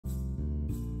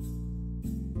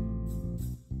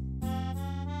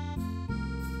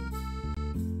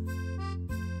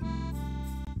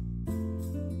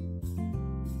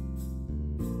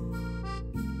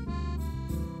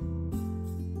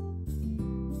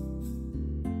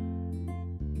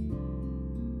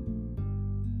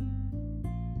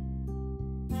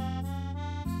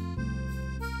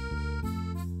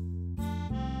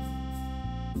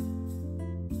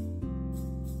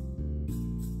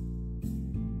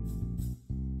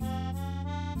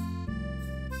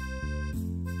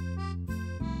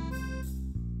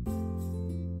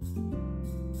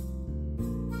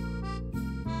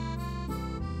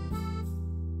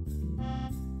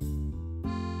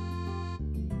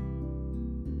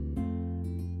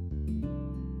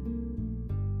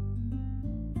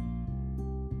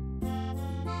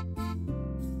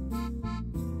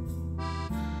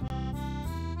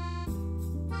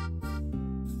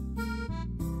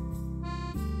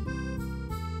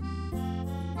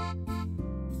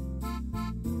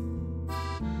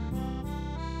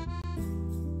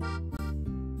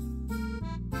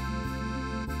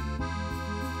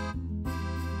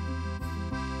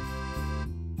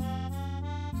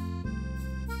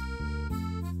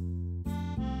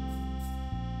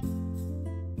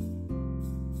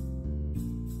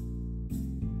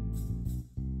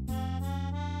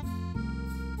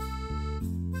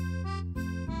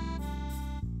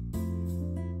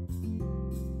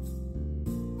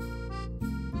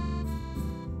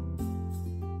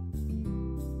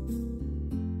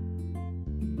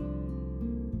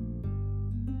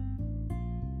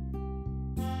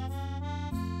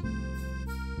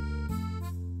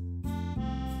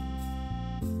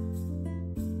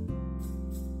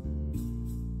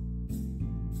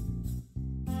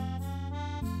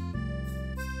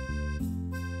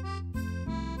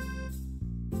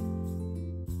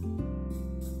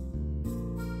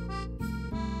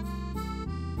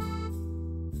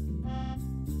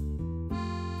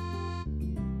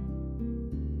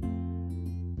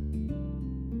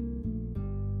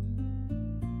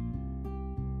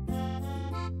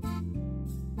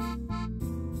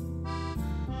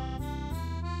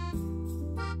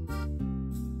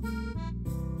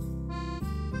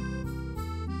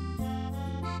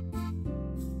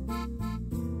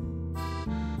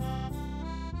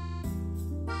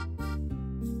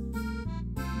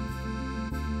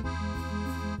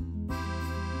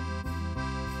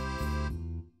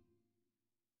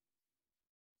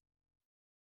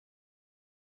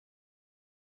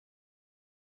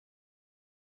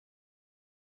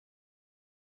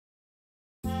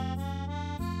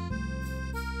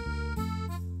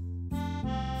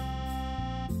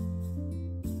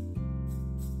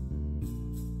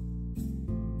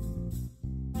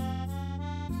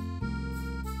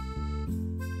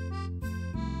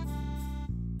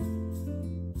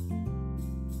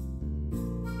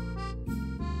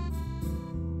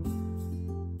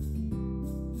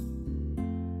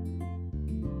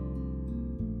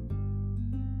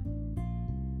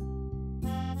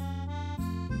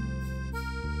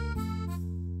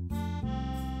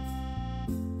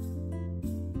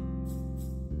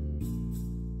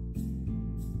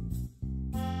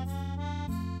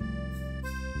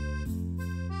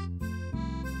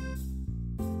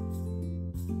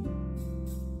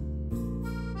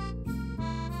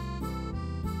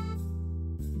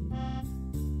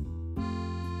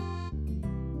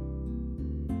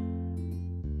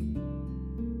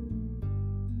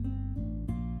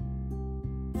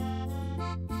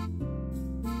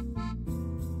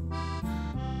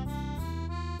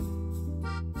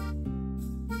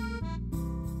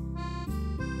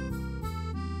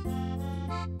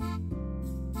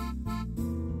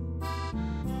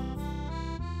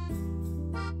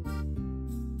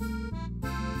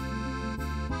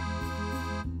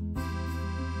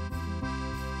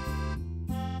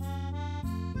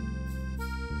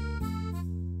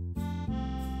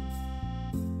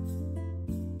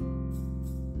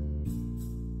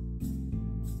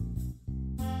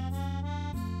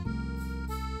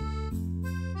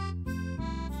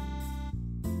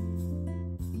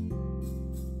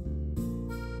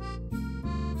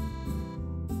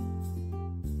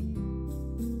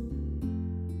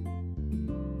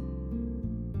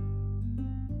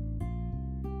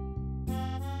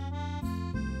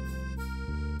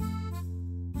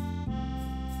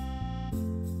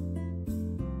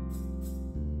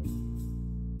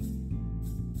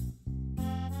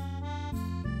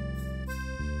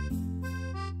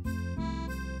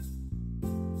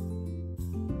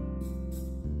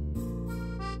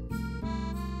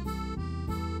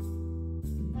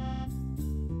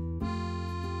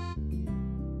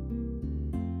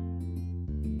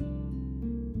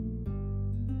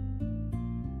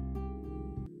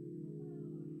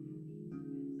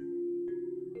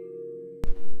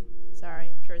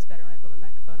is better when I put my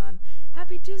microphone on.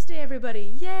 Happy Tuesday,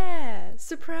 everybody! Yeah!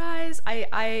 Surprise!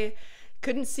 I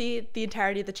couldn't see the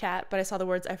entirety of the chat, but I saw the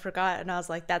words I forgot, and I was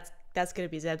like, that's gonna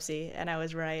be Zebsy, and I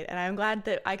was right. And I'm glad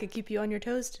that I could keep you on your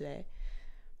toes today.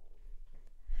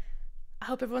 I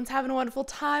hope everyone's having a wonderful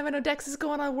time. I know Dex is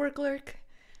going on work lurk.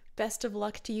 Best of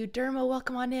luck to you. Dermo,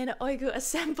 welcome on in. Oigu,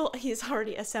 assemble. He's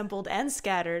already assembled and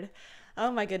scattered.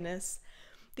 Oh my goodness.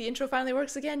 The intro finally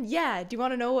works again? Yeah. Do you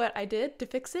want to know what I did to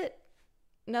fix it?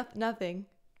 Nothing.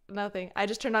 I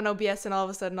just turned on OBS and all of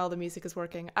a sudden all the music is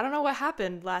working. I don't know what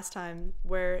happened last time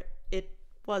where it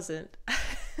wasn't.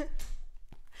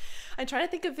 I'm trying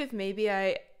to think of if maybe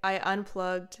I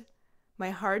unplugged my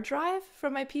hard drive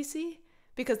from my PC,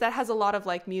 because that has a lot of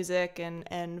like music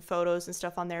and photos and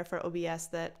stuff on there for OBS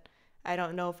that I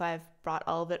don't know if I've brought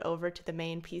all of it over to the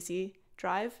main PC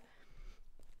drive.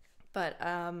 But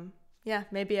yeah,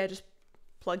 maybe I just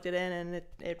plugged it in and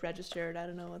it registered. I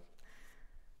don't know what.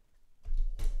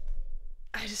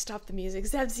 I just stopped the music.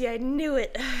 Zebsy, I knew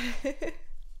it.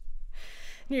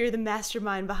 You're the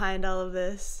mastermind behind all of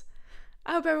this.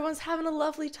 I hope everyone's having a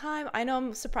lovely time. I know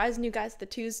I'm surprising you guys at the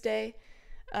Tuesday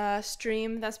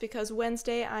stream. That's because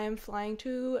Wednesday I am flying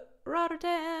to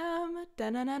Rotterdam.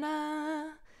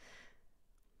 Da-na-na-na.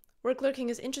 Work lurking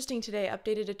is interesting today.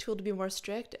 Updated a tool to be more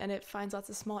strict, and it finds lots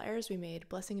of small errors we made.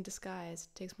 Blessing in disguise.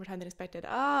 Takes more time than expected.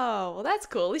 Oh, well that's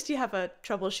cool. At least you have a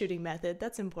troubleshooting method.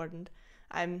 That's important.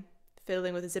 I'm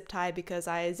fiddling with a zip tie because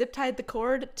I zip tied the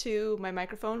cord to my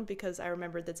microphone because I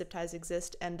remembered that zip ties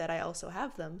exist and that I also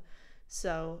have them.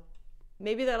 So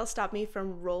maybe that'll stop me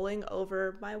from rolling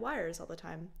over my wires all the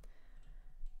time.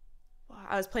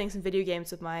 I was playing some video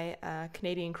games with my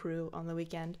Canadian crew on the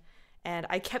weekend, and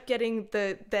I kept getting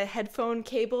the headphone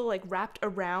cable like wrapped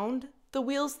around the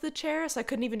wheels of the chair, so I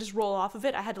couldn't even just roll off of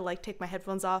it. I had to like take my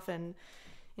headphones off and,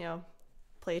 you know,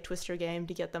 play a Twister game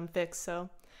to get them fixed.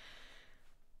 So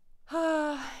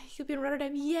you'll be in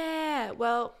Rotterdam. Yeah.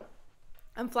 Well,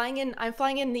 I'm flying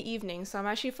in the evening, so I'm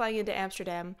actually flying into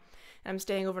Amsterdam. I'm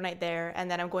staying overnight there,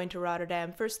 and then I'm going to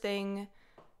Rotterdam first thing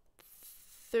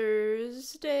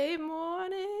Thursday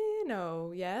morning.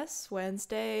 No, yes,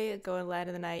 Wednesday. Go and land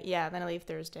in the night. Yeah, then I leave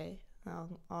Thursday.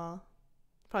 I'll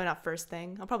probably not first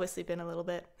thing. I'll probably sleep in a little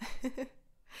bit.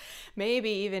 Maybe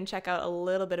even check out a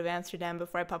little bit of Amsterdam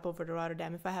before I pop over to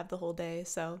Rotterdam if I have the whole day.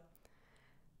 So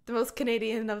the most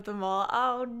Canadian of them all.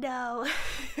 Oh no.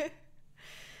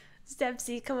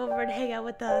 Stepsy, come over and hang out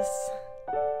with us.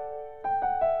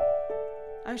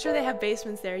 I'm sure they have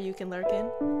basements there you can lurk in.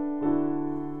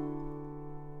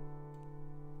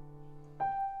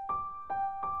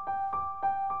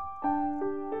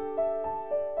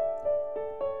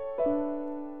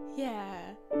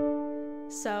 Yeah.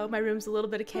 So my room's a little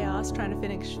bit of chaos, trying to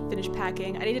finish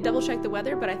packing. I need to double check the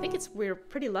weather, but I think we're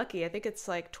pretty lucky. I think it's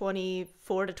like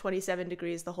 24 to 27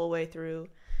 degrees the whole way through.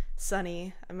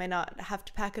 Sunny. I might not have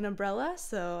to pack an umbrella,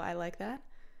 so I like that.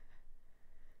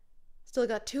 Still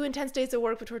got 2 intense days of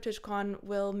work before Twitchcon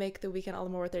will make the weekend all the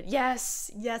more worth it. Yes,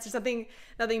 there's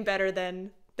nothing better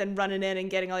than running in and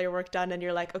getting all your work done, and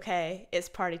you're like, okay, it's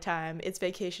party time, it's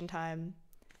vacation time.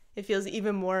 It feels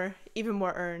even more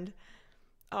earned.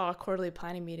 Oh, quarterly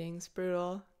planning meetings,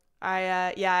 brutal.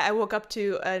 I woke up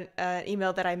to an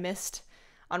email that I missed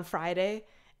on Friday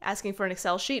asking for an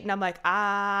Excel sheet, and I'm like,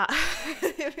 I'm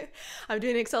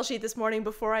doing an Excel sheet this morning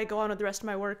before I go on with the rest of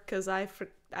my work because I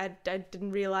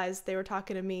didn't realize they were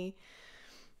talking to me.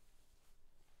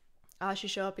 She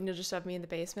show up and you'll just have me in the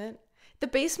basement. The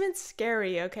basement's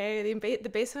scary, okay? The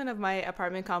basement of my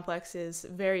apartment complex is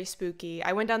very spooky.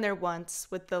 I went down there once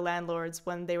with the landlords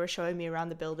when they were showing me around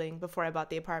the building before I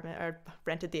bought the apartment, or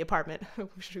rented the apartment.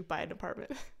 Should we buy an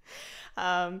apartment?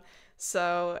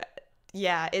 So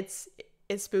yeah, it's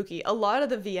spooky. A lot of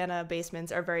the Vienna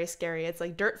basements are very scary. It's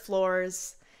like dirt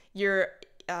floors. You're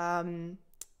like,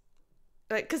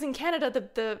 because in Canada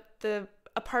the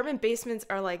apartment basements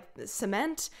are like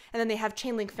cement, and then they have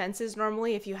chain link fences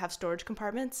normally if you have storage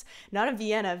compartments. Not in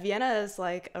Vienna. Vienna is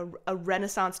like a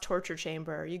Renaissance torture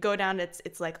chamber. You go down,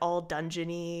 it's like all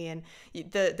dungeony, and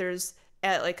there's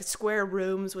like square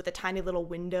rooms with a tiny little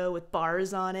window with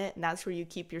bars on it, and that's where you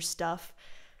keep your stuff.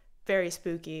 Very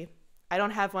spooky. I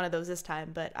don't have one of those this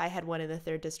time, but I had one in the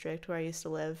 3rd district where I used to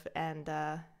live, and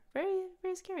very,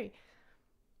 very scary.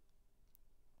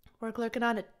 Work lurking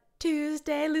on a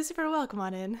Tuesday. Lucifer, welcome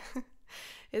on in.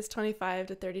 It's 25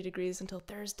 to 30 degrees until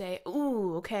Thursday.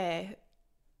 Ooh, okay.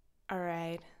 All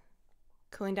right.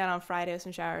 Cooling down on Friday with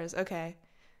some showers. Okay.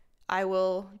 I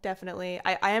will definitely...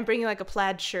 I am bringing like a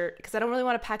plaid shirt because I don't really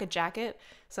want to pack a jacket,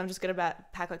 so I'm just going to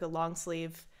pack like a long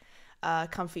sleeve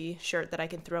comfy shirt that I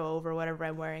can throw over whatever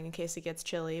I'm wearing in case it gets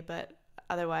chilly. But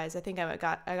otherwise. I think I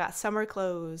got summer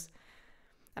clothes,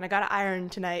 and I got to iron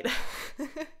tonight.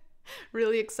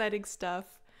 Really exciting stuff.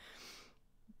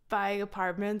 Buying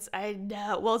apartments. I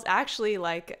know. Well, it's actually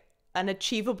like an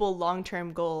achievable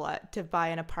long-term goal to buy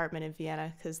an apartment in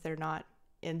Vienna because they're not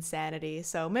insanity.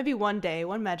 So maybe one day,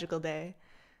 one magical day,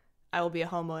 I will be a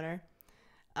homeowner.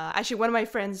 Actually, one of my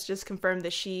friends just confirmed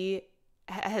that she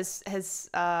has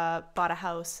bought a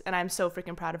house, and I'm so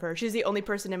freaking proud of her. She's the only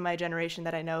person in my generation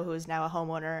that I know who is now a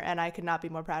homeowner, and I could not be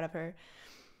more proud of her.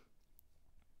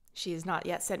 She has not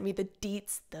yet sent me the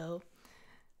deets, though.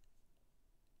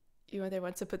 You were there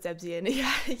once to put Zebsy in.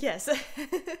 Yeah, yes.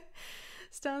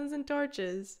 Stones and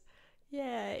torches.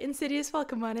 Yeah, Insidious,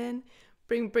 welcome on in.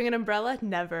 Bring an umbrella?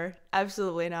 Never.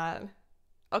 Absolutely not.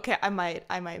 Okay, I might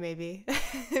maybe.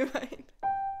 I might.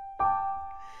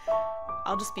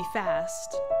 I'll just be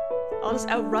fast. I'll just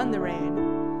outrun the rain.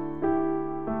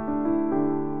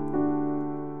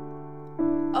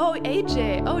 Oh,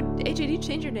 AJ. Oh, AJ, did you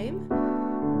change your name?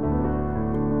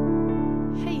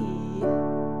 Hey.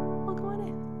 Welcome on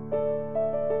in.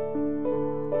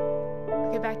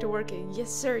 Okay, back to working. Yes,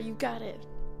 sir, you got it.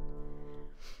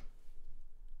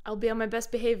 I'll be on my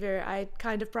best behavior, I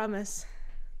kind of promise.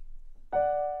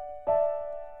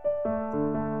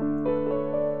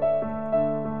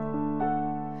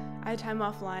 I had time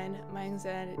offline. My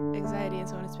anxiety and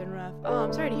so on has been rough. Oh,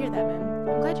 I'm sorry to hear that, man.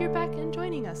 I'm glad you're back and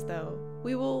joining us, though.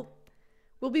 We'll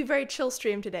be very chill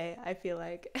stream today, I feel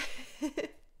like.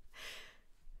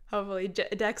 Hopefully,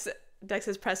 Dex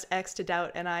has pressed X to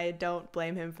doubt, and I don't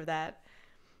blame him for that.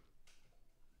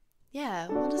 Yeah,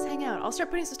 we'll just hang out. I'll start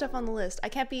putting some stuff on the list. I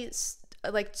can't be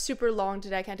like super long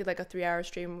today. I can't do like a 3-hour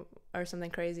stream or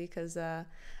something crazy because I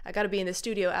got to be in the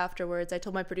studio afterwards. I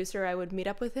told my producer I would meet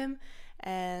up with him,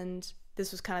 and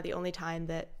this was kind of the only time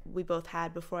that we both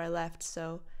had before I left.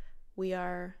 So we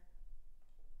are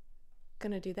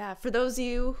gonna do that. For those of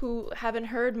you who haven't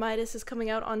heard, Midas is coming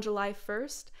out on July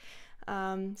 1st.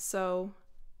 So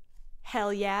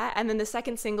hell yeah. And then the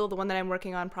second single, the one that I'm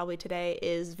working on probably today,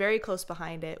 is very close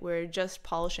behind it. We're just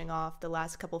polishing off the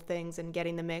last couple things and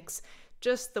getting the mix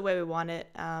just the way we want it.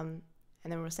 And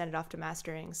then we'll send it off to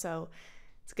mastering. So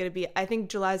it's going to be, I think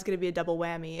July is going to be a double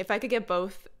whammy. If I could get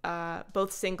both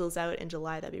singles out in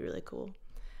July, that'd be really cool.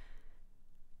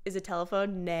 Is it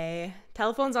Telephone? Nay.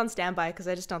 Telephone's on standby because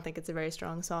I just don't think it's a very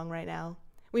strong song right now.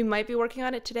 We might be working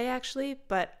on it today actually,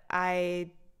 but I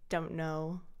don't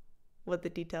know what the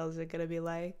details are gonna be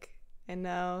like. And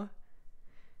no,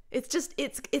 it's just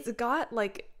it's got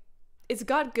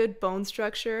good bone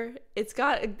structure.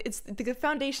 The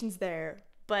foundation's there,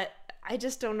 but I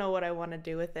just don't know what I want to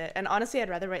do with it. And honestly, I'd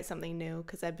rather write something new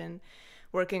because I've been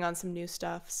working on some new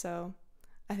stuff. So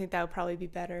I think that would probably be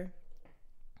better,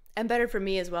 and better for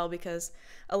me as well, because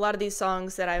a lot of these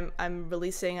songs that I'm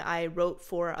releasing, I wrote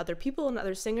for other people and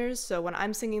other singers. So when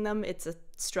I'm singing them, it's a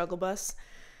struggle bus.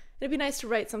 It'd be nice to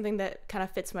write something that kind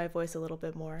of fits my voice a little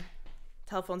bit more.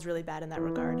 Telephone's really bad in that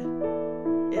regard.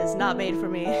 It is not made for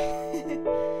me.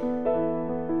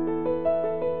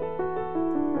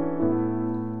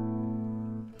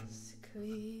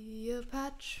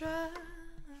 Cleopatra,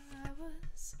 I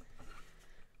was...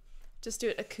 Just do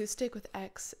it acoustic with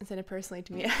X and send it personally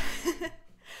to me.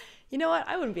 You know what?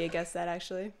 I wouldn't be against that,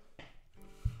 actually.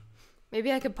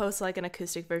 Maybe I could post like an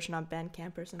acoustic version on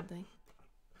Bandcamp or something.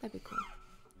 That'd be cool.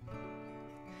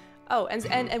 Oh,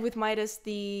 and with Midas,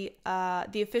 the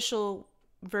official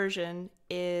version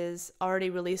is already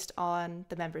released on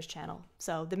the members channel.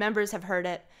 So the members have heard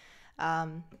it,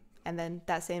 and then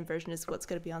that same version is what's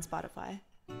going to be on Spotify.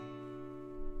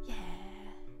 Yeah.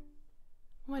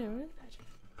 Whatever.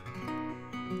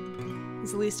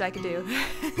 It's the least I could do.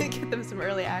 Get them some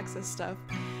early access stuff.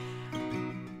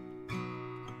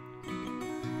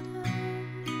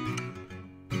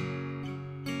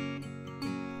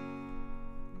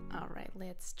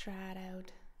 Let's try it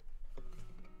out.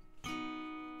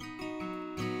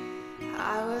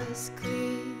 I was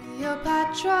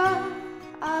Cleopatra,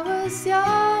 I was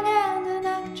young and an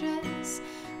actress,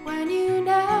 when you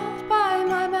knelt by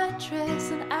my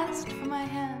mattress and asked for my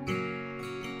hand.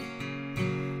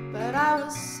 But I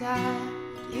was sad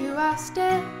you asked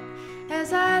it,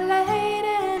 as I laid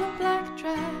in a black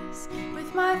dress,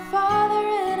 with my father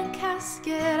in a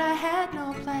casket. I had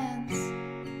no plans.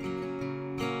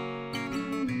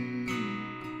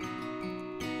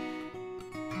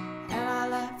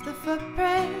 The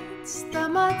footprints, the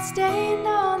mud stained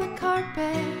on the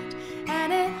carpet,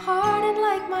 and it hardened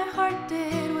like my heart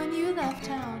did when you left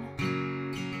town.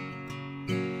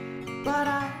 But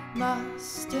I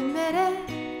must admit it,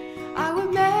 I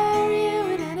would marry you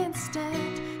in an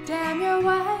instant. Damn your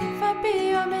wife I'd be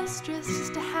your mistress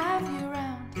just to have you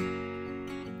around.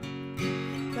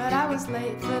 But I was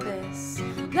late for this,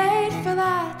 late for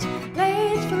that,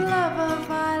 late for the love of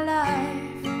my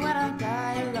life. And when I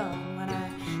die alone, when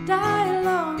I die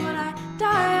alone, when I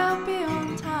die, I'll be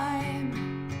on time.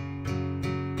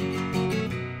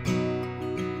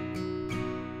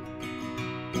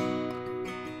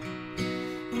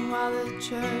 And while the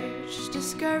church is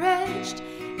discouraged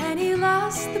and he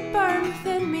lost the burn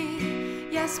within me,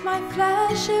 yes, my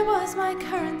flesh, it was my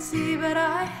currency, but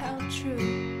I held true.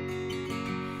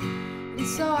 And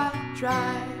so I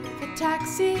drive a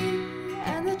taxi,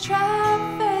 and the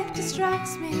traffic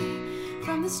distracts me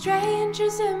from the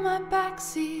strangers in my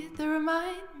backseat that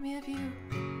remind me of you.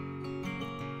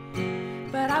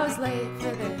 But I was late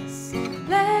for this,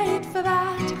 late for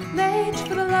that, late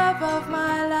for the love of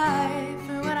my life.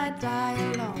 And when I die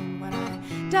alone, when I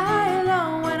die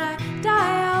alone, when I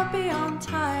die, I'll be on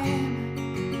time.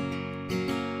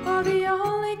 Oh, the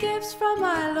only gifts from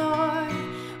my Lord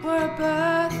were a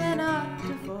birth and a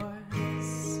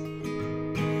divorce.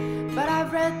 But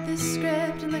I've read this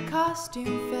script and the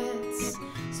costume fits,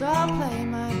 so I'll play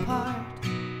my part.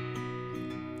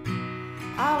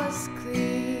 I was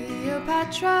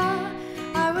Cleopatra,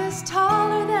 I was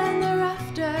taller than the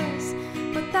rafters,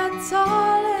 but that's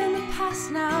all in the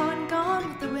past now and gone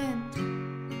with the wind.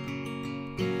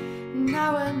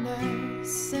 Now a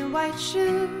nurse in white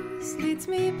shoes leads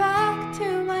me back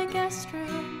to my guest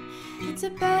room. It's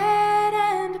a bed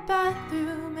and a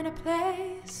bathroom and a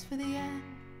place for the end.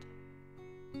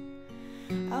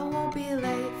 I won't be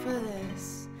late for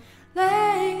this,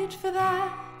 late for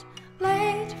that,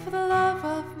 late for the love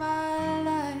of my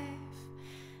life.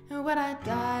 And when I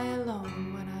die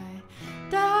alone, when I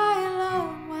die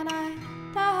alone, when I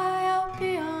die, I'll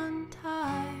be on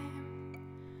time.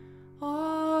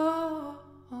 Oh,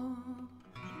 oh.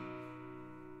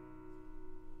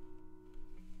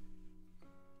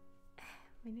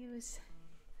 My news.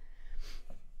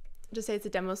 Just say it's a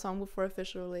demo song before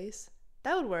official release.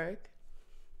 That would work.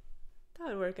 That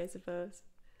would work, I suppose.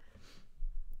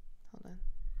 Hold on.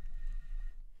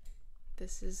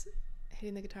 This is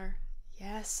hitting the guitar.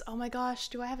 Yes. Oh my gosh.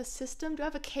 Do I have a system? Do I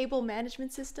have a cable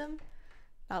management system?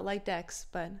 Not like Dex,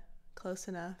 but close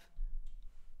enough.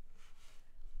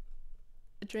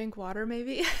 Drink water,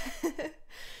 maybe?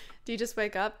 Do you just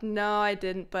wake up? No, I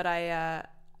didn't, but I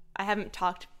haven't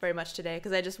talked very much today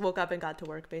because I just woke up and got to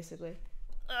work, basically.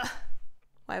 Ugh.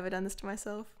 Why have I done this to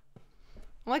myself?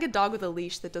 I'm like a dog with a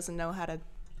leash that doesn't know how to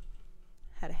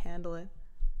handle it.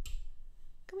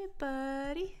 Come here,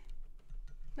 buddy.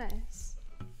 Nice.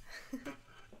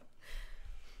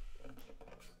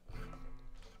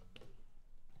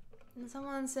 And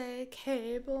someone say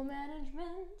cable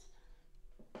management.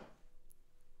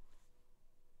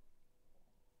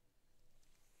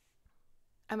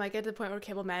 I might get to the point where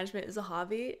cable management is a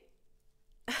hobby.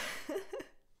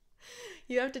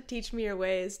 You have to teach me your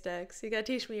ways, Dex. You gotta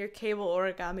teach me your cable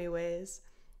origami ways.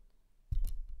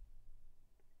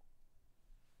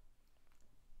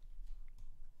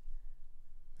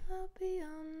 I'll be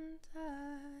on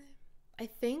time. I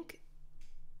think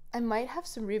I might have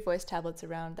some revoice tablets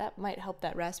around. That might help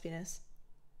that raspiness.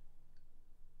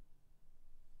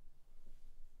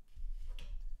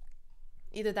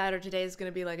 Either that or today is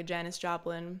gonna be like a Janis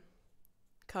Joplin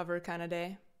cover kind of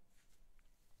day.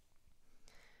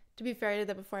 To be fair, I did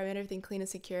that before. I made everything clean and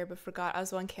secure, but forgot I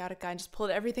was one chaotic guy and just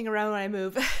pulled everything around when I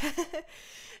move.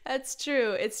 That's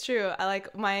true. It's true. I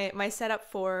like my setup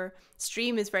for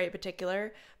stream is very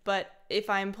particular, but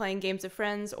if I'm playing games with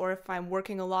friends or if I'm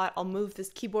working a lot, I'll move this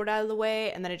keyboard out of the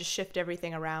way and then I just shift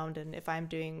everything around. And if I'm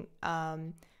doing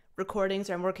recordings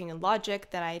or I'm working in Logic,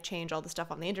 then I change all the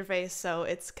stuff on the interface. So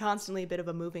it's constantly a bit of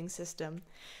a moving system.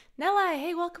 Nella,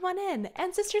 hey, welcome on in.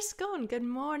 And Sister Scone, good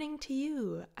morning to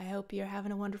you. I hope you're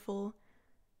having a wonderful,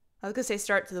 I was gonna say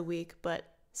start to the week, but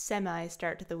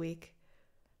semi-start to the week.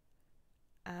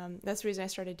 That's the reason I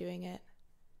started doing it.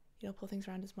 You don't pull things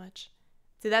around as much.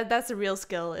 So that's a real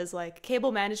skill, is like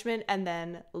cable management and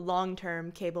then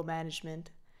long-term cable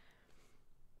management.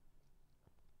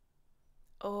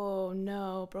 Oh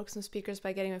no, broke some speakers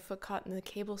by getting my foot caught in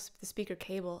the speaker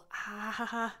cable. Ah ha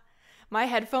ha. My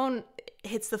headphone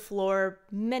hits the floor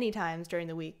many times during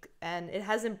the week, and it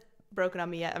hasn't broken on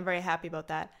me yet. I'm very happy about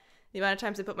that. The amount of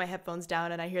times I put my headphones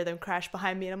down and I hear them crash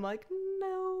behind me, and I'm like,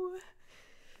 no,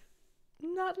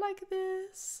 not like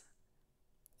this.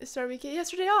 Start week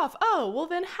yesterday off. Oh, well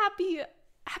then happy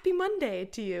Monday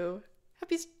to you.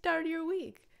 Happy start of your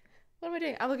week. What am I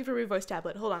doing? I'm looking for a revoice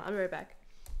tablet. Hold on, I'll be right back.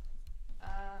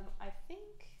 I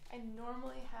think I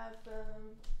normally have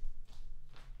them.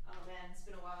 Oh man, it's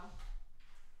been a while.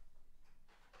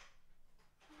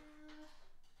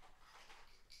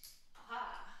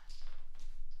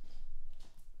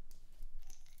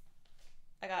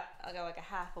 I got like a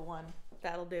half of one.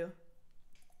 That'll do.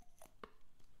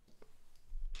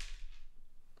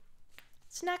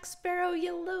 Snack Sparrow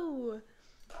Yellow.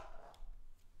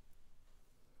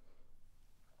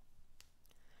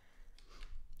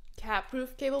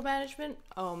 Cat-proof cable management?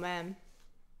 Oh man.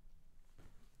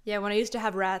 Yeah, when I used to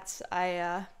have rats,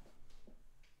 I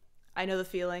know the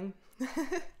feeling.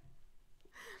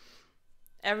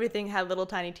 Everything had little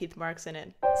tiny teeth marks in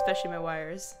it, especially my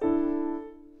wires.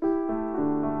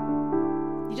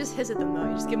 You just hiss at them though,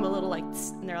 you just give them a little like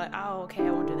tss, and they're like, oh okay, I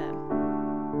won't do that.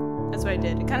 That's what I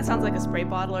did. It kind of sounds like a spray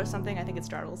bottle or something. I think it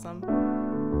startles them.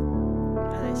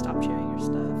 And they stop chewing your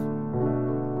stuff.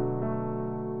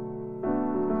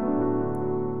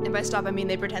 And by stop, I mean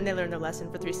they pretend they learned their lesson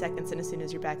for 3 seconds, and as soon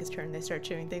as your back is turned, they start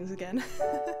chewing things again.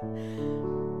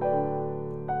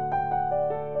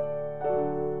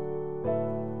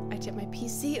 I tipped my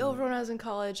PC over when I was in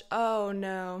college. Oh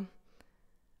no.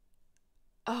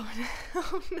 Oh no.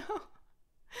 Oh no.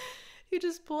 You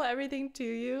just pull everything to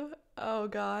you? Oh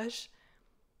gosh.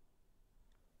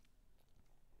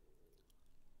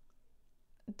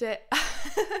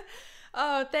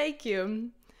 Oh, thank you.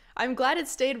 I'm glad it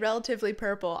stayed relatively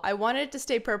purple. I wanted it to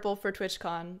stay purple for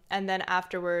Twitchcon, and then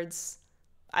afterwards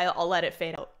I'll let it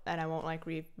fade out and I won't like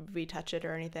retouch it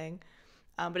or anything.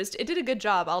 But it did a good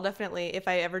job. I'll definitely, if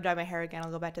I ever dye my hair again,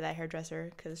 I'll go back to that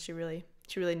hairdresser because she really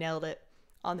nailed it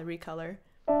on the recolor.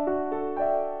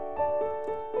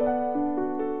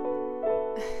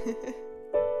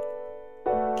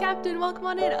 Captain, welcome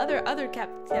on in. Other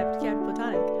Captain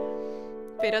Platonic.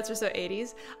 Fade outs are so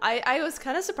 80s. I was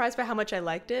kind of surprised by how much I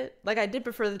liked it. Like, I did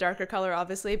prefer the darker color,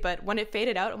 obviously, but when it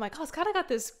faded out, I'm like, oh, it's kind of got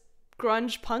this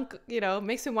grunge punk, you know,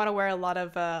 makes me want to wear a lot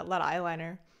of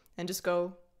eyeliner and just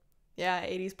go, yeah,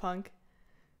 80s punk.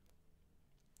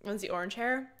 What's the orange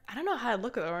hair? I don't know how to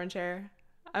look at the orange hair.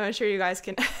 I'm sure you guys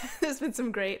can. There's been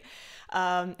some great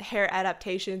hair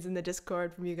adaptations in the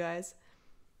Discord from you guys.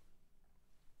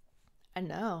 I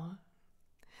know.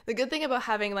 The good thing about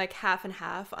having like half and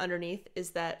half underneath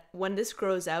is that when this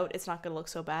grows out, it's not going to look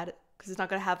so bad because it's not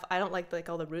going to have, I don't like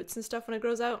all the roots and stuff when it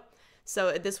grows out.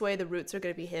 So this way the roots are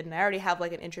going to be hidden. I already have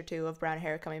like an inch or two of brown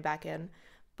hair coming back in,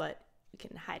 but you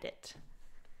can hide it.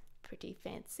 Pretty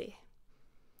fancy.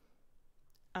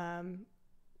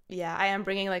 Yeah, I am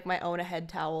bringing like my own head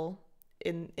towel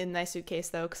in my suitcase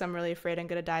though, because I'm really afraid I'm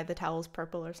gonna dye the towels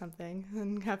purple or something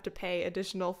and have to pay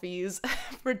additional fees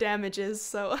for damages.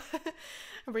 So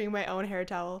I'm bringing my own hair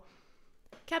towel.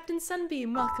 Captain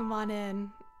Sunbeam, welcome on in.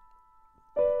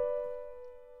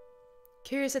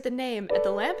 Curious at the name, at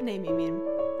the lamp name, you mean?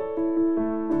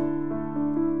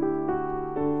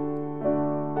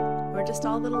 We're just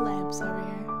all little lamps over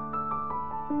here.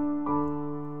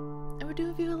 And we're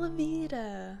doing Viva La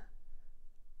Vida.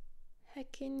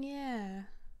 Heckin' yeah.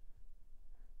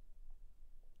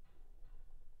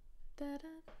 Da, da,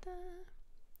 da.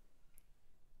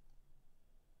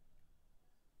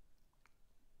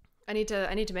 I need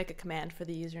to make a command for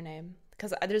the username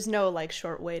because there's no like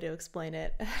short way to explain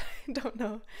it. I don't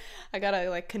know. I gotta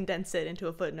like condense it into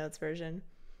a footnotes version.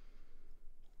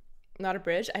 Not a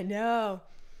bridge? I know.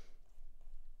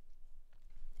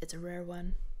 It's a rare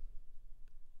one.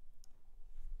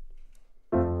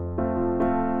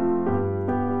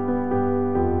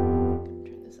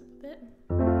 Turn this up a bit.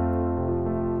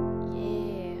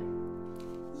 Yeah.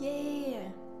 Yeah.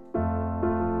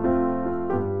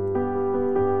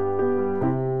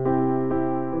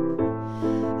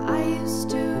 I used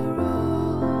to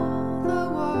rule the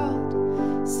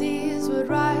world. Seas would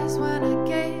rise when I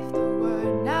gave the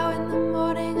word. Now in the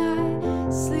morning I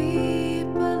sleep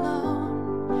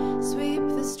alone. Sweep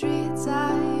the streets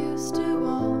I used to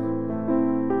own.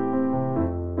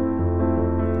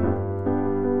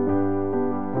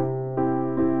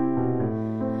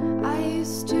 I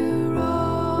used to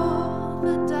roll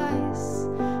the dice,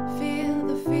 feel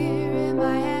the fear in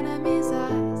my enemy's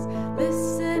eyes,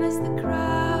 listen as the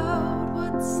crowd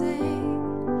would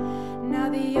sing. Now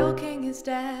the old king is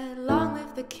dead, long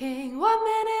live the king. 1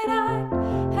 minute I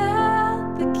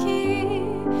held the key,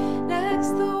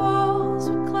 next the walls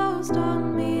were closed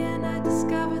on me, and I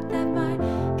discovered that my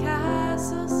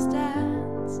castle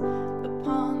stands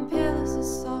upon pillars of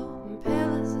salt and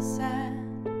pillars of sand.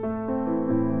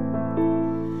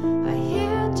 I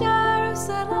hear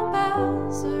Jerusalem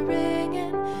bells are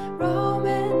ringing,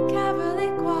 Roman cavalry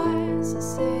choirs are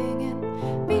singing.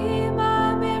 Be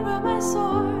my mirror, my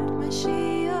sword, my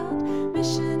shield,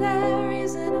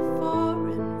 missionaries in a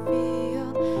foreign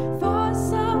field. For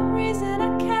some reason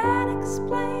I can't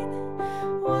explain,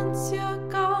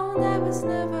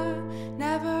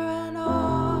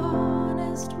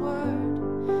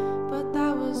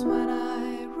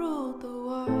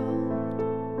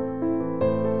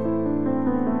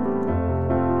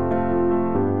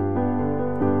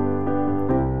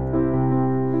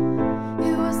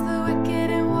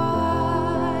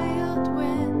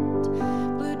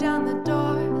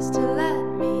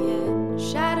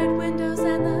 shattered windows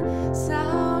and the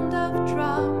sound of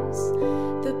drums.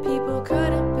 The people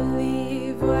couldn't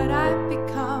believe what I'd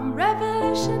become.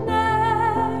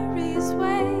 Revolutionaries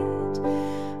wait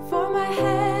for my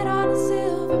head on a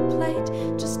silver plate,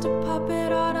 just a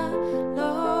puppet on a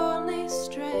lonely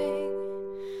string.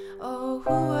 Oh,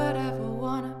 who would ever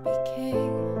wanna be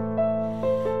king?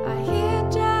 I hear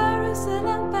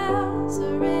Jerusalem bells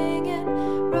are ringing,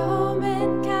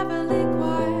 Roman Catholic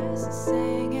choirs are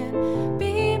singing.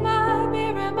 Be my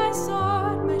mirror, my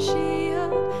sword, my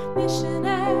shield,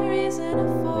 missionaries in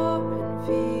a foreign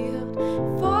field.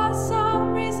 For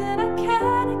some reason I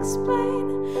can't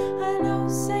explain, I know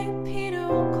St. Peter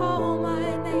will call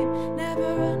my name. Never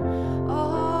an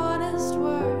honest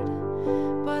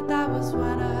word, but that was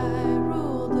when I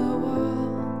ruled the world.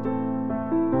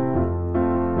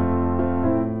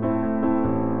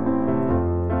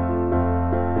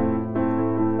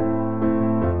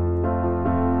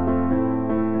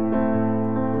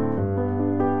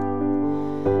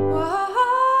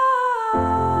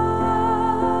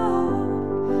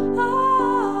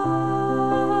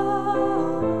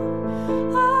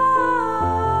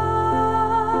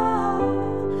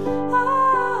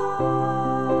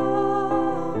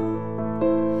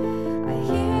 I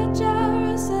hear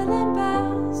Jerusalem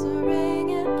bells are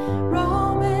ringing,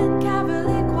 Roman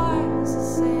Catholic choirs are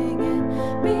singing.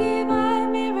 Be my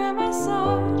mirror, my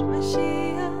sword, my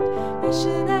shield,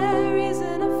 missionaries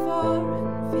in a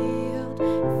foreign field.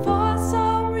 For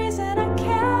some reason I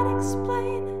can't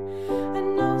explain, I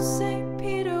know St.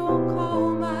 Peter will call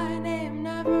my name.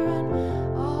 Never an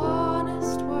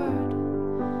honest word,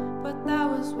 but that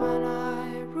was when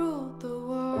I ruled the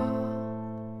world.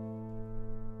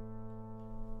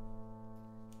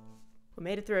 We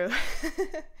made it through.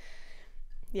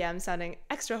 Yeah, I'm sounding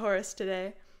extra hoarse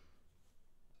today.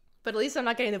 But at least I'm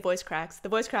not getting the voice cracks. The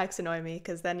voice cracks annoy me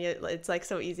because then it's like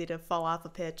so easy to fall off a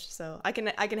pitch. So I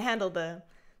can handle the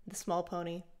small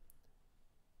pony.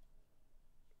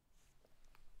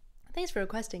 Thanks for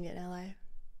requesting it, Ally.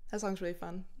 That song's really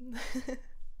fun.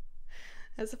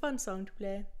 It's a fun song to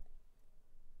play.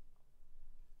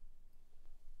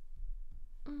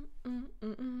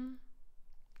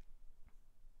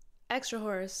 Extra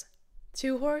horse.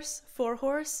 2 horse, 4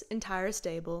 horse, entire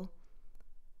stable.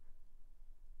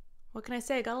 What can I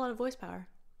say? I got a lot of voice power.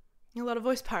 A lot of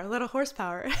voice power, a lot of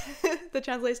horsepower. That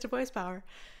translates to voice power.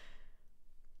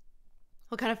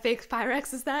 What kind of fake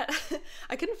Pyrex is that?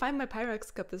 I couldn't find my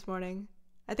Pyrex cup this morning.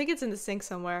 I think it's in the sink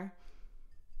somewhere.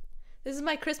 This is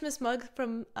my Christmas mug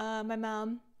from my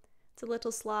mom. It's a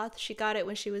little sloth. She got it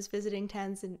when she was visiting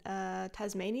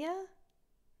Tasmania?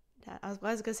 I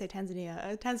was going to say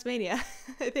Tanzania. Tasmania,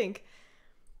 I think.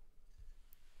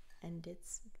 And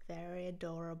it's very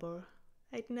adorable.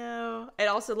 I know. I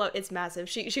also love, it's massive.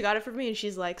 She got it for me and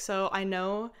she's like, so I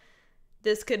know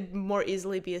this could more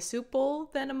easily be a soup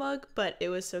bowl than a mug, but it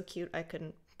was so cute I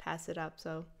couldn't pass it up.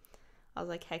 So I was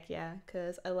like, heck yeah,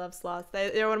 because I love sloths.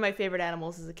 They're one of my favorite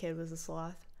animals as a kid, was a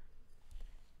sloth.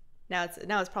 Now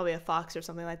it's probably a fox or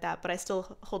something like that, but I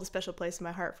still hold a special place in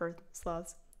my heart for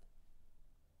sloths.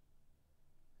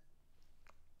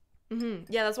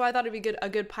 Yeah, that's why I thought it'd be a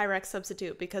good Pyrex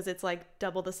substitute, because it's like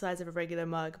double the size of a regular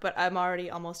mug, but I'm already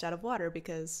almost out of water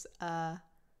because,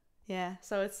 yeah,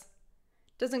 so it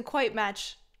doesn't quite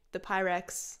match the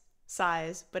Pyrex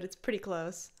size, but it's pretty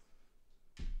close.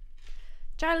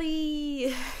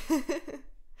 Charlie!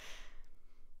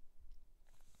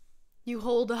 You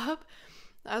hold up?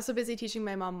 I was so busy teaching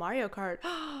my mom Mario Kart.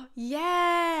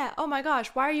 Yeah! Oh my gosh,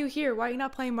 why are you here? Why are you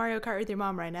not playing Mario Kart with your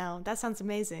mom right now? That sounds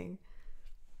amazing.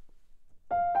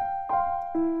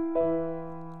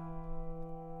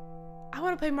 I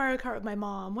want to play Mario Kart with my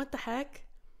mom. What the heck?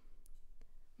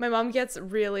 My mom gets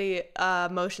really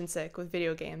motion sick with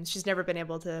video games. She's never been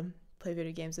able to play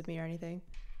video games with me or anything.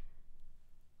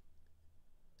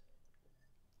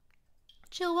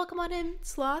 Chill, welcome on in,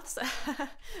 sloths.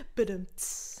 They're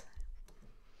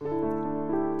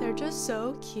just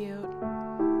so cute.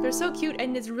 They're so cute,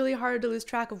 and it's really hard to lose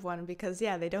track of one because,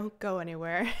 yeah, they don't go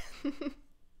anywhere.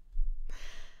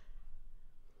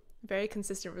 Very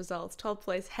consistent results. 12th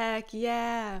place. Heck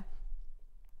yeah.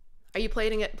 Are you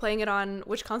playing it on,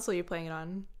 which console are you playing it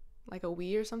on? Like a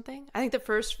Wii or something? I think the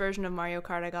first version of Mario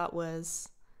Kart I got was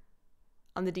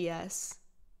on the DS.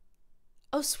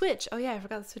 Oh, Switch. Oh yeah, I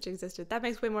forgot the Switch existed. That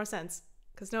makes way more sense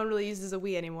because no one really uses a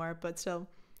Wii anymore, but still.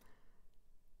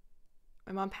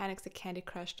 My mom panics at Candy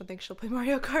Crush. Don't think she'll play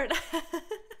Mario Kart.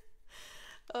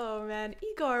 Oh man.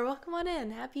 Igor, welcome on in.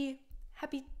 Happy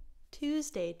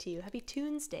Tuesday to you. Happy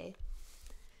Tunesday.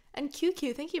 And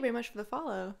QQ, thank you very much for the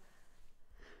follow.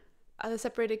 The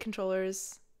separated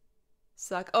controllers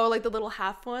suck. Oh, like the little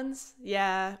half ones?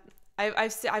 Yeah.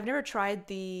 I've never tried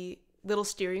the little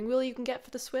steering wheel you can get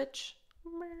for the Switch.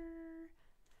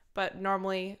 But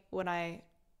normally when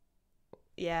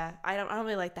yeah, I don't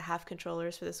really like the half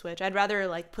controllers for the Switch. I'd rather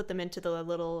like put them into the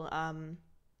little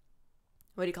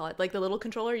what do you call it? Like the little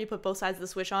controller you put both sides of the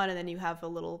Switch on, and then you have a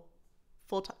little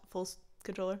full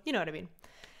controller. You know what I mean.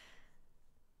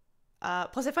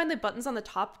 Plus I find the buttons on the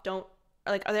top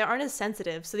they aren't as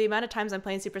sensitive. So the amount of times I'm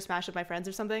playing Super Smash with my friends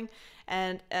or something,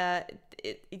 and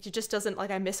it just doesn't,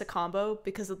 like, I miss a combo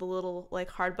because of the little like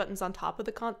hard buttons on top of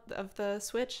the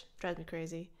Switch. Drives me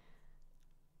crazy.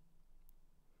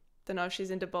 Don't know if she's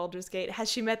into Baldur's Gate. Has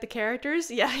she met the characters?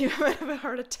 Yeah, you might have a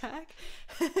heart attack.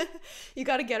 You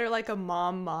gotta get her like a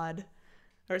mom mod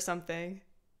or something,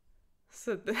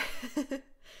 so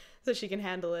so she can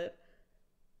handle it.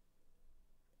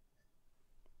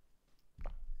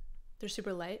 They're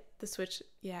super light. The Switch,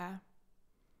 yeah.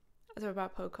 They're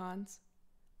about Pokemons.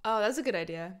 Oh, that's a good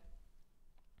idea.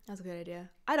 That's a good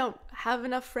idea. I don't have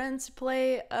enough friends to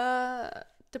play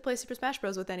Super Smash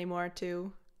Bros. With anymore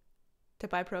to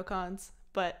buy Pro-Cons.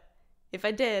 But if I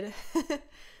did,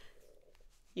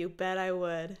 you bet I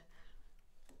would.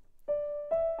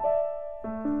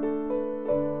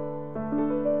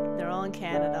 They're all in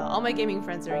Canada. All my gaming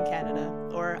friends are in Canada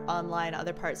or online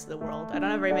other parts of the world. I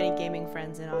don't have very many gaming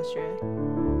friends in Austria.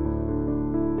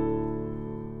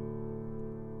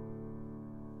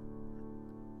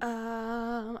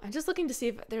 I'm just looking to see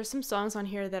if there's some songs on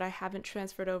here that I haven't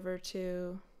transferred over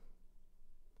to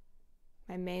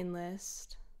my main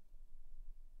list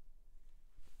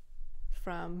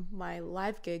from my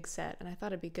live gig set, and I thought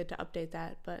it'd be good to update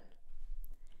that,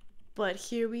 but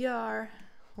here we are.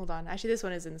 Hold on, actually this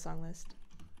one is in the song list.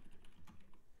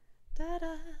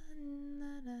 Da-da,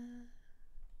 na-na.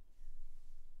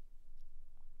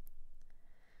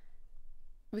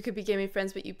 We could be gaming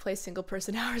friends, but you play single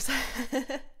person hours.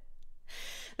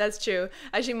 That's true.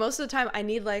 Actually, most of the time I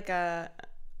need like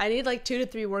 2 to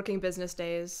 3 working business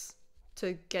days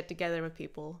to get together with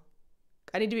people.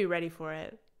 I need to be ready for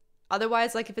it.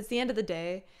 Otherwise, like if it's the end of the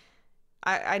day,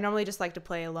 I normally just like to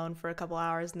play alone for a couple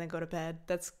hours and then go to bed.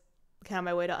 That's kind of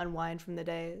my way to unwind from the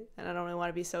day, and I don't really want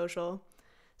to be social.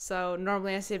 So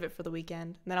normally I save it for the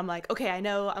weekend. And then I'm like, okay, I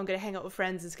know I'm going to hang out with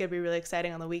friends. It's going to be really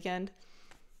exciting on the weekend.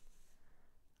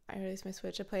 I released my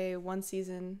Switch. I play 1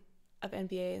 season of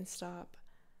NBA and stop.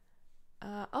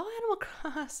 Animal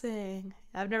Crossing.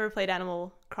 I've never played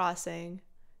Animal Crossing,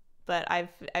 but I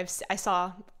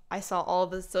saw all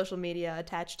the social media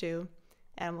attached to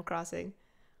Animal Crossing.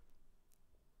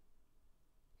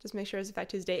 Just make sure it's in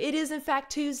fact Tuesday. It is in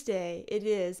fact Tuesday. It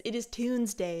is. It is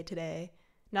Tunesday today.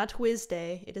 Not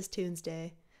Twizday. It is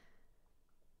Tunesday.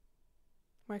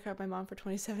 Work out my mom for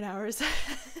 27 hours.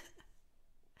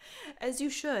 As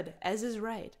you should. As is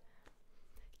right.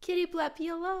 Kitty blap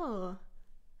yellow.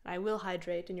 I will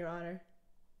hydrate in your honor.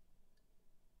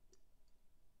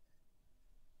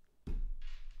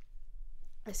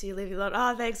 I see you leave you alone.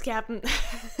 Oh, thanks, Captain.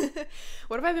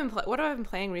 What have I been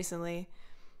playing recently?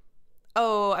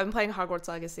 Oh, I've been playing Hogwarts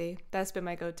Legacy. That's been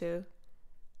my go-to.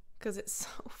 Because it's so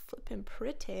flippin'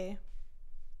 pretty.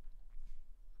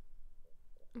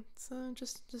 So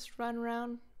just run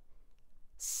around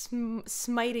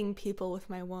smiting people with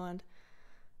my wand.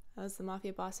 I was the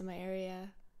mafia boss in my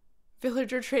area.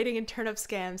 Villager trading and turnip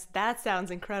scams. That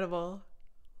sounds incredible.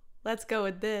 Let's go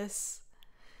with this.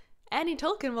 Annie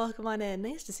Tolkien, welcome on in.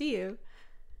 Nice to see you.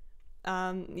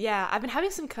 Yeah, I've been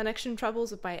having some connection troubles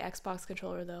with my Xbox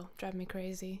controller though. Driving me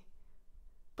crazy.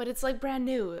 But it's like brand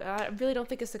new. I really don't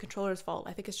think it's the controller's fault.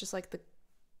 I think it's just like the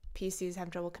PC's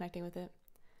having trouble connecting with it.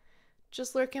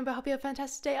 Just lurking, but I hope you have a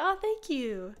fantastic day. Oh, thank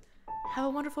you. Have a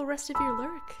wonderful rest of your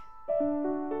lurk.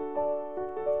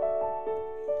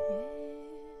 Yeah.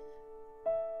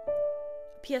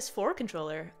 PS4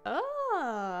 controller.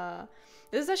 Ah.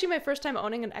 This is actually my first time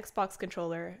owning an Xbox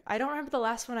controller. I don't remember the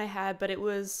last one I had, but it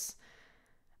was...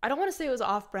 I don't want to say it was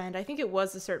off-brand. I think it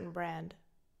was a certain brand.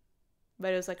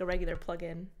 But it was like a regular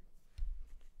plug-in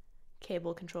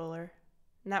cable controller.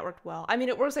 And that worked well. I mean,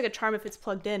 it works like a charm if it's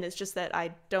plugged in. It's just that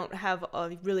I don't have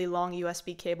a really long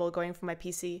USB cable going from my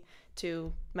PC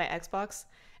to my Xbox.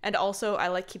 And also, I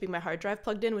like keeping my hard drive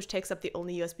plugged in, which takes up the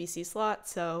only USB-C slot.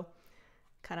 So,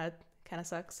 kind of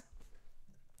sucks.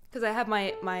 Because I have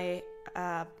my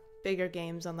bigger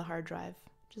games on the hard drive,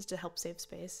 just to help save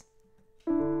space.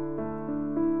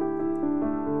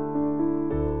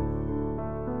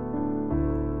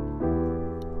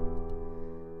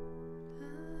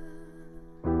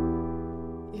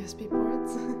 USB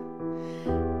ports?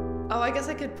 Oh, I guess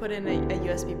I could put in a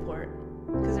USB port,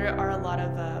 because there are a lot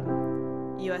of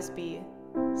USB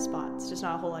spots, just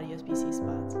not a whole lot of USB-C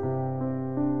spots. I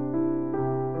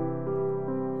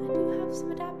do have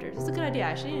some adapters. It's a good idea.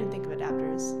 I actually didn't even think of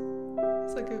adapters.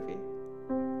 So goofy.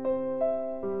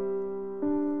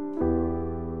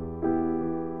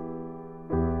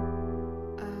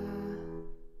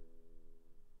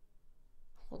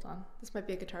 Hold on. This might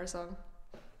be a guitar song.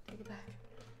 Take it back.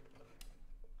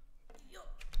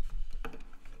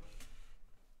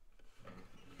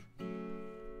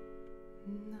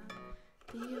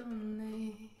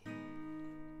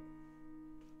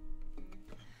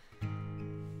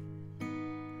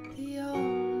 The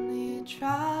only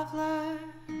traveler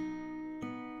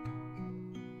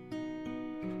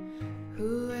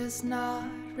who has not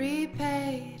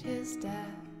repaid his debt.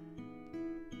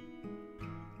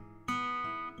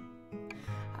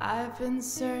 I've been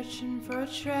searching for a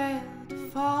trail to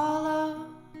follow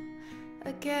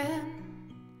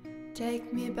again.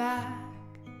 Take me back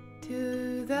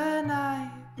to the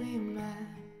night we met.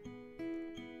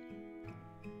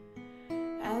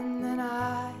 And then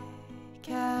I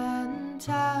can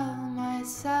tell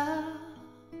myself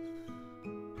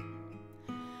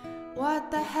what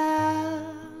the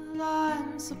hell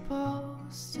I'm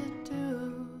supposed to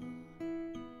do.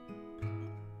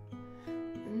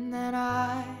 And then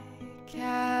I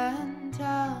can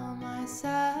tell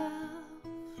myself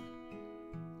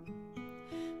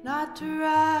not to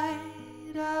ride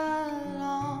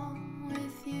along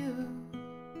with you.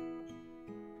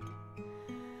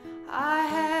 I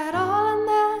had all and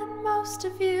then most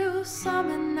of you, some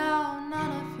and now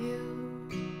none of you.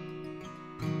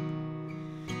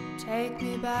 Take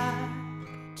me back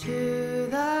to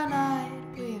the night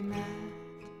we met.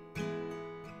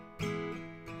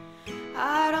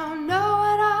 I don't know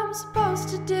what I'm supposed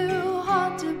to do,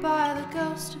 haunted by the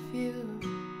ghost of you.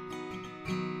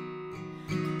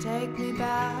 Take me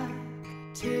back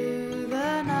to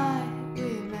the night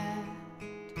we met.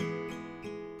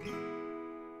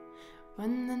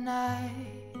 When the night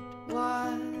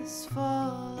was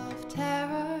full of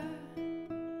terror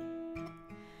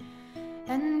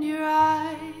and your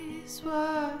eyes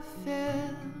were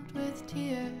filled with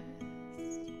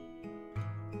tears.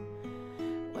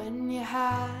 When you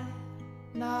had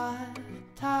not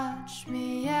touched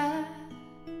me yet.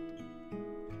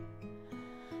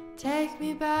 Take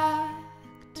me back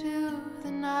to the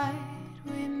night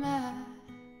we met.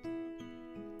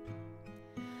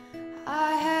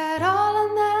 I had all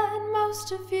and then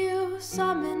most of you,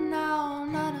 some and now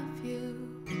none of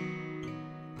you.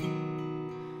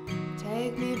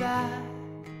 Take me back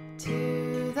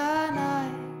to the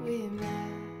night we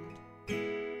met.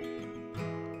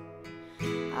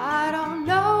 I don't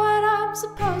know what I'm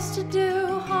supposed to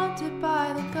do, haunted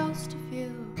by the ghost of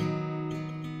you.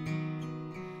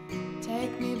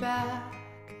 Take me back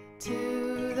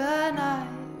to the night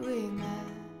we met.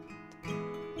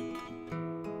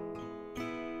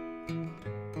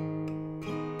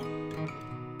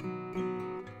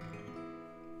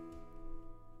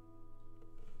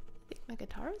 I think my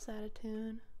guitar is out of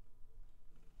tune.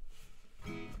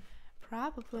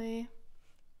 Probably.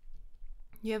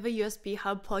 You have a USB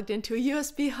hub plugged into a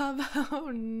USB hub? Oh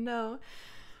no.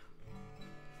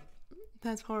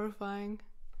 That's horrifying.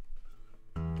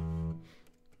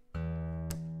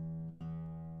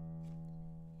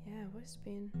 Yeah, voice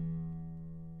being...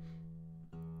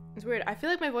 It's weird. I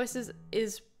feel like my voice is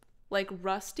like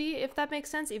rusty, if that makes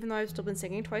sense, even though I've still been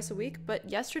singing twice a week. But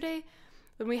yesterday,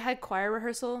 when we had choir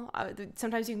rehearsal,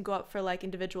 sometimes you can go up for like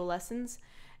individual lessons,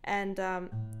 and I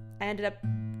ended up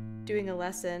doing a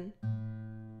lesson.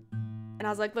 And I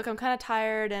was like, look, I'm kind of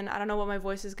tired and I don't know what my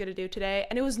voice is going to do today.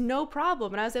 And it was no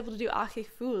problem. And I was able to do Ach ich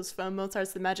Fuß from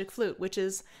Mozart's The Magic Flute, which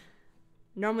is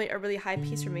normally a really high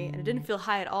piece for me. And it didn't feel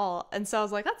high at all. And so I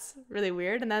was like, that's really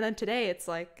weird. And then today it's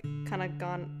like kind of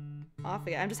gone off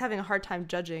again. I'm just having a hard time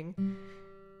judging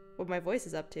what my voice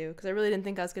is up to, because I really didn't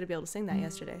think I was going to be able to sing that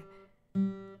yesterday.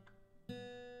 You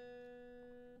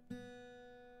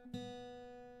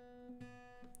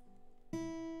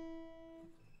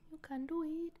can do it.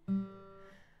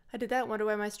 I did that. Wonder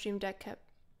why my Stream Deck kept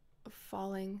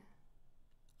falling.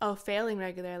 Oh, failing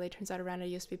regularly. Turns out I ran out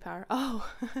of USB power. Oh,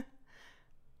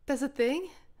 that's a thing?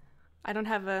 I don't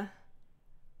have a...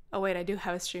 Oh wait, I do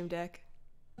have a Stream Deck.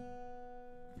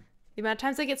 The amount of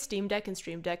times I get Steam Deck and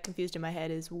Stream Deck confused in my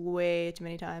head is way too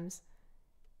many times.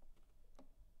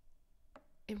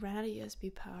 It ran out of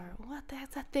USB power. What?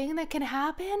 That's a thing that can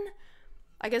happen?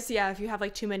 I guess, yeah, if you have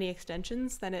like too many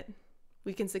extensions, then it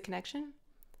weakens the connection.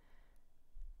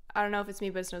 I don't know if it's me,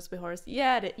 but it's noticeably hoarse.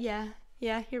 Yeah, yeah,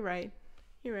 you're right.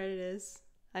 You're right, it is.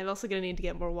 I'm also gonna need to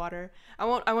get more water. I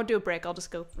won't do a break. I'll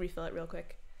just go refill it real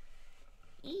quick.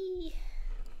 Eee.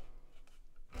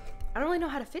 I don't really know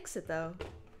how to fix it though.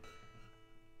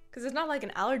 Because it's not like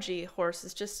an allergy horse.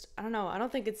 It's just, I don't know. I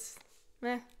don't think it's,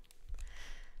 meh.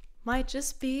 Might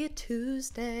just be a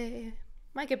Tuesday.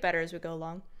 Might get better as we go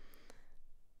along.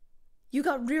 You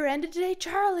got rear-ended today,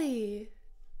 Charlie?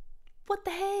 What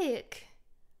the heck?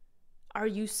 Are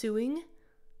you suing?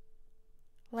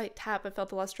 Light tap, it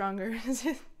felt a lot stronger.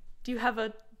 Do you have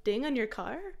a ding on your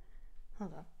car?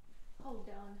 Hold on. Hold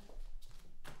down.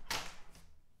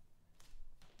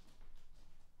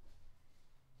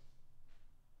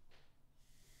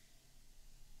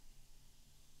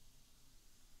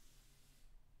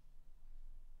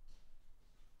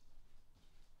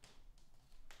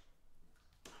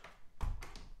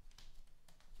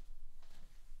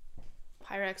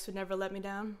 Pyrex would never let me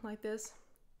down like this.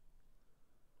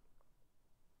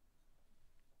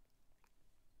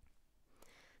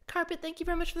 Carpet, thank you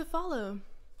very much for the follow.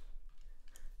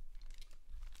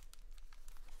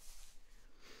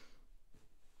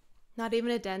 Not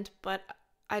even a dent, but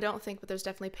I don't think, but there's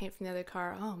definitely paint from the other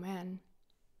car. Oh man.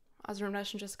 Osram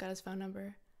Russian just got his phone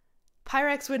number.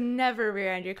 Pyrex would never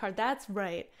rear end your car. That's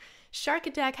right. Shark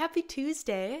Attack, happy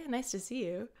Tuesday. Nice to see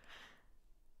you.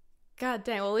 God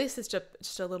dang, well at least it's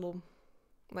just a little,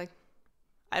 like,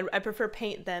 I prefer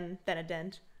paint than a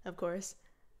dent, of course.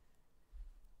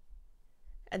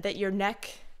 And that your neck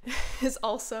is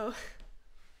also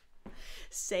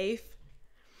safe.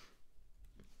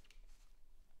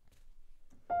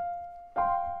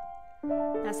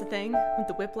 That's the thing with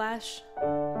the whiplash.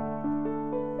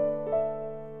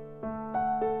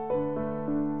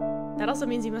 That also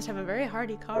means you must have a very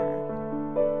hardy car.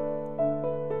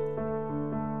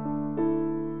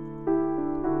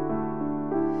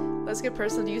 Let's get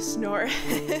personal. Do you snore?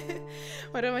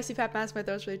 Why don't my CPAP mask? My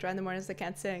throat's really dry in the mornings. I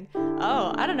can't sing.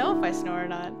 Oh, I don't know if I snore or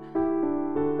not.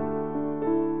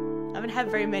 I haven't had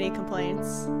very many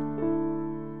complaints.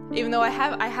 Even though I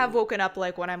have woken up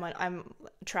like when I'm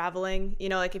traveling. You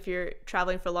know, like if you're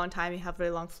traveling for a long time, you have a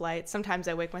really long flight. Sometimes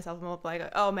I wake myself up like,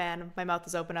 oh man, my mouth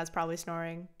is open. I was probably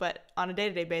snoring. But on a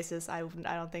day-to-day basis, I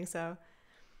don't think so.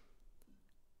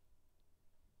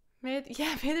 Maybe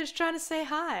they're just trying to say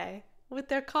hi. With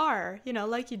their car, you know,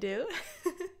 like you do.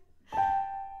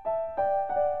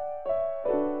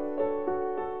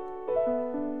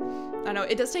 I know,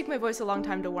 it does take my voice a long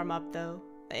time to warm up, though,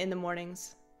 in the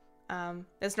mornings.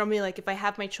 It's normally, like, if I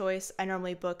have my choice, I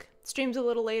normally book streams a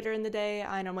little later in the day.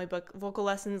 I normally book vocal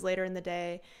lessons later in the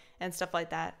day and stuff like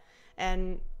that.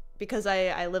 And because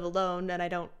I live alone and I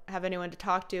don't have anyone to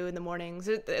talk to in the mornings,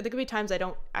 there could be times I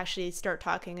don't actually start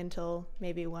talking until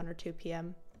maybe 1 or 2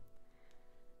 p.m.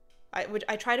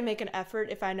 I try to make an effort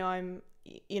if I know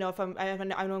if I'm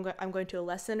going to a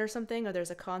lesson or something, or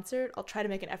there's a concert, I'll try to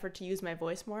make an effort to use my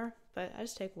voice more, but I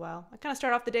just take a while. I kind of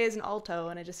start off the day as an alto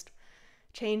and it just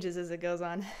changes as it goes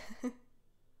on.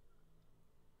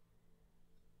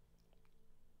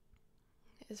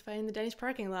 Is fighting the Denny's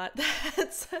parking lot.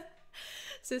 That's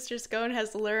Sister Scone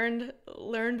has learned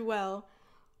well.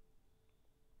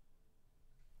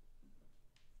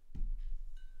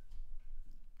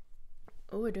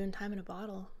 Oh, we're doing time in a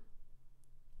bottle.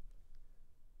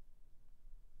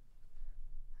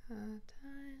 Time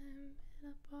in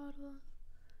a bottle.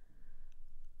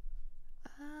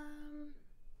 I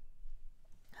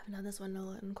haven't done this one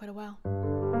in quite a while.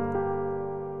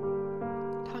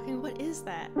 Talking, what is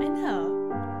that? I know.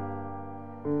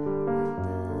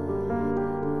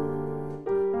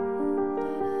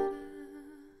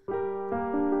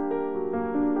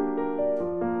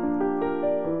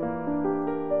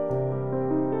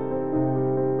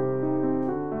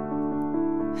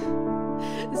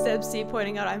 Zeb C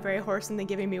pointing out I'm very hoarse and then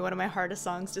giving me one of my hardest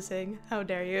songs to sing. How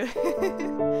dare you?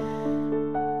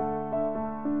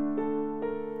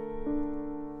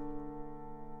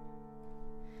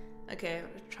 Okay, I'm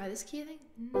gonna try this key thing.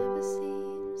 Never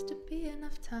seems to be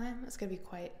enough time. That's gonna be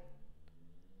quite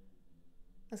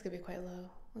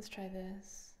low. Let's try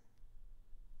this.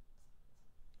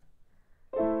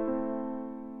 Time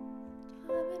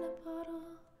in a bottle.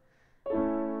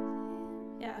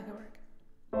 Yeah, that could work.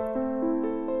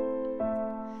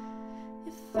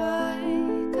 If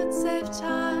I could save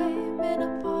time in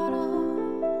a bottle,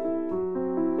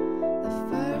 the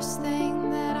first thing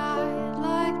that I'd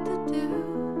like to do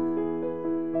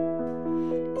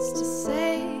is to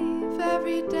save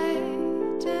every day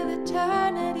till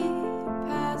eternity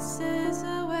passes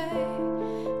away,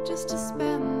 just to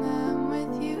spend them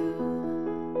with you.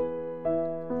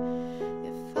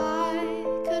 If I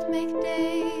could make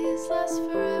days last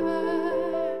forever,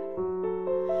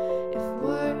 if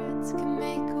words can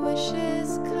make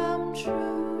wishes come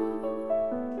true,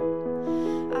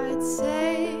 I'd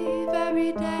save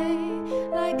every day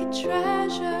like a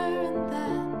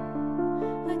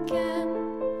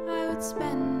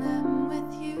spend them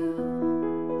with you.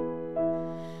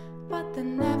 But there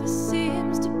never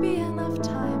seems to be enough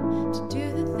time to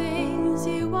do the things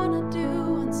you wanna do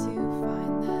once you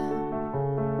find them.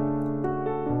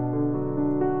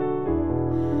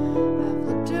 I've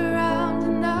looked around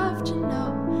enough to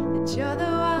know that you're the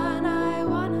one I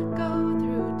wanna go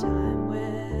through time with.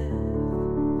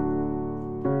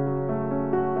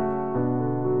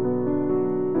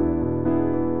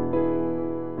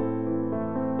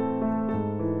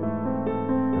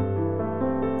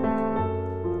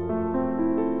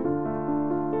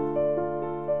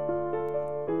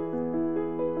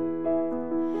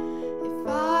 If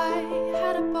I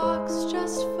had a box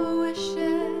just for wishes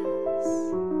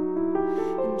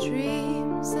and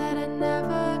dreams that had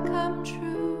never come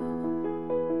true,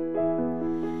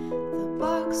 the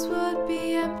box would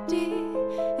be empty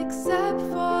except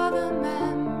for the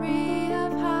memory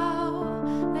of how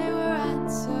they were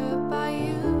answered by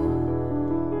you.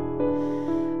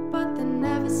 But there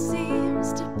never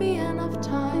seems to be enough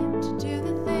time to do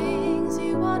the things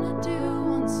you wanna do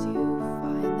once you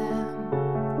find them.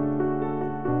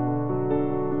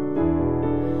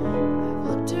 I've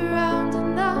looked around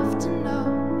enough to know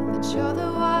that you're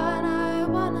the one I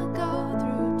wanna go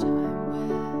through time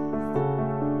with.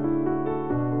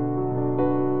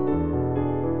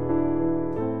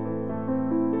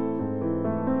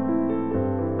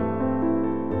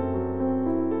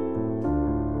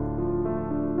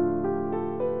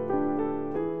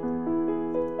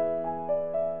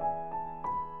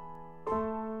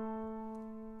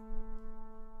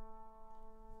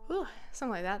 Ooh,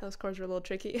 something like that. Those chords were a little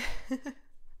tricky.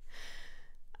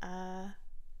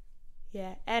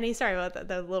 Yeah, Annie, sorry about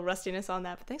the little rustiness on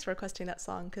that, but thanks for requesting that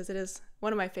song, because it is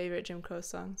one of my favorite Jim Crow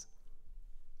songs.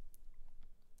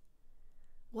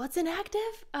 What's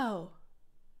inactive? Oh,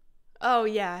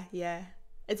 yeah.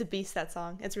 It's a beast, that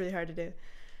song. It's really hard to do.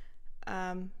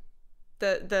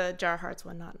 The Jar Hearts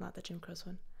one, not the Jim Crow's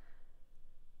one.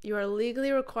 You are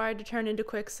legally required to turn into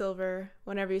Quicksilver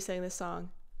whenever you sing this song.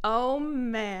 Oh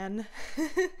man,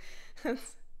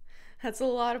 that's a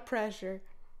lot of pressure.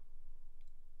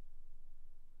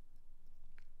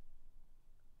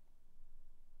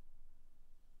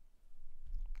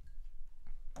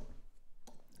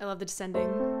 I love the descending.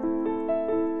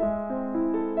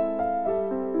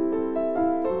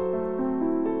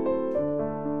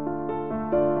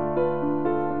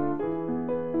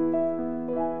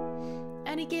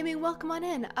 Any Gaming, welcome on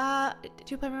in. Do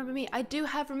you play Remember Me? I do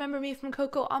have Remember Me from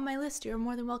Coco on my list. You're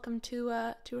more than welcome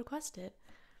to request it.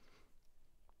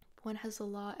 When has the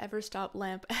law ever stopped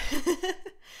Lamp?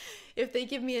 If they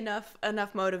give me enough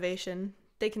motivation,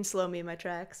 they can slow me in my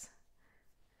tracks.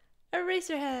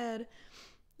 Eraserhead.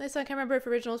 This song, I can't remember if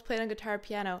original was played on guitar or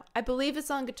piano. I believe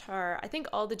it's on guitar. I think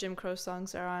all the Jim Crow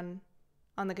songs are on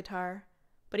the guitar.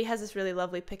 But he has this really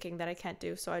lovely picking that I can't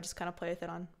do, so I just kind of play with it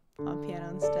on piano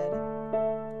instead.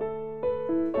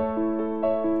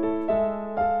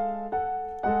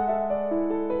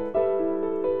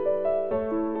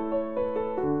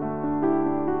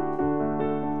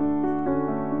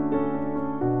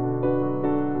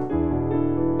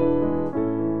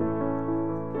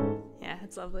 Yeah,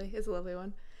 it's lovely. It's a lovely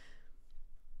one.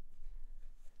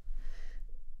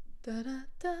 Da da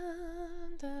da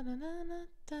da da da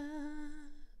da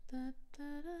da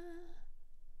da.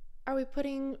 Are we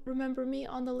putting Remember Me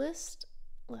on the list?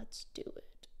 Let's do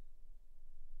it.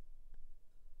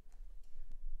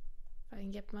 If I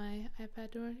can get my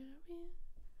iPad to work.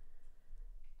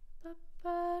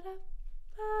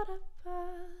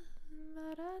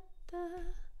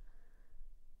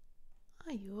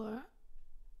 Oh,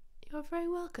 you're very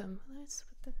welcome. Let's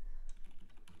put the...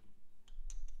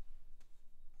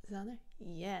 Is it on there?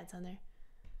 Yeah, it's on there.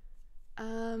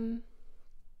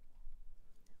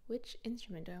 Which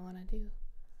instrument do I want to do?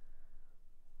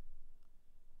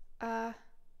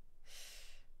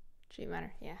 G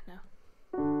minor. Yeah, no.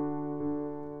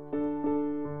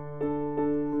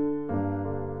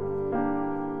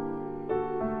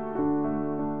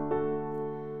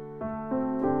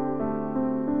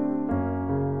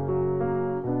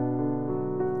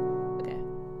 Okay,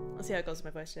 let's see how it goes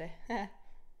with my voice today.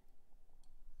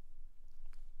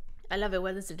 I love it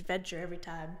when it's an adventure every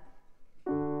time.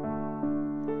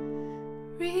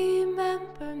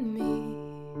 Remember me,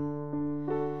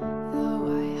 though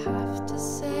I have to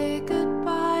say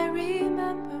goodbye.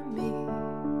 Remember me,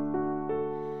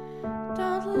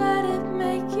 don't let it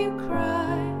make you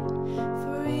cry.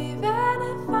 For even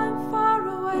if I'm far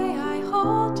away, I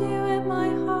hold you in my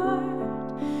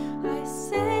heart. I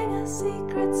sing a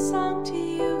secret song to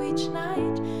you each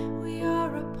night we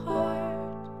are apart.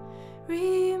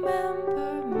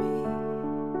 Remember me,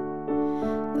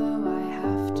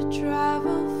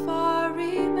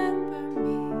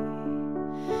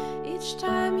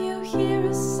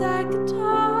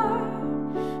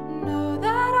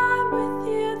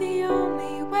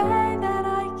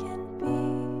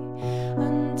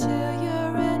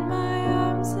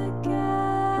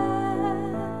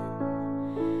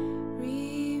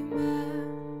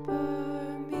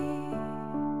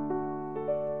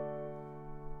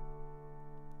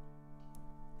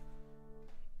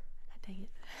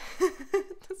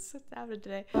 What's happening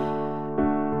today?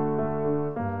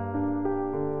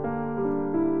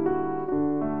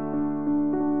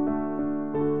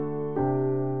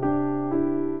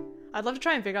 I'd love to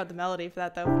try and figure out the melody for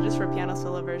that though, just for a piano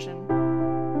solo version.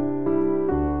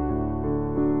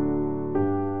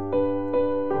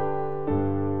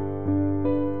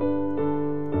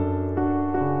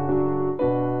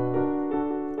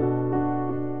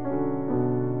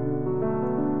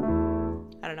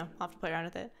 I don't know, I'll have to play around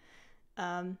with it.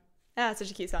 It's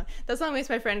such a cute song. That song makes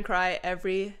my friend cry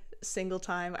every single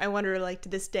time. I wonder, like, to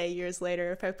this day, years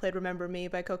later, if I played Remember Me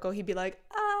by Coco, he'd be like,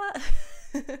 ah.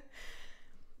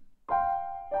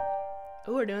 Oh,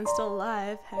 we're doing Still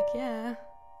Alive. Heck yeah.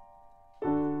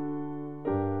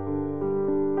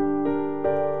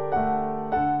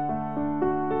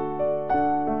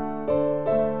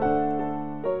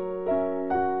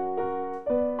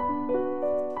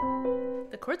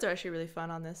 The chords are actually really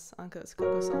fun on this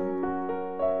Coco song.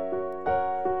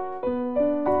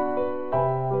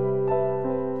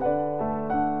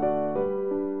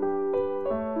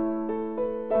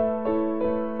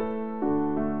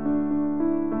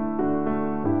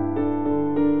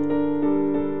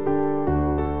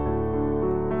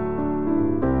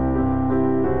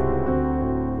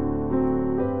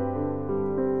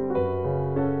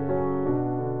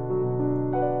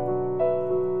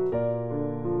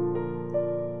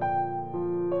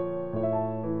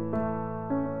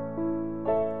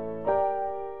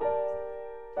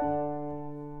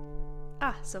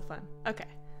 So fun. Okay.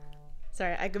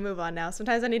 Sorry, I can move on now.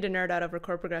 Sometimes I need to nerd out over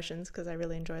chord progressions because I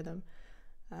really enjoy them.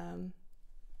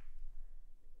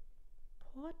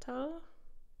 Portal.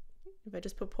 If I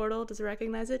just put portal, does it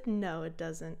recognize it? No, it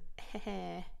doesn't.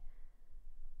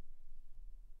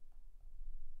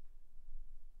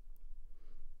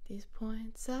 These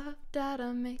points of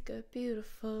data make a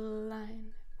beautiful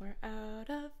line. We're out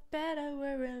of beta,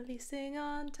 we're releasing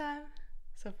on time.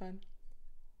 So fun.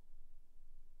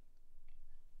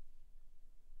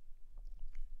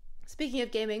 Speaking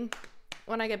of gaming,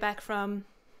 when I get back from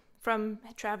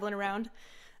traveling around,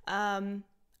 I'm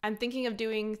thinking of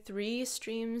doing 3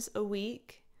 streams a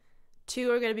week. 2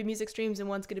 are going to be music streams and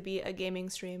 1's going to be a gaming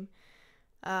stream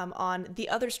on the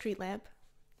other Streetlamp.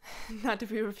 Not to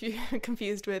be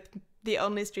confused with the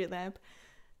only Streetlamp.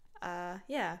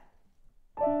 Yeah.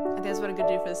 I think that's what I'm going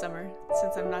to do for the summer,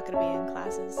 since I'm not going to be in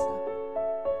classes. So.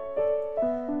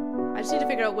 I just need to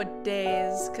figure out what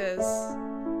days, because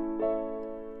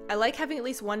I like having at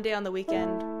least one day on the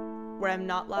weekend where I'm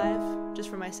not live, just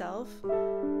for myself,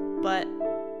 but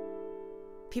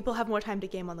people have more time to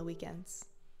game on the weekends.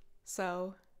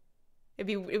 So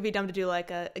it'd be dumb to do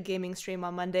like a gaming stream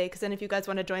on Monday, because then if you guys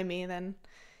want to join me, then,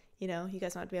 you know, you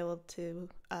guys want to be able to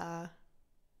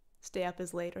stay up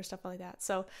as late or stuff like that.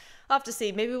 So I'll have to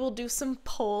see. Maybe we'll do some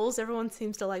polls. Everyone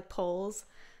seems to like polls.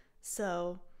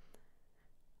 So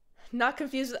not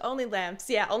confused with Only Lamps.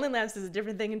 Yeah, Only Lamps is a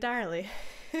different thing entirely.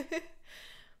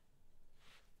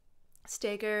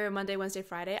 Staker, Monday, Wednesday,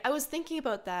 Friday. I was thinking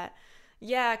about that.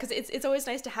 Yeah, because it's always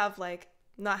nice to have, like,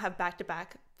 not have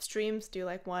back-to-back streams, do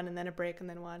like one and then a break and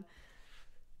then one.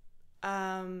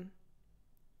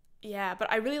 Yeah,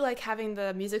 but I really like having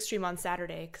the music stream on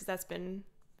Saturday, because that's been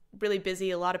really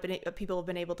busy. A lot of people have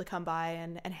been able to come by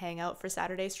and hang out for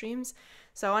Saturday streams.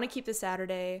 So I want to keep the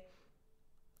Saturday.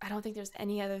 I don't think there's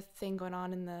any other thing going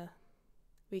on in the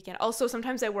weekend. Also,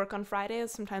 sometimes I work on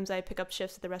Fridays. Sometimes I pick up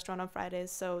shifts at the restaurant on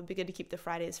Fridays, so it'd be good to keep the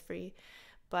Fridays free.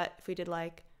 But if we did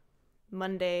like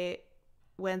Monday,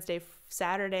 Wednesday,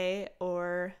 Saturday,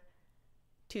 or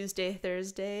Tuesday,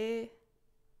 Thursday,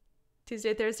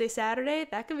 Saturday,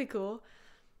 that could be cool.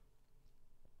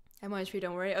 I'm always free,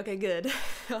 don't worry. Okay, good.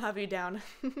 I'll have you down.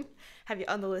 Have you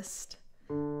on the list.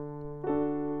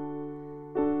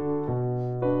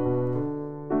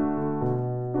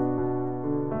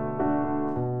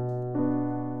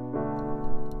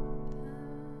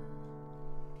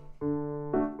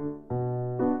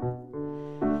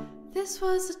 This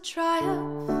was a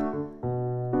triumph.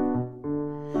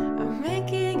 I'm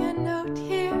making a note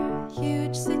here,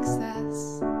 huge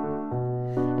success.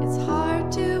 It's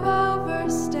hard to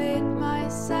overstate my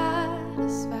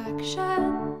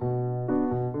satisfaction.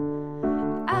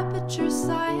 Aperture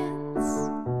science.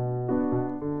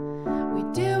 We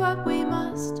do what we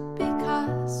must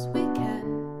because we can.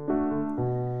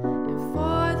 And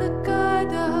for the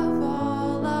good of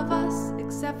all of us,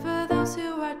 except for those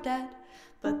who are dead.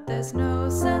 But there's no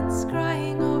sense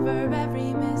crying over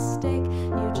every mistake.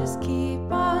 You just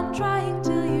keep on trying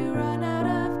till you run out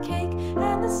of cake.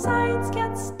 And the science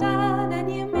gets done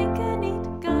and you make a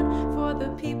neat gun for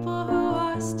the people who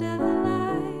are still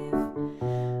alive.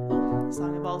 Oh, the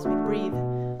song involves me to breathe.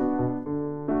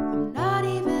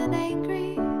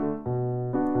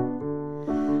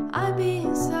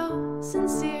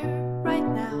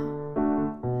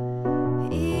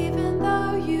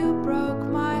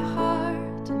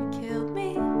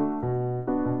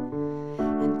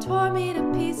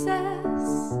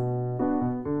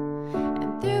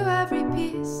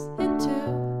 trees into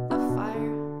a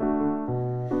fire.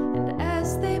 And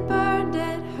as they burned,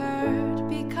 it hurt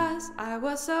because I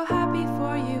was so happy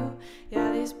for you.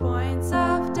 Yeah, these points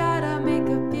of data make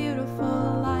a beautiful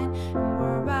line. And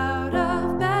we're out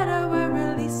of beta, we're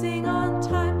releasing on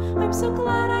time. I'm so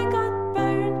glad I got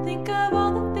burned. Think of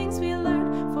all the things we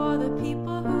learned for the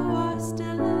people who are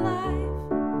still alive.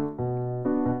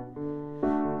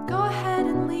 Go ahead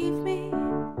and leave me.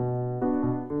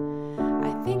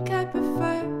 I think I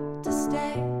prefer to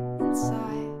stay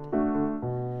inside.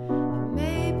 And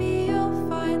maybe you'll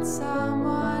find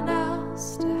someone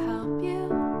else to help you.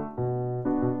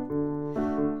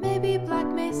 Maybe Black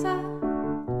Mesa.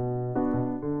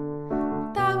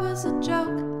 That was a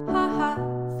joke, haha,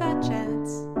 fat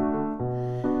chance.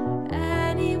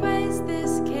 Anyways,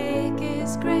 this cake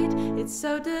is great. It's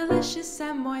so delicious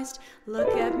and moist.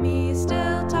 Look at me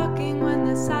still talking when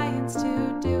the science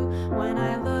to do. When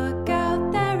I look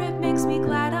out there, it makes me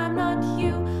glad I'm not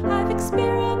you. I've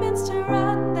experiments to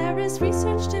run. There is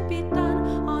research to be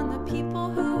done on the people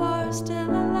who are still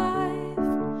alive.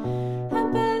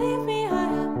 And believe me, I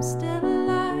am still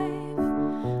alive.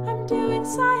 I'm doing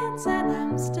science and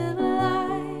I'm still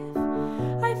alive.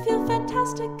 I feel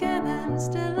fantastic and I'm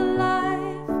still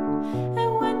alive.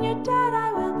 And when you're dead,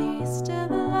 I will be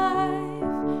still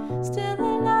alive. Still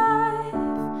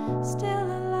alive.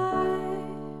 Still alive.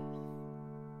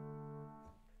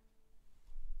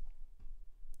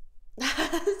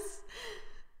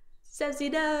 Says you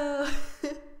know.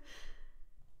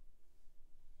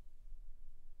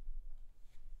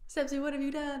 Sebsy, what have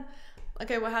you done?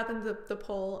 Okay, what happened to the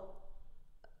poll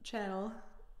channel?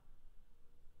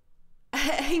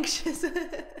 Anxious.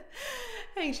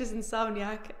 Anxious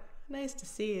Insomniac. Nice to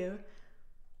see you.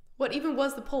 What even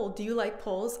was the poll? Do you like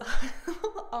polls?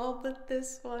 All but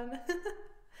this one.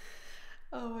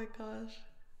 Oh my gosh.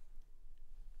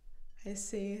 I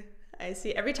see. I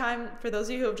see. Every time, for those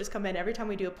of you who have just come in, every time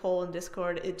we do a poll in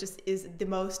Discord, it just is the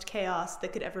most chaos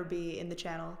that could ever be in the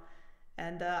channel.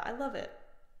 And I love it.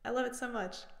 I love it so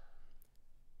much.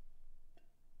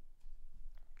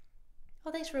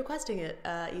 Well, thanks for requesting it,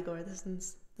 Igor. This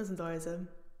is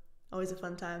always a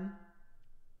fun time.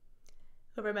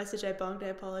 Whoever message I bonked, I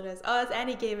apologize. Oh, it's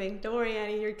Annie Gaming. Don't worry,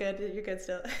 Annie. You're good. You're good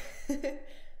still.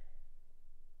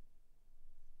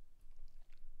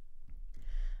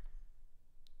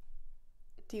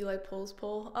 Do you like polls,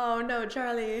 poll? Oh no,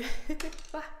 Charlie.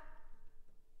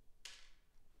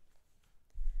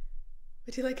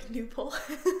 Would you like a new poll?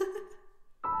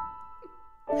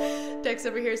 Dex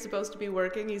over here is supposed to be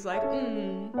working. He's like,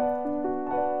 we're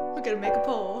gonna make a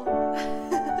poll.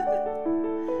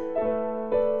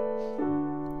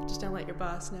 Just don't let your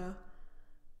boss know.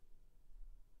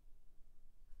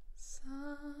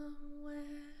 Somewhere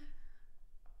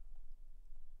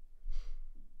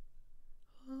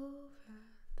over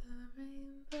the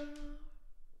rainbow.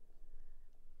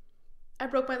 I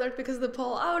broke my leg because of the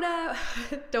poll. Oh no!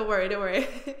 Don't worry, don't worry.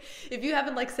 If you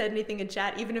haven't like said anything in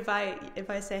chat, even if I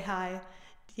say hi,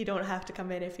 you don't have to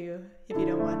come in if you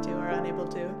don't want to or are unable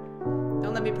to.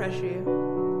 Don't let me pressure you.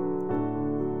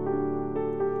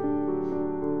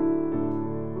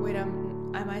 Wait,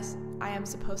 I am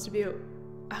supposed to be.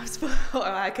 Oh,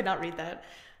 I could not read that.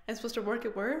 I'm supposed to work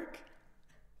at work?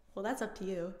 Well, that's up to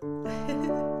you.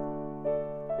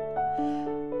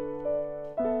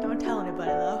 Don't tell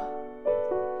anybody though.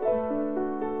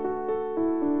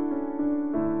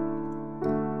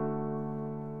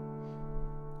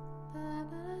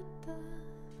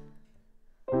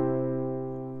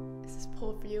 Is this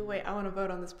poll for you? Wait, I want to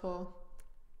vote on this poll.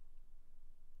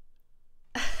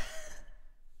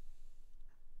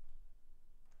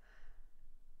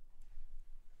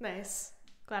 Nice.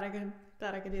 Glad I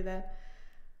could do that.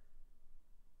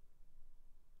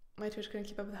 My Twitch couldn't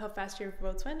keep up with how fast your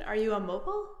votes went. Are you on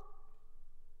mobile?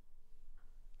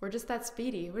 We're just that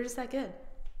speedy. We're just that good.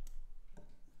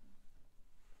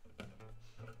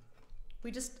 We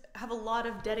just have a lot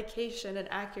of dedication and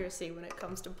accuracy when it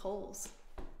comes to polls.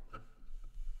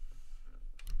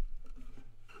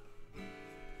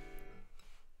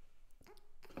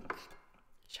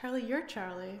 Charlie, you're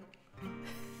Charlie.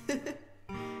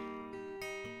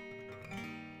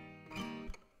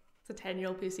 It's a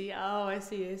 10-year-old PC. Oh, I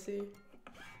see, I see.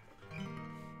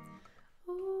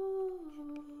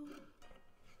 Ooh.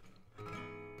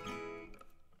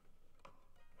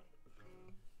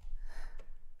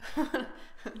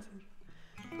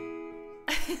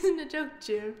 Isn't a joke,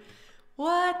 June.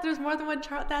 What? There's more than one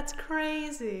Charlie? That's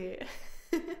crazy.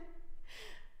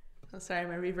 Oh, sorry,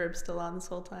 my reverb's still on this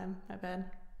whole time. My bad.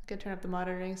 I'm gonna turn up the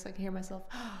monitoring so I can hear myself.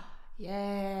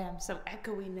 Yeah, I'm so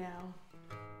echoey now.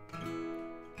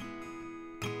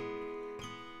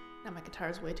 And my guitar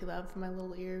is way too loud for my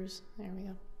little ears. There we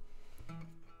go.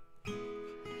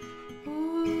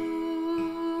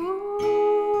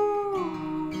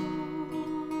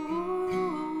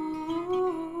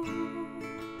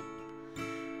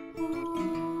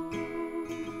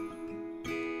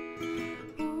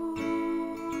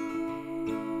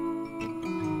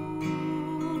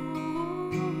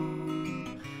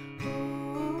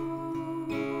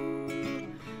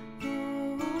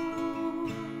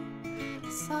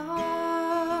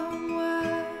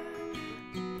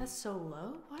 So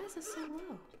low? Why is it so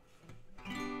low?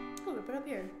 Oh, we put it up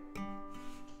here.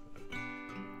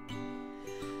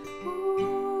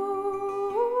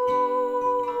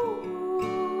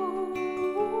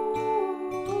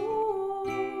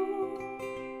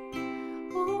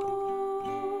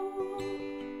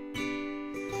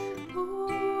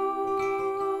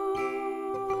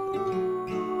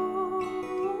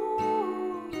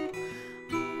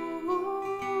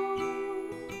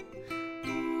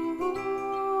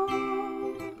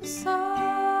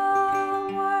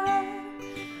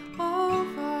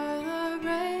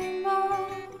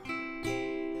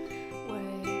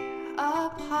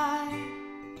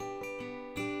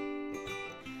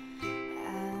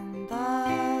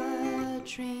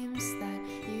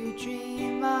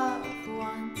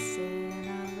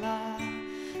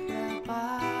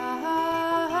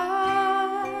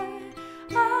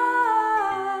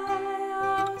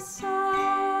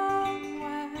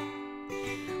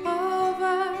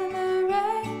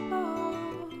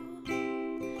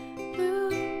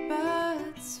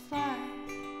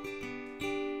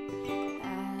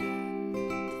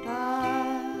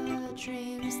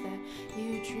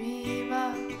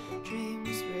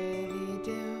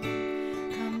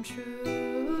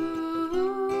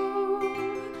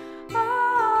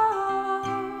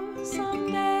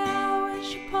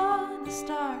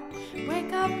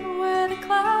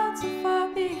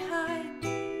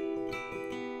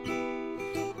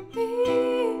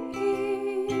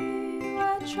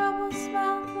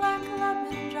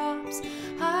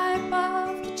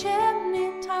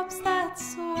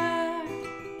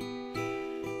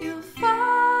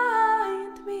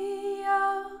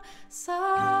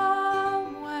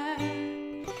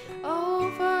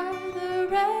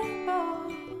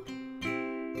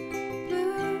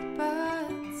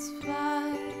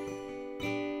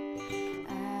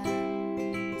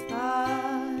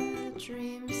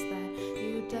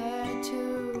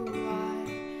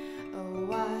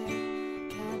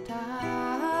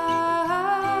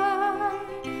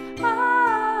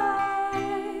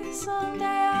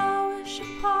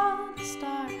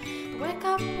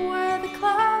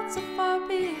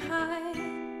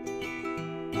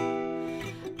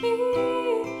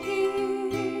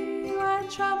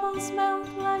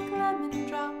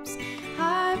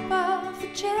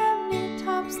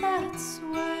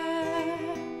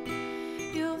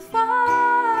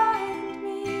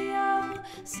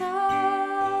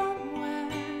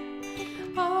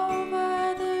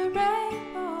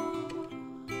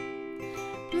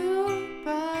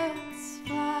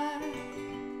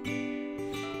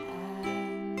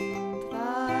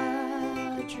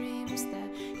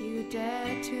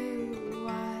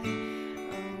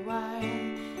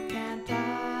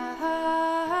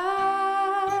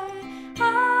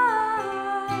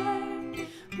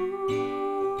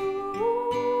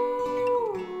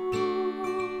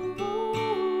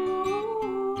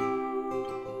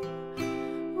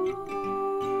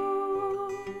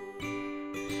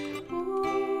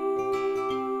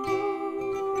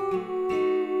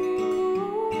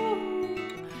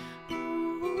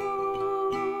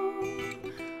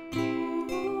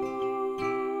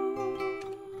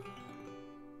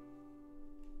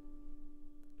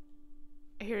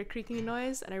 A creaking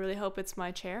noise, and I really hope it's my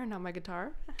chair, not my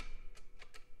guitar.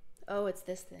 Oh, it's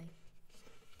this thing,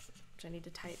 which I need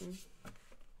to tighten.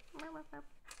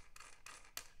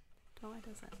 Oh, it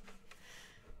doesn't.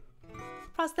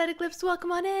 Prosthetic lips,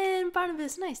 welcome on in.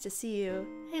 Barnabas, nice to see you.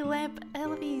 Hey, Lamp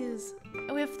Eloise.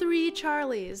 Oh, we have 3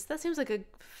 Charlies. That seems like a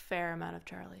fair amount of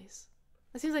Charlies.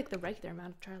 That seems like the regular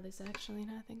amount of Charlies, actually,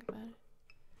 now I think about it.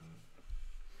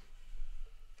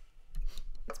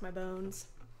 It's my bones.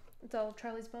 It's all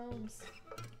Charlie's bones.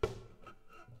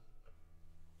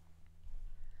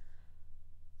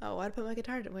 Oh, why'd I put my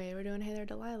guitar away? We're doing Hey There,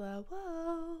 Delilah.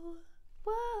 Whoa.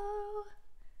 Whoa.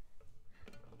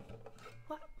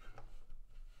 What?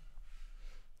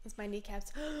 That's my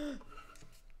kneecaps.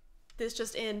 This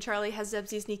just in. Charlie has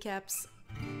Zebsy's kneecaps.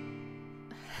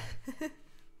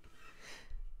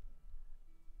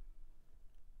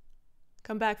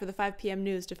 Come back for the 5 p.m.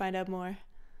 news to find out more.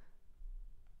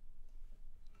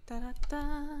 Da da da.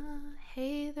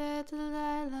 Hey there,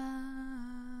 Delilah.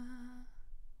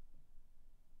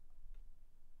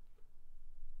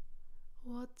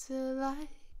 What's it like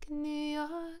in New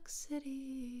York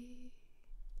City?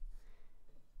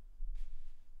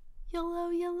 Yellow,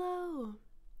 yellow.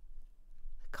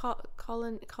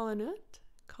 Colin,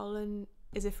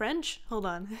 is it French? Hold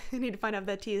on. I need to find out if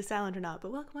that T is silent or not,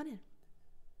 but welcome on in.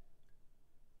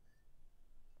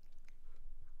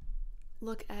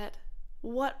 Look at,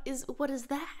 what is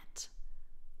that?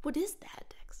 What is that,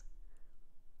 Dex?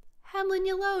 Hamlin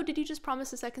Yellow, did you just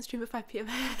promise a second stream at 5 p.m.?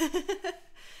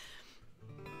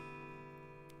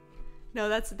 No,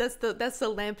 that's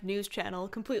the Lamp news channel,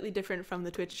 completely different from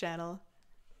the Twitch channel.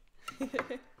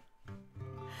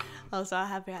 Also, I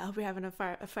hope you're having a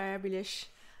fabulous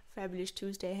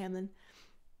Tuesday, Hamlin.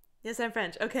 Yes, I'm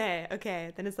French.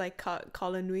 Okay. Then it's like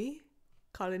Colin Nui.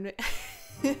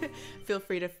 Feel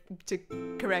free to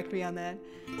correct me on that.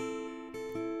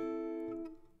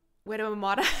 Wait, I'm a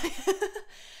mod.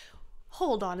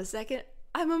 Hold on a second.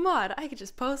 I'm a mod. I could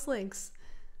just post links.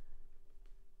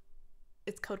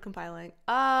 It's code compiling.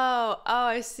 Oh,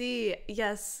 I see.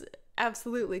 Yes,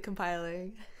 absolutely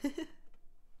compiling.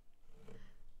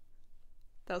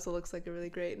 That also looks like a really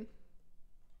great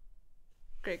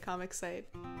comic site.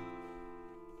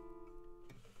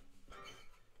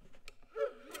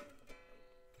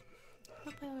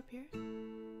 I'll play up here.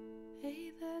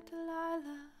 Hey there,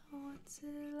 Delilah, what's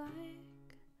it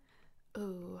like?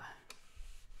 Ooh.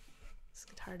 This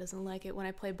guitar doesn't like it when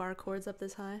I play bar chords up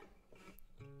this high.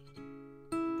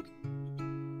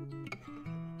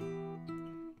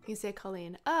 You say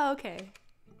Colleen. Oh, okay.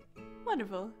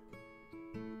 Wonderful.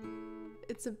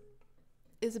 It's a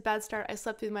bad start. I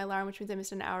slept through my alarm, which means I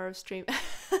missed an hour of stream.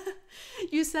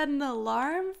 You set an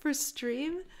alarm for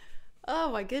stream?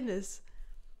 Oh my goodness.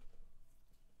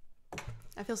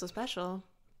 I feel so special.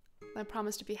 I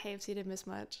promised to behave so you didn't miss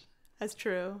much. That's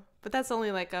true. But that's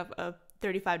only like a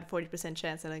 35 to 40%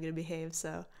 chance that I'm gonna behave,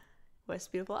 so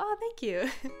West beautiful. Oh, thank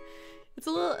you. It's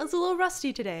a little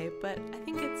rusty today, but I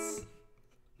think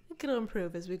it'll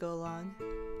improve as we go along.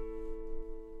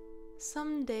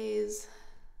 Some days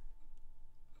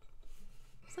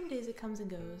it comes and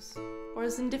goes, or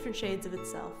is in different shades of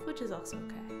itself, which is also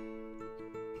okay.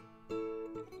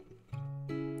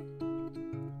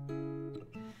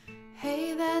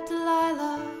 Hey there,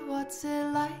 Delilah, what's it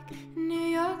like in New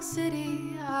York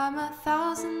City? I'm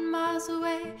 1,000 miles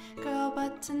away, girl,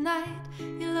 but tonight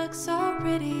you look so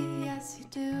pretty, yes you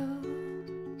do.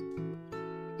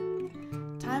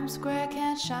 Times Square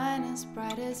can't shine as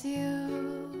bright as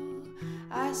you,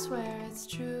 I swear it's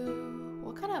true.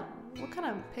 What kind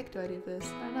of pick do I do for this?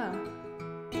 I don't know.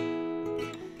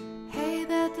 Hey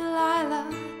there, Delilah,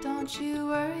 don't you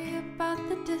worry about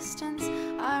the distance.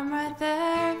 I'm right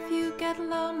there if you get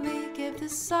lonely. Give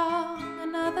this song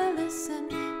another listen.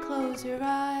 Close your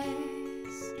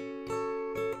eyes.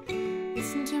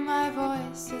 Listen to my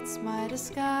voice, it's my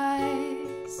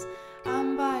disguise.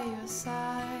 I'm by your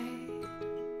side.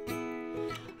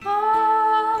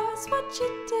 Oh, it's what you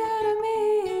do to me.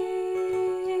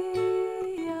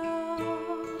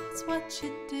 What you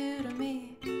do to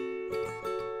me.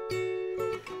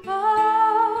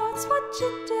 Oh, it's what you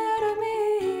do to me.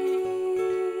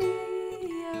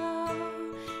 Oh,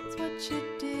 it's what you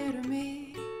do to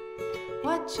me.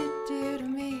 What you do to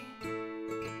me.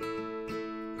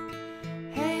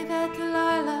 Hey there,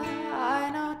 Delilah, I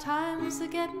know times are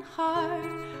getting hard.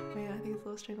 Wait, I think it's a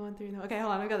little string going through now. Okay,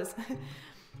 hold on, I got this.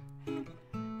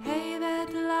 Hey there,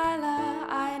 Delilah,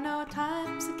 I know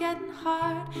times are getting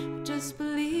hard, but just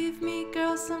believe me,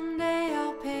 girl, someday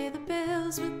I'll pay the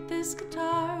bills with this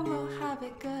guitar. We'll have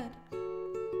it good.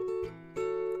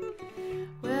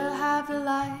 We'll have the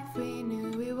life we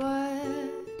knew we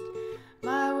would.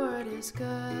 My word is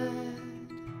good.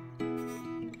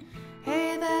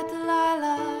 Hey there,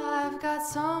 Delilah, I've got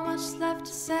so much left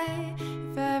to say.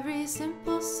 If every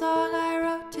simple song I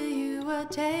wrote to you would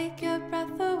take your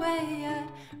breath away, I'd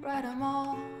write them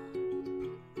all.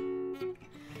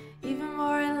 Even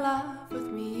more in love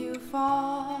with me you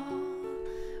fall.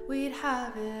 We'd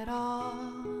have it all.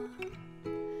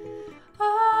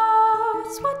 Oh,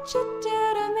 it's what you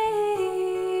do to me.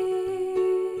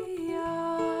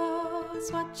 Oh,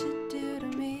 it's what you do to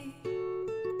me.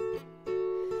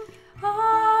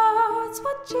 Oh, it's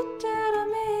what you do to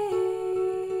me.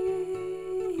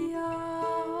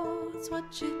 Oh, it's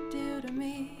what you do to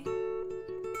me.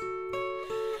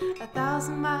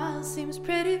 1,000 miles seems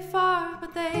pretty far,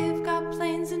 but they've got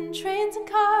planes and trains and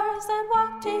cars. I'd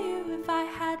walk to you if I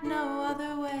had no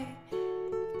other way.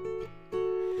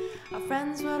 Our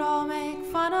friends would all make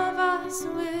fun of us,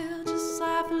 and we'll just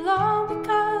laugh along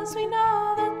because we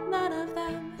know that none of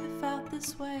them have felt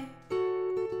this way.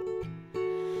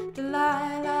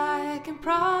 Delilah, I can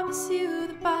promise you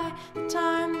that by the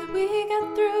time that we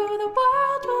get through, the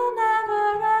world will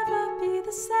never ever be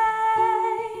the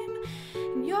same,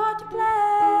 and you're to blame.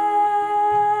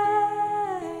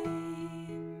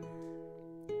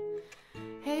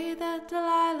 Hey there,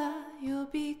 Delilah, you'll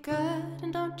be good,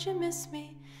 and don't you miss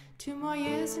me. 2 more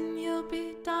years and you'll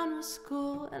be done with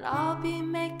school, and I'll be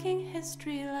making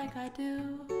history like I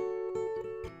do.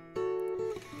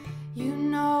 You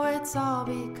know it's all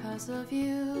because of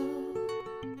you.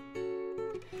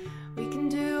 We can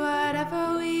do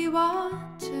whatever we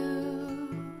want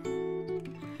to.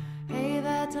 Hey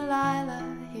there,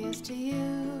 Delilah, here's to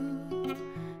you.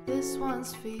 This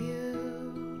one's for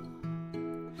you.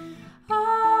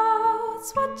 Oh,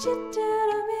 it's what you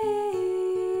do to me.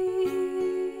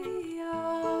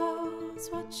 Oh, it's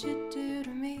what you do to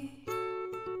me.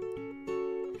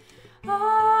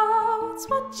 Oh, it's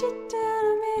what you do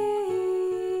to me.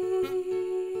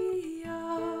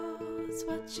 Oh, it's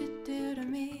what you do to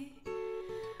me.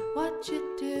 What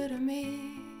you do to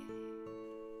me.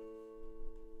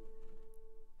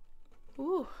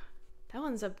 Ooh, that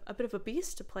one's a bit of a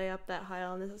beast to play up that high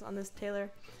on this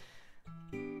Taylor.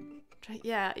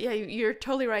 Yeah, you're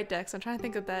totally right, Dex. I'm trying to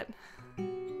think of that.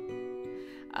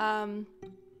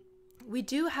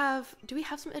 Do we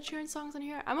have some Ed Sheeran songs on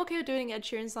here? I'm okay with doing an Ed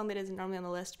Sheeran song that isn't normally on the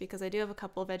list because I do have a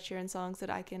couple of Ed Sheeran songs that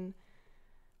I can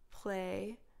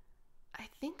play. I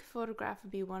think Photograph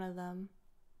would be one of them.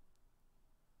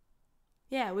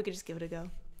 Yeah, we could just give it a go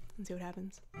and see what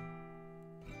happens.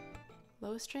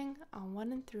 Low string on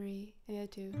 1 and 3, and the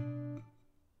other 2. Low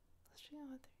string on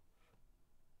 1 and 3.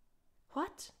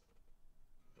 What?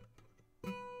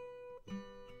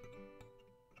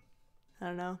 I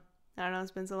don't know,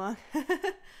 it's been so long. You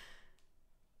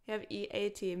have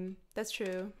A-Team. That's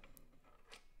true.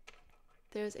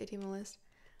 There's A-Team on the list.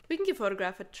 We can give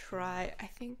Photograph a try, I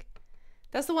think.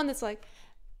 That's the one that's like,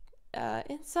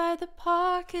 inside the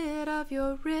pocket of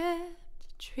your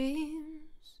ripped dreams.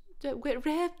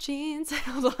 Ripped jeans.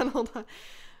 Hold on.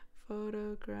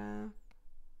 Photograph.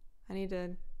 I need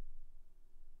to...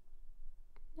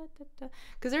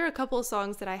 Because there are a couple of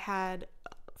songs that I had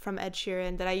from Ed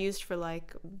Sheeran that I used for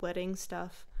like wedding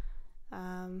stuff.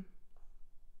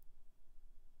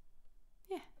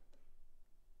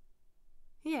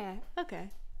 Yeah, okay.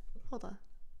 Hold on.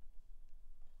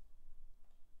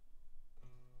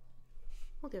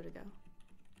 We'll give it a go.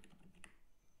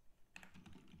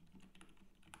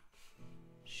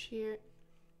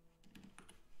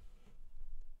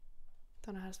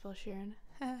 Don't know how to spell Sheeran.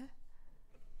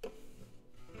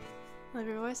 Love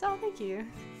your voice. Oh, thank you.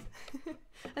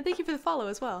 And thank you for the follow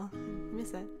as well. I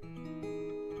miss that.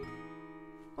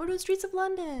 Or to the Streets of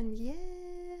London. Yeah.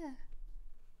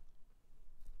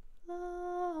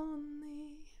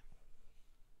 Lonely.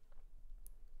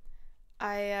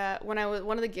 When I was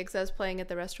one of the gigs I was playing at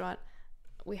the restaurant,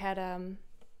 we had a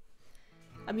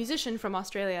musician from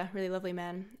Australia, really lovely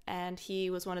man, and he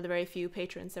was one of the very few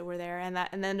patrons that were there, and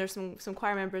then there's some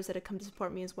choir members that had come to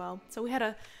support me as well. So we had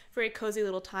a very cozy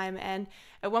little time, and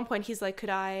at one point he's like, could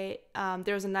I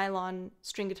there was a nylon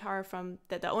string guitar from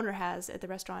that the owner has at the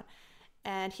restaurant,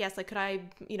 and he asked like, could I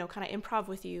kind of improv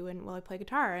with you and while I play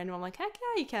guitar? And I'm like, heck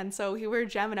yeah, you can. So we were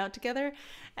jamming out together,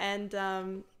 and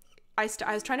I was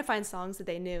trying to find songs that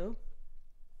they knew,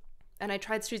 and I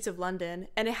tried Streets of London,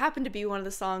 and it happened to be one of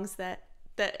the songs that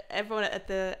everyone in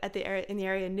the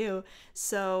area knew.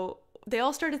 So they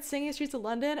all started singing Streets of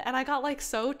London, and I got like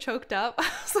so choked up. I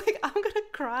was like, I'm gonna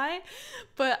cry,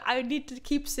 but I need to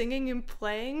keep singing and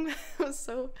playing. It was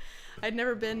so I'd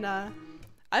never been the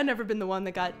one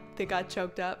that got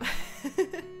choked up.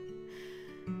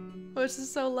 Which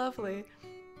is so lovely.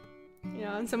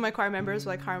 And some of my choir members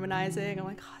were like harmonizing. I'm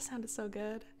like, oh, it sounded so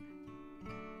good.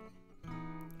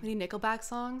 Any Nickelback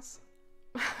songs?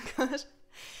 Gosh.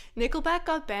 Nickelback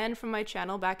got banned from my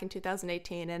channel back in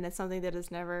 2018, and it's something that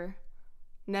has never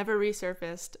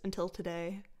resurfaced until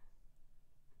today.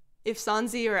 If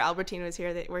Sanzi or Albertine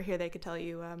were here, they could tell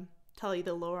you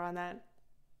the lore on that.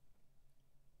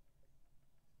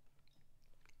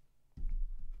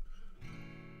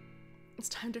 It's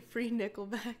time to free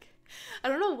Nickelback. I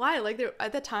don't know why. Like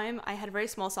at the time, I had a very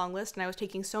small song list, and I was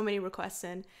taking so many requests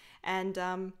in,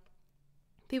 and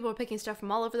people were picking stuff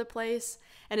from all over the place.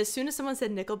 And as soon as someone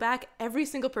said Nickelback, every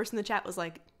single person in the chat was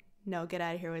like, "No, get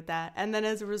out of here with that." And then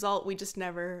as a result, we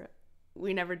never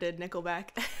did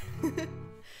Nickelback.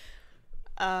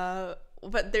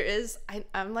 But there is,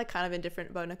 I'm like kind of indifferent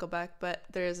about Nickelback, but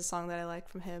there is a song that I like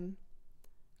from him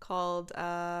called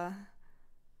Everybody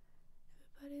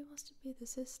Wants to Be the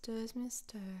Sisters,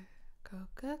 Mr.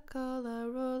 Coca-Cola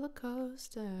Roller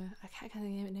Coaster. I can't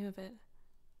think of the name of it.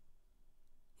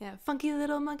 Yeah, funky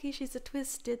little monkey, she's a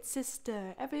twisted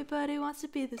sister. Everybody wants to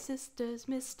be the sisters,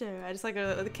 mister. I just like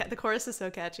the chorus is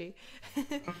so catchy.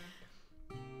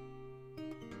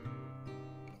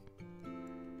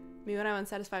 Me when I went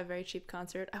satisfy a very cheap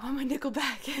concert, I want my nickel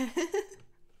back.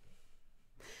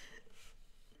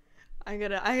 I'm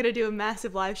gonna do a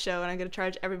massive live show and I'm gonna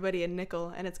charge everybody a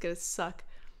nickel and it's gonna suck.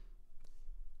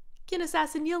 Kin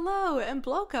Assassin Yellow and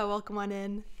Bloka, welcome on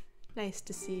in. Nice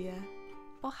to see ya.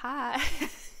 Oh hi.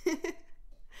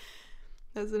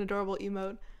 That was an adorable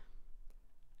emote.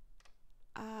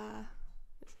 I'm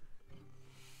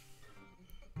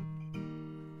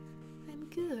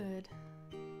good.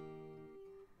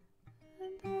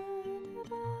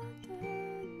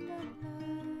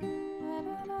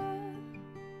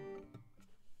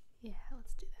 Yeah,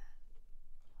 let's do that.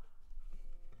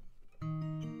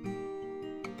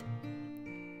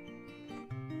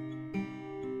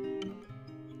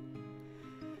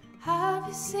 Have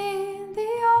you seen the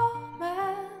old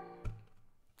man?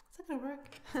 Is that gonna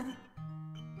work?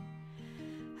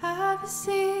 Have you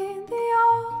seen the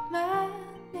old man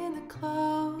in the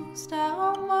closed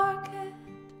down market,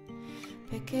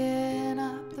 picking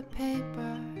up the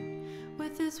paper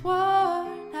with his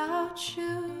worn out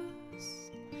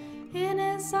shoes? In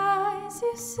his eyes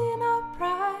you see no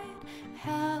pride,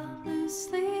 held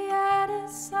loosely at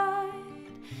his side.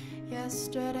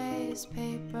 Yesterday's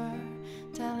paper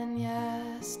telling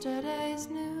yesterday's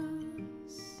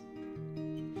news.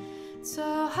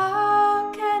 So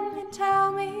how can you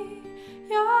tell me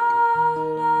you're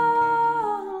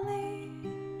lonely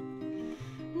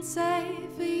and say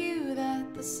for you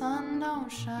that the sun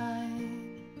don't shine?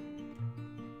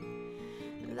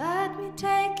 Let me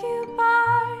take you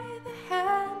by the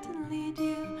hand and lead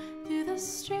you through the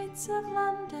streets of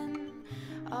London.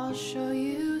 I'll show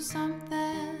you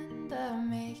something that'll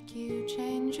make you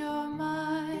change your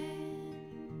mind.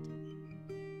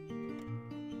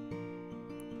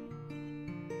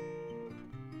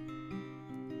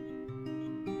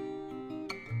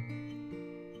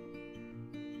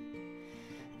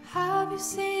 Have you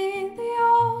seen the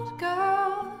old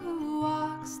girl who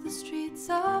walks the streets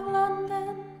of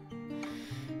London?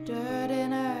 Dirt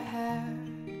in her hair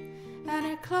and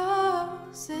her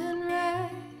clothes in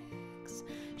rags.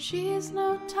 She's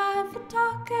no time for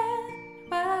talking,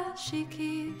 well, she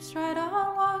keeps right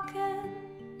on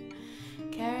walking,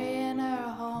 carrying her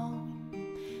home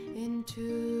in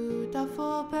 2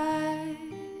 duffel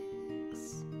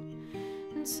bags.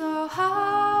 And so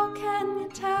how can you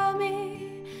tell me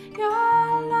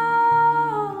you're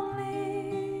lonely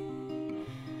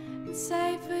and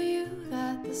say for you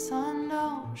that the sun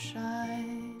don't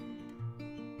shine?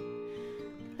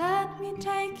 Let me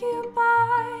take you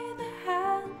by the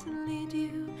hand and lead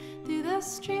you through the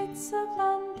streets of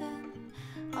London.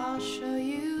 I'll show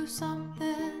you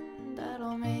something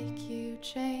that'll make you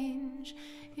change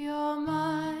your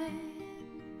mind.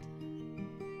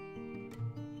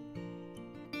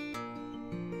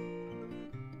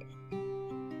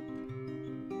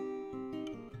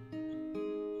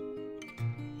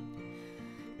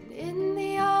 In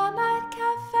the all-night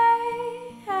cafe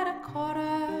at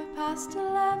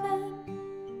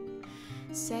 11:15,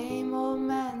 same old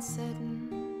man sitting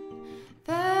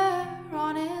there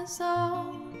on his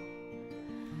own,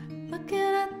 looking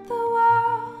at the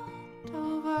world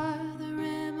over the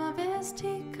rim of his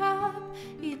teacup.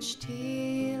 Each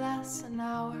tea lasts an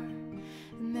hour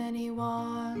and then he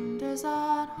wanders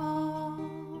on home.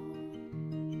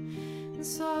 And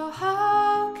so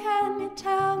how can you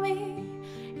tell me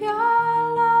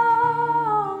you're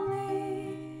lonely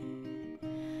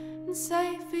and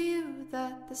say for you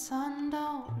that the sun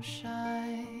don't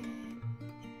shine?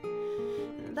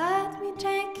 Let me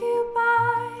take you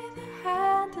by the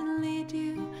hand and lead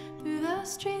you through the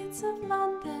streets of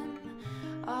London.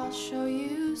 I'll show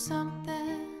you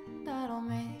something that'll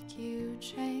make you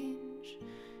change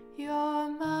your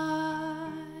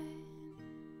mind.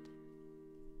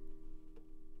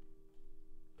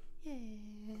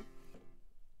 Yeah.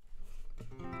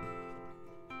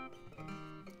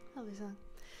 Lovely song.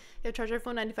 You have to charge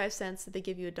everyone 95 cents, so they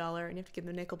give you $1 and you have to give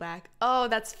them a nickel back. Oh,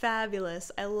 that's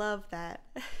fabulous. I love that.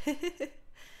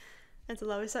 That's a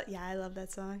lovely song. Yeah, I love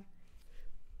that song.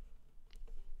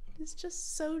 It's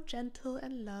just so gentle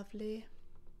and lovely.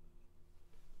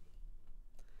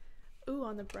 Ooh,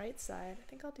 on the bright side, I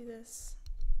think I'll do this.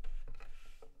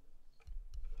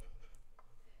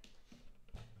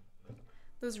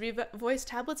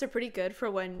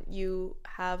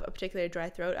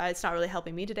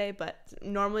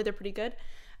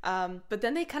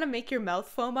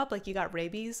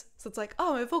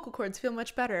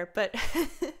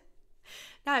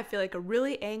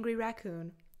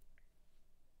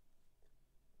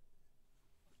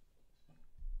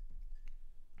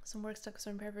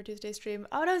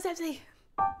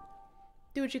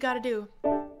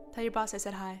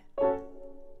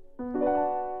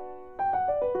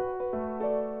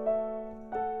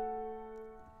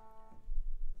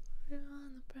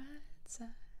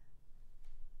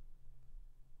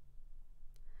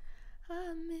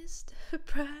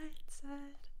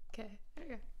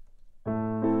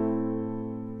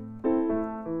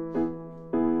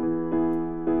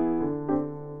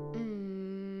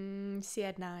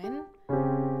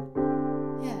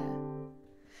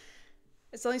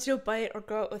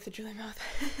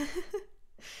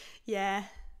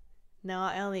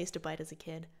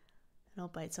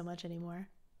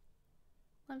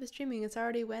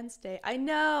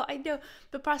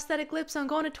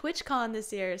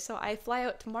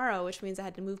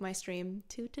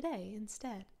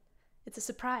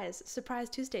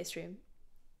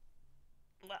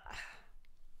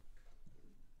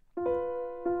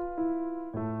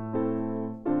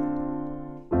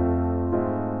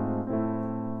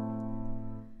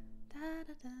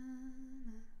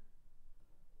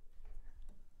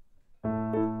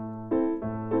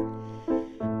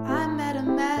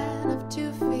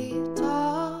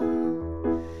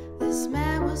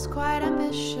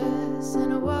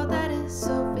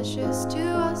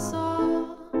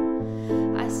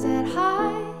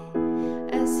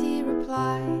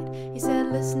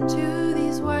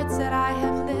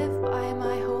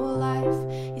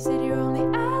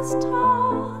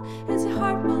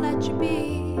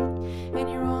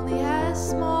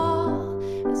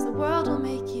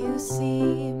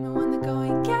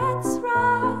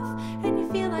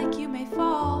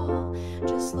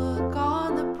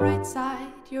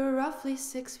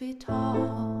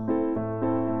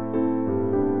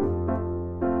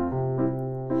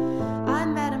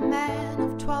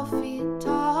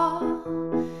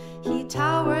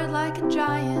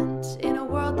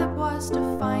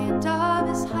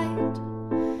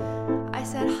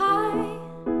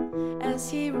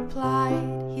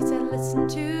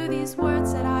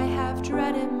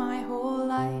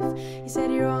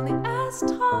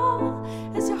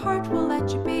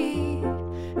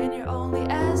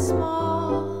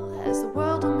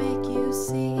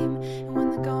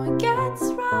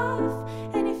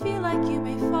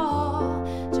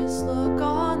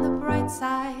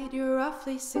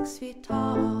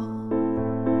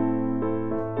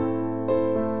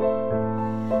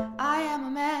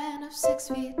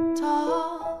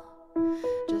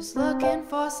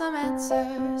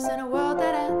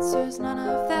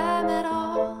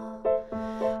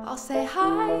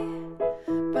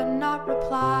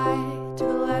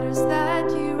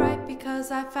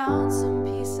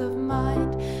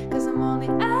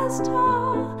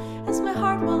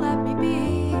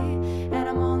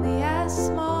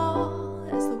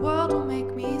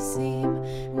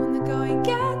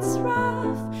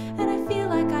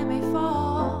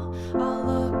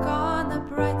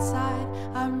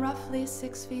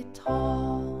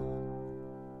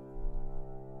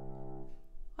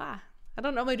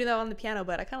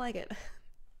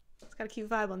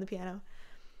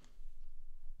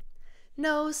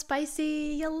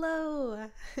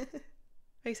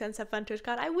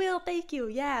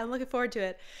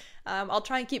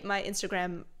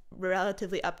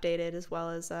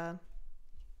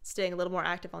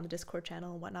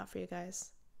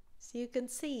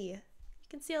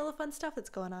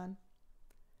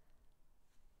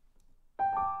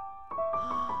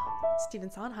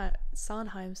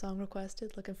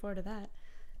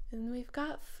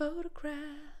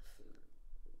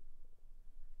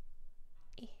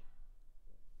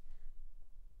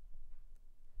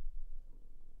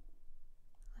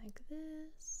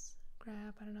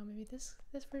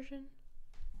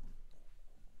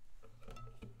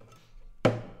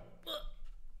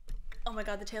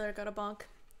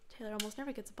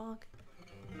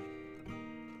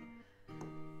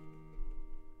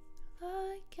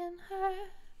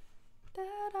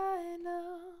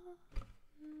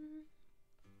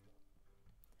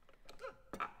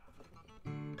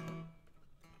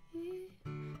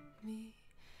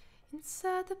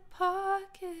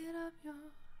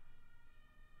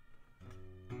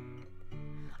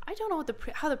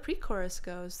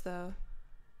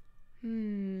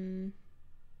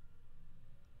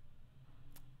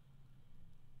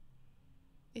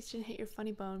 It didn't hit your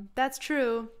funny bone. That's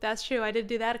true. That's true. I did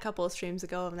do that a couple of streams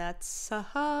ago and that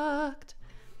sucked.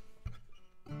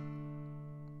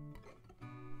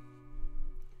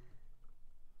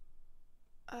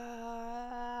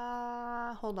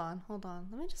 Hold on.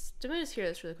 Let me just hear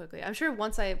this really quickly. I'm sure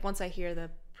once I hear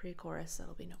the pre-chorus,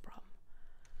 that'll be no problem.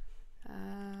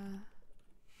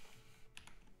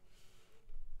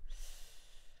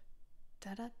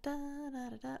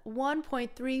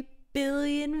 1.3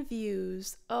 billion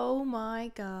views. Oh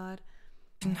my god.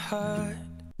 Hurt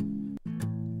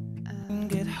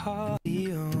get hard.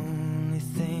 The only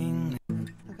thing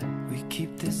we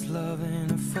keep this love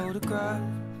in a photograph.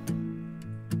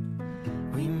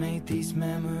 We made these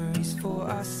memories for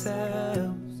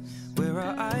ourselves, where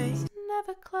our eyes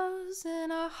never close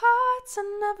and our hearts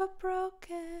are never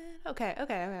broken. Okay.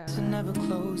 are never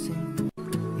closing,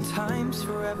 and time's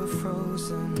forever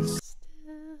frozen.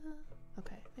 Still.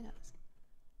 Okay, hang on.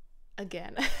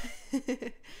 Again.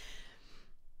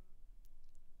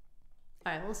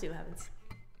 Alright, we'll see what happens.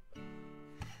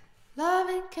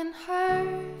 Loving can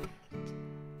hurt.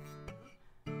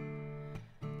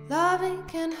 Loving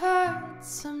can hurt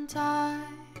sometimes,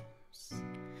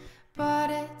 but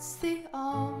it's the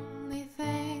only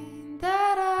thing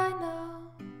that I know.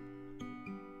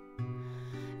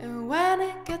 And when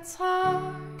it gets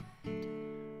hard,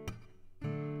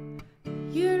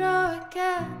 you know it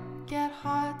can get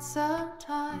hard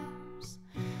sometimes,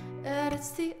 and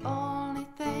it's the only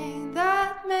thing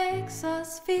that makes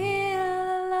us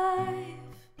feel alive.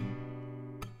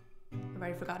 I've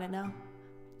already forgotten it now.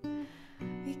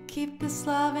 We keep this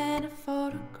love in a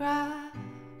photograph.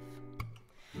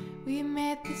 We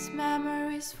made these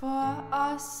memories for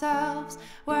ourselves,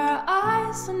 where our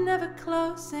eyes are never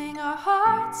closing, our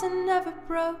hearts are never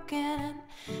broken,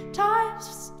 and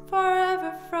time's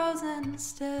forever frozen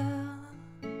still.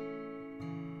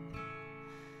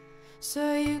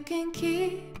 So you can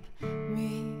keep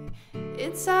me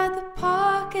inside the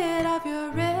pocket of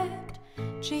your ripped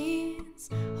jeans,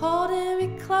 holding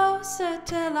me closer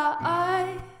till our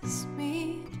eyes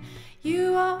meet.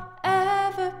 You won't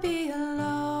ever be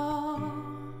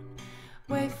alone.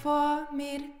 Wait for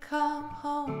me to come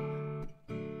home.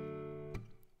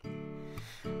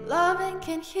 Loving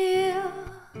can heal.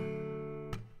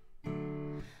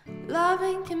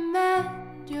 Loving can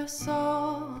mend your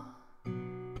soul.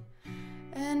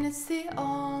 And it's the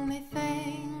only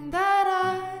thing that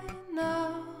I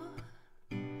know.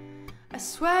 I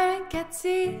swear it gets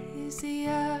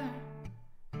easier.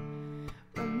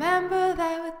 Remember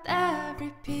that with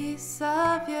every piece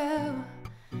of you,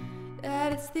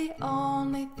 that it's the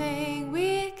only thing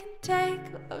we can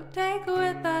take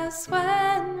with us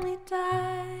when we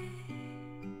die.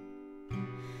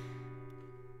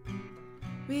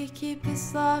 We keep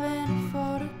this love in a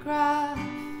photograph.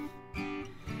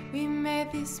 We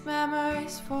made these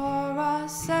memories for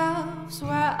ourselves,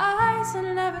 where our eyes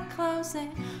are never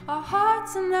closing, our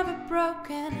hearts are never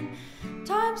broken, and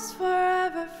time's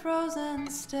forever frozen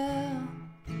still.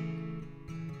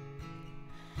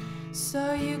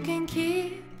 So you can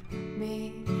keep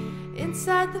me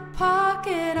inside the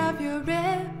pocket of your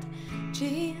ripped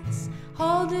jeans,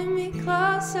 holding me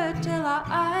closer till our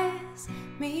eyes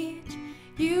meet.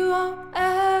 You won't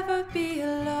ever be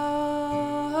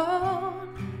alone.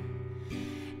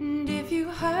 And if you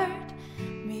hurt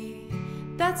me,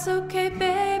 that's okay,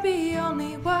 baby.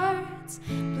 Only words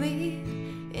bleed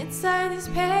inside these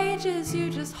pages. You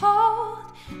just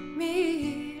hold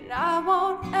me, and I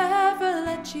won't ever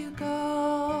let you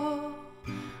go.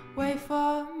 Wait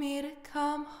for me to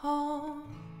come home.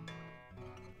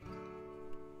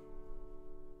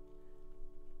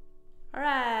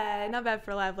 Alright, not bad for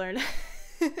a live learn.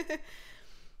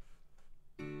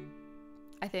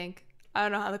 I think. I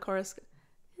don't know how the chorus goes.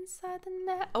 Inside the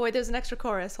net. Oh wait, there's an extra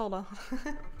chorus. Hold on.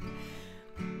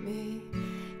 Me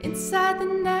inside the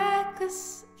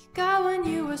necklace you got when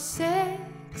you were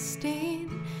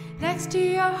 16, next to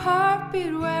your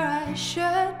heartbeat where I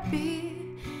should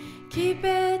be. Keep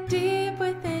it deep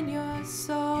within your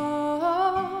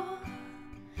soul.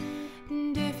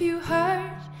 And if you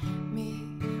hurt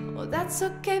me, well, that's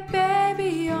okay,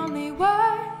 baby. Only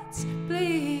words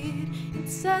bleed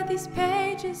inside these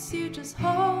pages. You just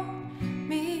hold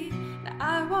me, and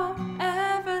I won't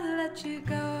ever let you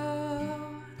go.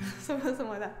 Something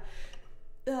like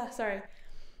that. Sorry.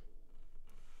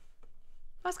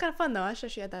 That's kind of fun though. I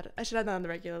should add that. I should add that on the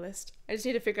regular list. I just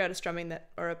need to figure out a strumming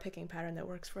that, or a picking pattern that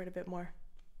works for it a bit more.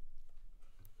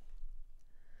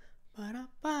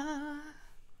 Ba-da-ba.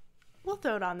 We'll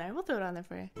throw it on there. We'll throw it on there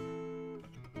for you.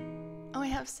 Oh, we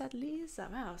have said Lisa.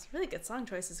 Wow, it's really good song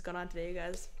choices going on today, you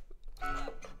guys.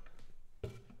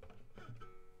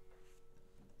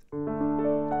 Nothing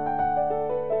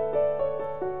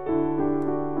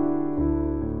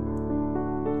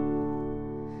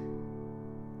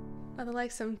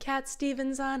like some Cat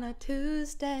Stevens on a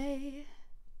Tuesday.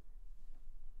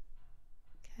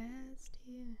 Cat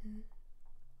Stevens.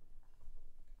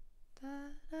 Da,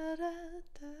 da, da,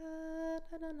 da,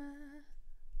 da, da, da.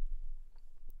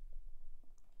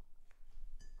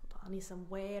 Hold on, I need some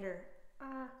water.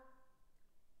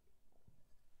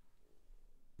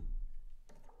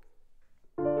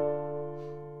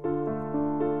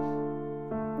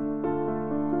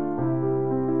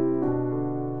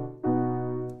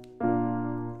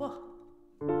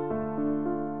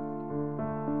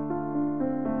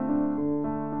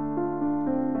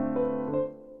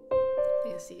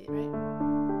 See it, right?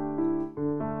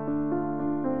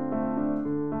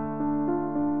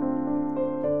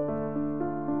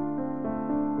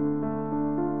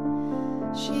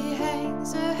 She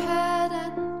hangs her head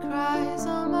and cries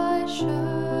on my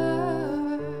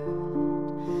shirt.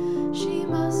 She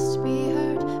must be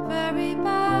hurt very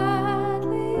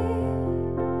badly.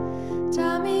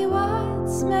 Tell me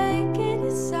what's making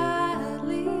you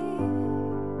sadly.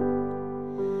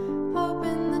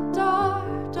 Open the door,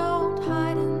 don't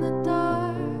hide in the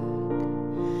dark.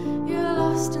 You're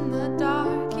lost in the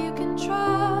dark, you can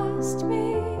trust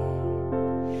me.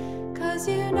 'Cause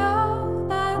you know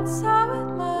that's how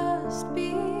it must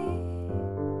be.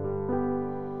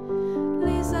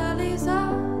 Lisa, Lisa,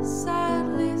 sad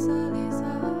Lisa,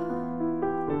 Lisa.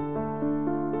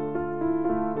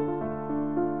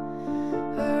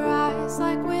 Her eyes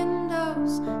like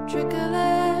windows,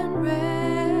 trickling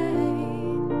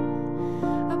rain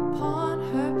upon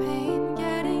her pain,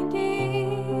 getting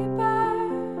deeper.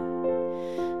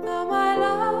 Though my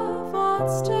love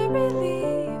wants to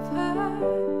relieve her,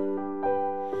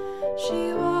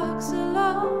 she walks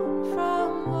alone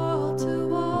from wall to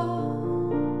wall,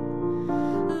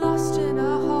 lost in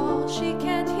a hall. She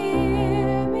can't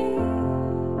hear me,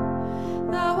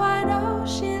 though I know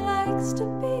she likes to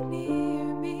be near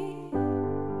me.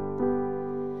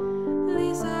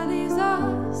 Lisa, Lisa,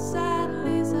 sad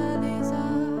Lisa, Lisa.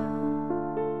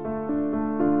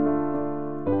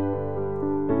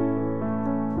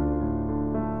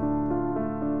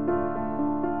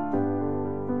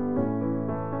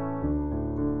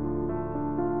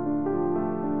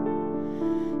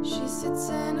 She sits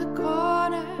in a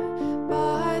corner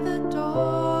by the door.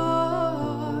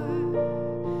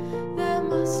 There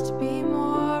must be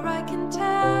more I can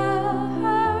tell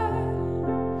her,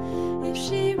 if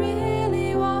she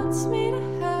really wants me to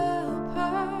help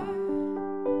her.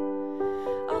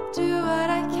 I'll do what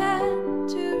I can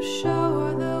to show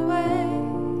her the way,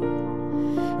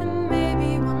 and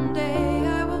maybe one day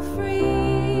I will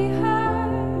free her,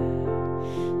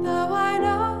 though I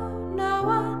know no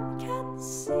one can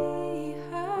see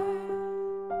her.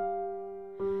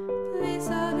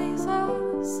 Lisa, Lisa,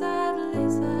 sad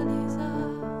Lisa, Lisa.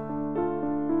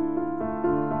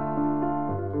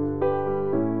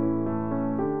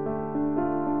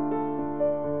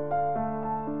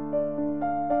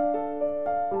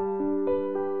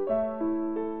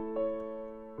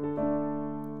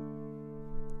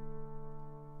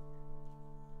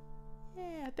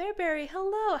 Yeah, Bearberry,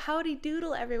 hello, howdy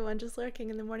doodle everyone, just lurking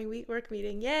in the morning work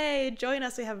meeting. Yay, join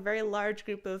us. We have a very large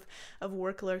group of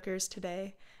work lurkers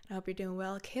today. I hope you're doing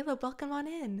well. Caleb, welcome on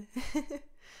in.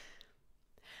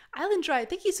 Island Dry,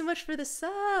 thank you so much for the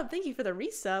sub. Thank you for the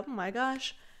resub. Oh my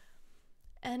gosh.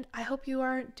 And I hope you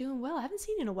are doing well. I haven't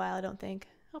seen you in a while, I don't think.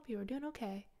 Hope you are doing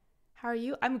okay. How are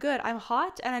you? I'm good. I'm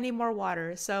hot and I need more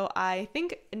water. So I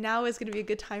think now is going to be a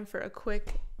good time for a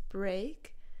quick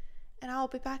break. And I'll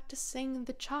be back to sing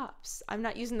the chops. I'm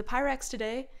not using the Pyrex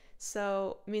today,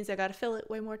 so it means I gotta fill it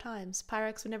way more times.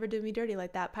 Pyrex would never do me dirty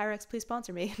like that. Pyrex, please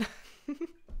sponsor me.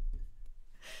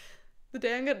 The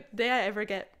day I ever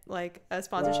get like a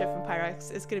sponsorship from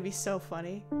Pyrex is gonna be so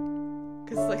funny,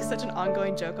 because it's like such an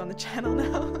ongoing joke on the channel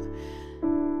now.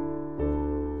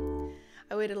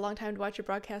 I waited a long time to watch your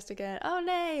broadcast again. Oh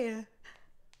nay!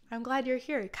 I'm glad you're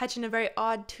here, catching a very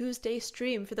odd Tuesday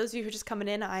stream. For those of you who are just coming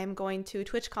in, I am going to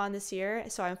Twitchcon this year,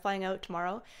 so I'm flying out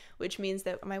tomorrow, which means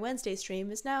that my Wednesday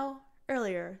stream is now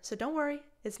earlier. So don't worry,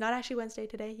 it's not actually Wednesday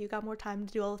today. You got more time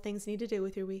to do all the things you need to do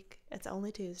with your week. It's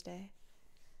only Tuesday.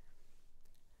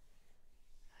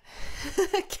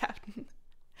 Captain.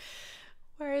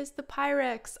 Where is the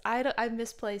Pyrex? I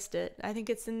misplaced it. I think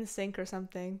it's in the sink or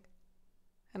something.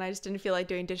 And I just didn't feel like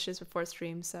doing dishes before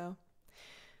stream, so...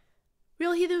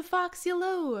 Real Heathen Fox,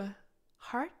 hello!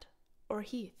 Hart or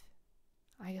Heath?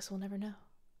 I guess we'll never know.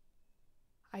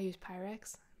 I use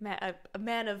Pyrex. A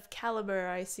man of caliber,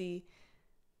 I see.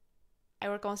 I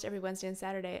work almost every Wednesday and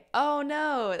Saturday. Oh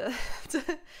no! It's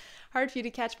hard for you to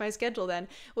catch my schedule then.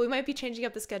 Well, we might be changing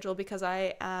up the schedule because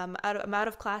I'm out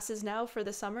of classes now for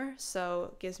the summer, so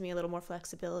it gives me a little more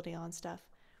flexibility on stuff.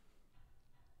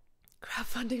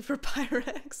 Crowdfunding for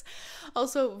Pyrex.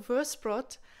 Also,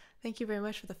 Versprot, thank you very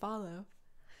much for the follow.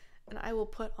 And I will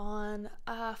put on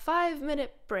a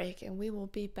 5-minute break and we will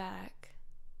be back.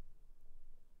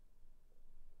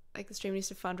 Like the stream needs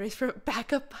to fundraise for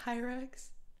backup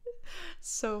Pyrex.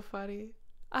 So funny.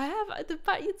 I have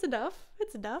it's enough.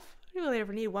 It's enough. I don't really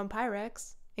ever need 1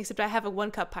 Pyrex. Except I have a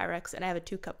 1-cup Pyrex and I have a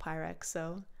 2-cup Pyrex,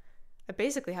 so I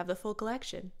basically have the full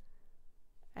collection.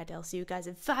 I'll see you guys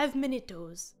in 5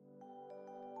 minutos.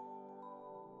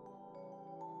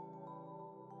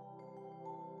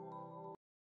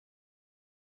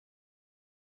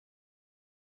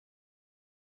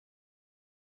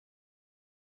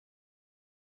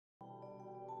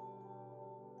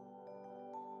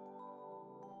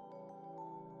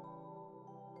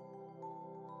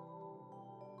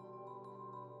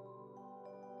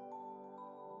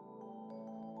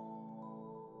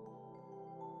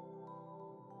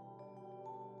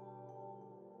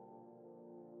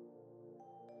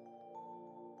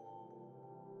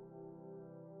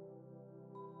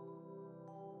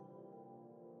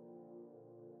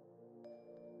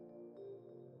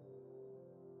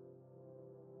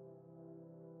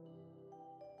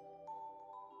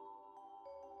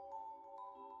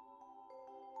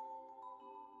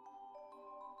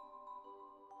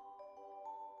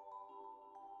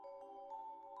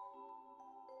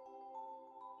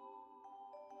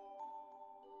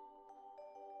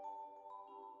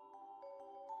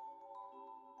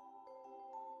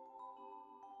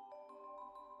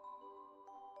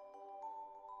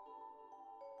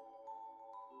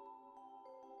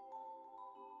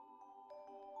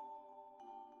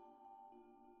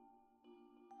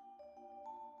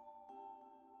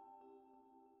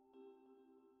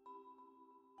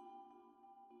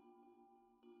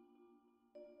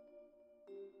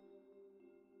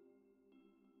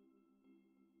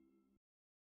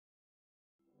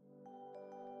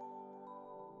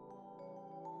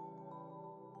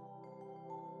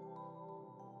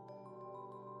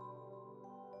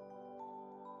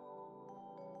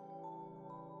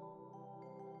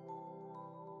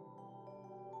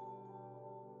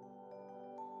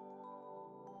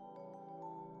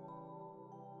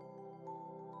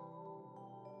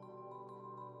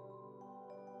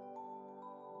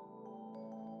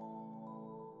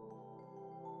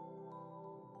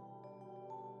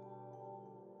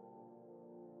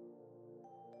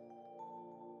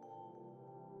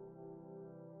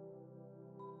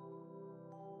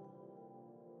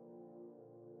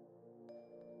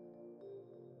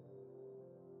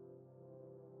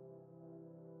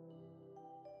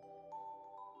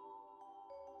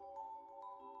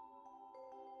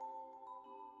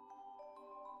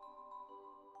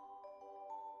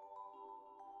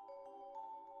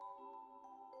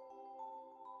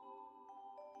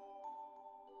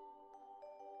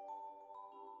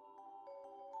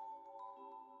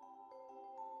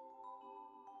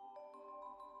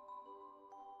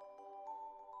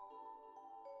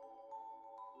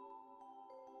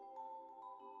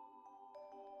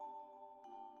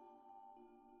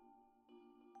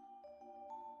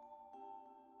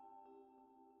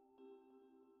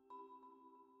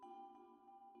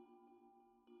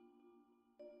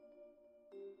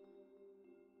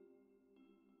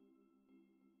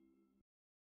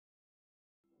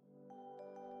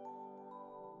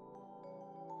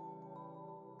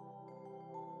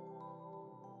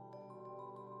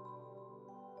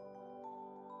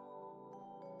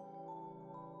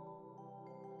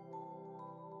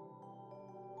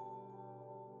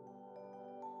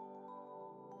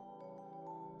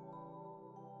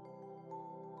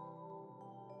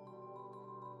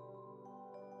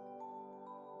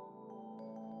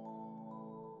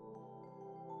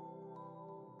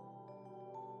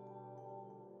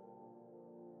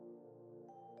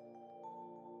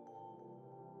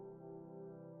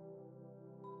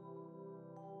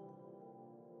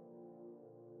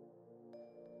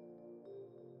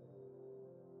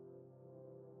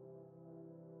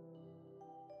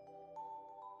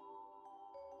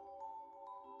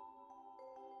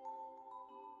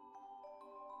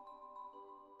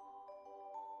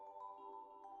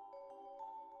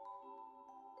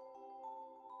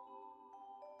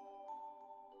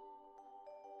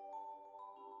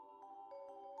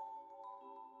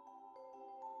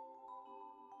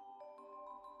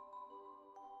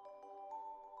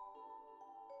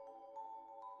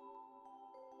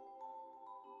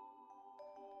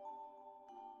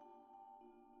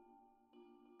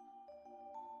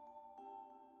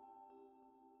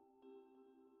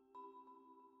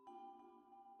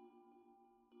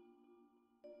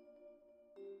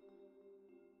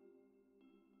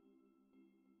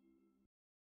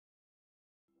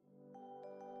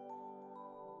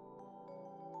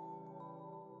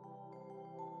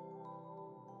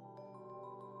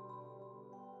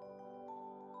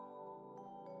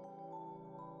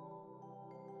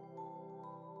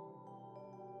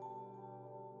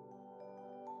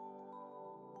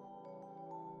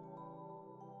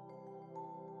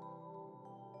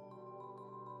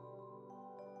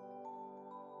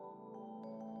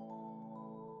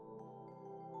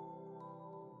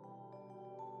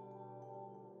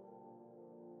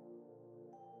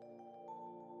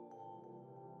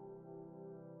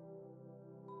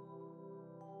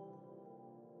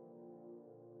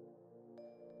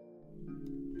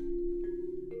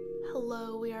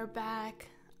 Hello, we are back.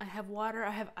 I have water.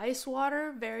 I have ice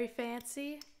water. Very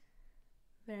fancy.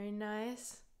 Very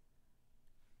nice.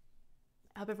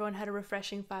 I hope everyone had a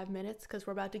refreshing 5 minutes because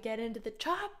we're about to get into the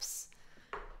chops.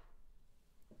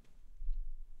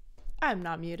 I'm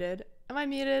not muted. Am I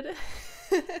muted?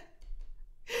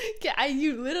 Yeah,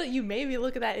 you made me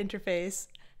look at that interface.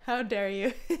 How dare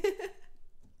you?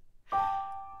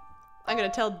 I'm gonna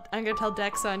tell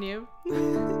Dex on you.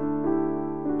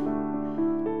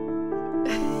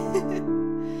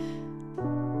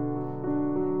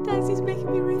 He's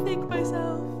making me rethink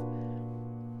myself.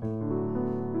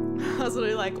 I was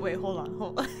literally like, wait, hold on.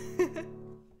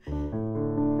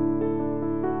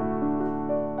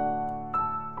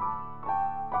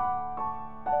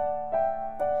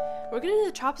 We're gonna do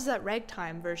the chops at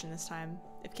ragtime version this time,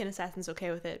 if Kin Assassin's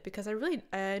okay with it, because I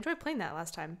enjoyed playing that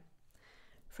last time.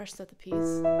 Freshens up the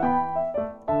piece.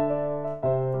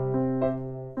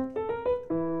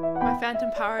 My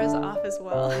phantom power is off as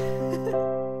well.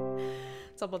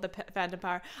 It's all about the phantom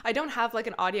power. I don't have like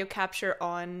an audio capture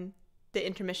on the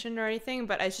intermission or anything,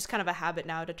 but it's just kind of a habit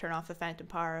now to turn off the phantom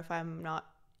power if I'm not,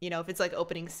 if it's like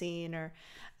opening scene or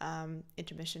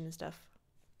intermission and stuff.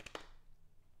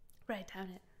 Right down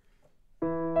it.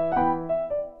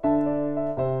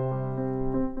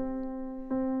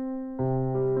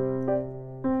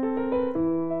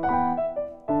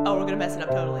 Oh, we're gonna mess it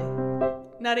up totally.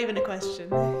 Not even a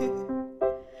question.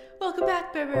 Welcome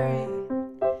back, Burberry.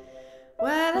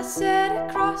 Well, I sit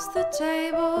across the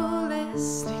table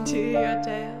listening to your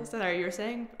tales. Sorry, you were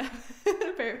saying?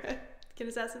 Kin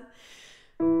Assassin?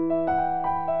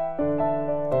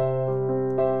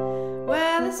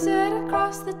 Well, I sit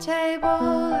across the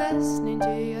table listening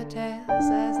to your tales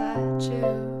as I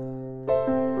chew.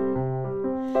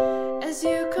 As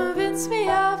you convince me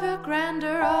of your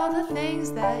grandeur, all the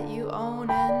things that you own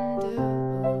and do.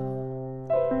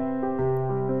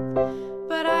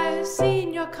 But I've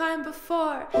seen your kind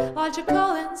before,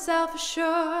 logical and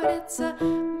self-assured. It's a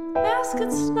mask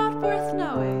it's not worth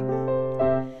knowing,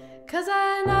 'cause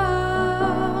I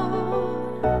know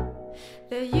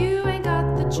that you ain't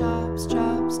got the chops,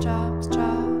 chops, chops,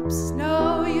 chops.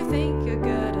 No, you think you're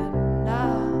good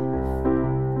enough.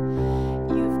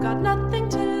 You've got nothing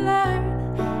to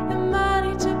learn and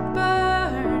money to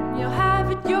burn. You'll have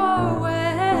it your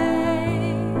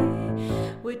way,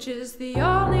 which is the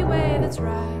only way that's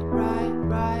right, right,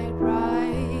 right,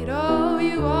 right. Oh,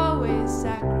 you always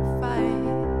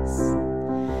sacrifice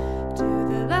to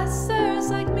the lessers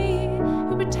like me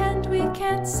who pretend we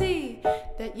can't see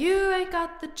that you ain't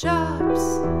got the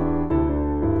chops.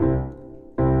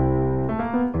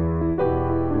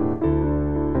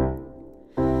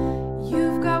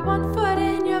 You've got one foot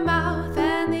in your mouth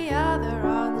and the other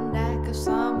on the neck of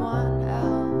someone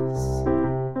else.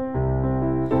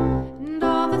 And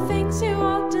all the things you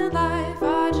want in life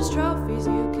are just trophies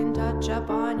you can touch up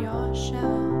on your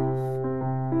shelf.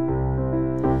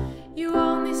 You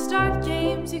only start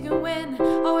games you can win,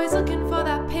 always looking for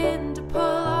that pin to pull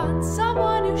on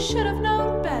someone who should have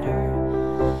known better.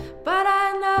 But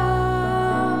I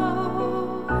know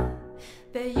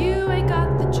that you ain't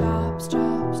got the chops,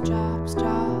 chops, chops,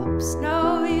 chops.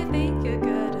 No, you think you're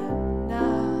good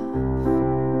enough.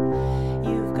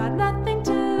 You've got nothing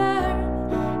to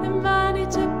learn and money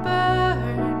to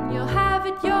burn. You'll have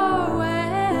it your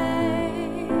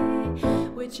way,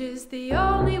 which is the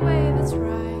only way that's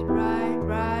right, right,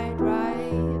 right,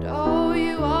 right. Oh,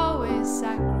 you always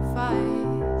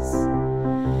sacrifice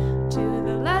to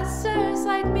the lessers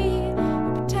like me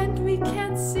who pretend we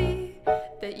can't see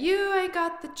that you ain't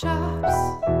got the chops.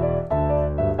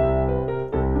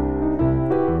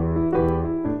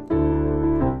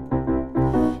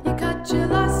 You cut your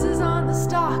losses on the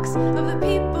stocks of the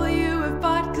people you have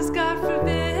bought, 'cause God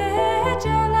forbid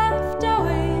you're left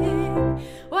owing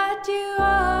what you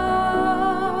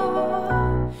owe,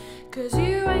 'cause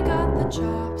you ain't got the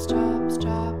chops, chops,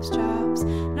 chops, chops.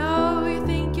 No, you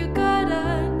think you're good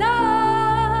enough.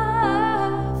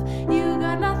 You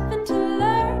got nothing to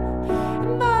learn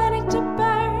and money to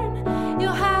burn.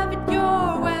 You'll have it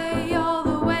your way, all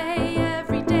the way,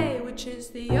 every day, which is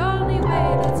the only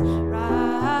way that's right.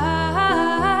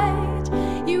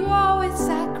 You always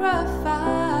sacrifice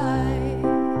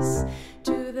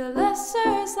to the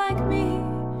lessers like me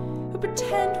who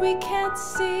pretend we can't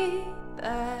see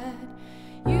that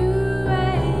you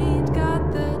ain't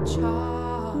got the chops.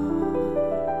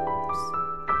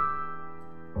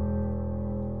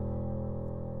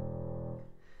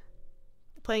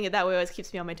 Playing it that way always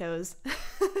keeps me on my toes.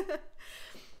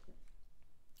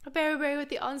 A Berry with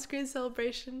the on-screen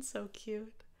celebration, so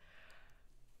cute.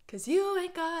 'Cause you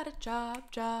ain't got a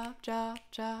job, job, job,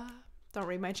 job. Don't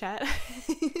read my chat.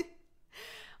 I'm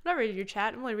not reading your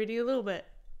chat. I'm only reading a little bit.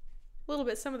 A little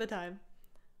bit some of the time.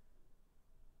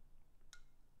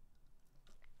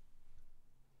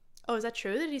 Oh, is that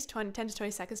true that he's 10 to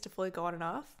 20 seconds to fully go on and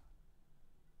off?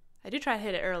 I do try to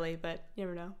hit it early, but you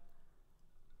never know.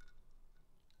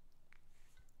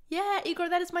 Yeah, Igor,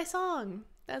 that is my song.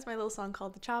 That's my little song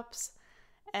called The Chops.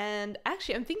 And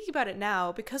actually, I'm thinking about it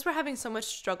now, because we're having so much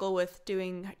struggle with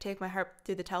doing Take My Heart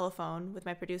Through the Telephone with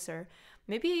my producer.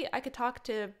 Maybe I could talk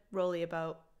to Rolly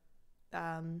about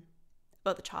The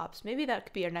Chops. Maybe that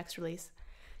could be our next release.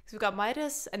 Because we've got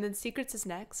Midas, and then Secrets is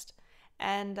next.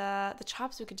 And The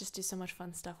Chops, we could just do so much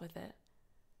fun stuff with it.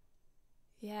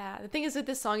 Yeah, the thing is with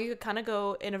this song, you could kind of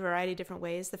go in a variety of different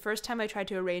ways. The first time I tried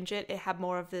to arrange it, it had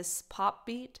more of this pop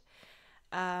beat.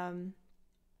 I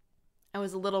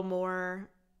was a little more,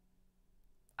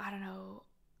 I don't know,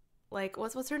 like,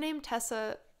 what's her name?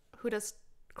 Tessa, who does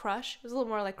Crush? It was a little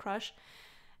more like Crush.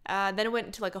 Then it went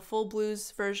into like a full blues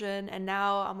version, and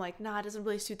now I'm like, nah, it doesn't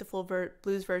really suit the full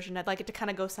blues version. I'd like it to kind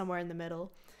of go somewhere in the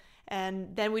middle.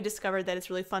 And then we discovered that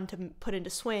it's really fun to put into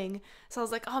swing. So I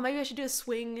was like, oh, maybe I should do a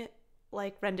swing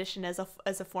like rendition as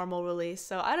a formal release.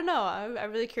 So I don't know.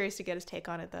 I'm really curious to get his take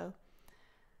on it though.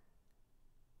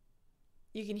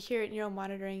 You can hear it in your own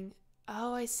monitoring.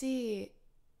 Oh, I see.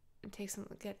 It takes some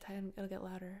time. It'll get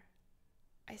louder.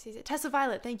 I see. Tessa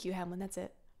Violet. Thank you, Hamlin. That's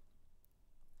it.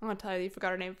 I'm gonna tell you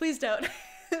forgot her name. Please don't.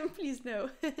 Please no.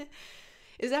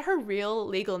 Is that her real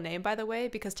legal name, by the way?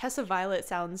 Because Tessa Violet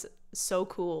sounds so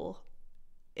cool.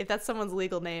 If that's someone's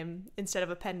legal name instead of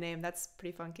a pen name, that's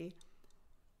pretty funky.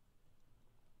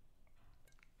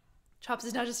 Chops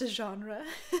is not just a genre.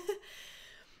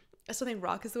 I still think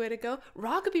rock is the way to go.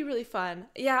 Rock would be really fun.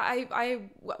 Yeah,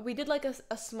 we did like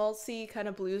a small C kind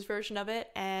of blues version of it,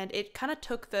 and it kind of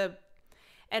took the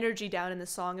energy down in the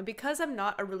song. And because I'm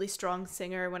not a really strong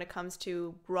singer when it comes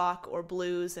to rock or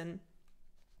blues and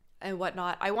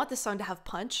whatnot, I want this song to have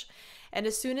punch. And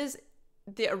as soon as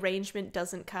the arrangement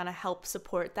doesn't kind of help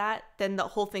support that, then the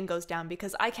whole thing goes down,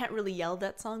 because I can't really yell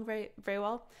that song very, very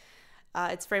well.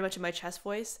 It's very much in my chest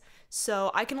voice.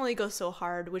 So I can only go so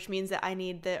hard, which means that I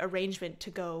need the arrangement to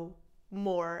go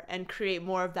more and create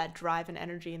more of that drive and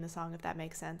energy in the song, if that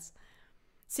makes sense.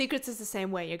 Secrets is the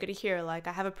same way. You're going to hear, like,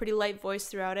 I have a pretty light voice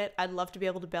throughout it. I'd love to be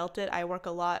able to belt it. I work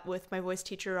a lot with my voice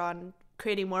teacher on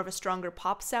creating more of a stronger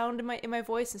pop sound in my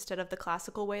voice instead of the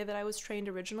classical way that I was trained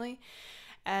originally.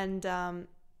 And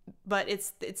but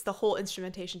it's the whole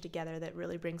instrumentation together that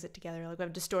really brings it together. Like, we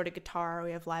have distorted guitar,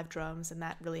 we have live drums, and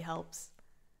that really helps.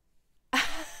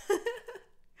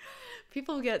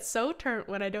 People get so turnt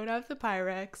when I don't have the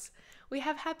Pyrex. We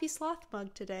have Happy Sloth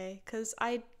mug today, because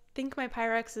I think my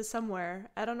Pyrex is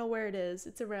somewhere. I don't know where it is.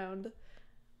 It's around.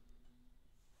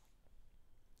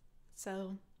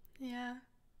 So, yeah.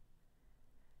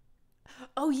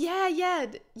 Oh, yeah,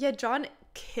 John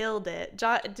killed it.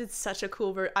 John did such a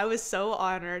cool I was so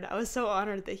honored. I was so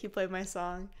honored that he played my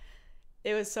song.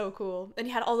 It was so cool. And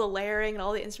he had all the layering and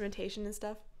all the instrumentation and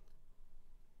stuff.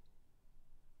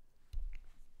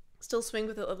 Still swing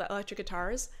with the electric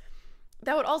guitars.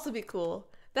 That would also be cool.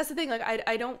 That's the thing, like,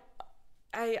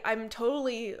 I'm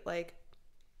totally, like,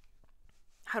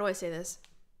 how do I say this?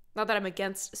 Not that I'm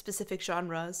against specific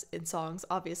genres in songs,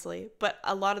 obviously, but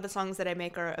a lot of the songs that I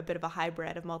make are a bit of a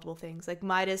hybrid of multiple things. Like,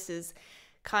 Midas is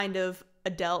kind of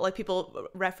Adele, like, people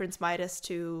reference Midas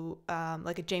to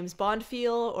like a James Bond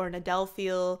feel or an Adele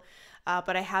feel,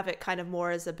 but I have it kind of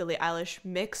more as a Billie Eilish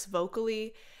mix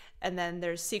vocally. And then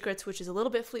there's Secrets, which is a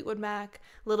little bit Fleetwood Mac,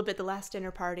 a little bit The Last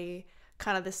Dinner Party,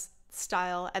 kind of this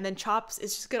style. And then Chops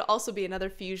is just gonna also be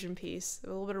another fusion piece, a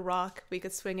little bit of rock. We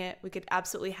could swing it. We could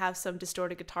absolutely have some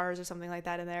distorted guitars or something like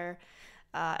that in there.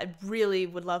 I really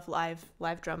would love live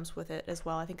drums with it as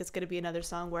well. I think it's gonna be another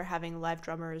song where having live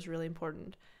drummer is really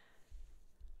important.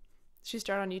 She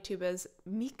started on YouTube as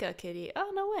Mika Kitty.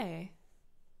 Oh, no way.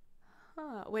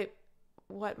 Huh. Wait,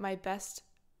 what? My best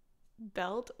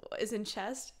belt is in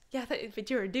chest? Yeah, but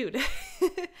you're a dude.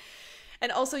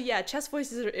 And also, yeah, chest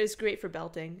voice is great for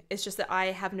belting. It's just that I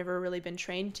have never really been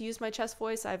trained to use my chest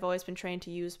voice. I've always been trained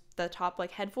to use the top,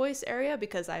 like, head voice area,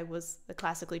 because I was a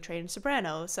classically trained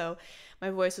soprano. So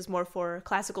my voice was more for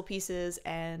classical pieces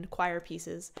and choir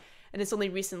pieces. And it's only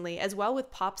recently, as well with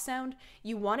pop sound,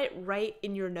 you want it right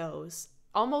in your nose,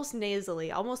 almost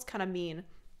nasally, almost kind of mean.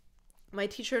 My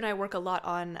teacher and I work a lot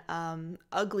on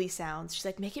ugly sounds. She's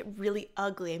like, make it really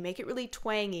ugly and make it really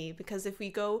twangy, because if we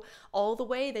go all the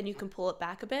way, then you can pull it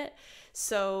back a bit.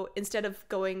 So instead of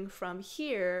going from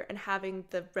here and having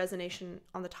the resonation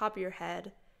on the top of your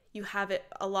head, you have it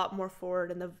a lot more forward,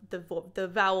 and the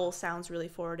vowel sounds really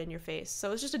forward in your face.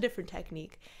 So it's just a different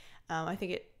technique. I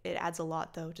think it adds a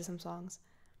lot though to some songs.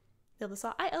 Feel the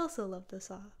Sob. I also love the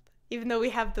Sob. Even though we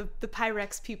have the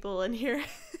Pyrex people in here.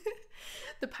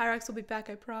 The Pyrex will be back,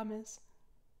 I promise.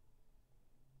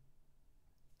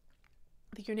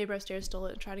 I think your neighbor upstairs stole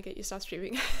it and tried to get you to stop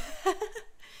streaming.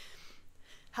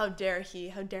 How dare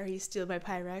he steal my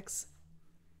Pyrex.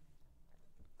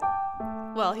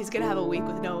 Well, he's gonna have a week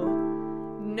with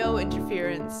no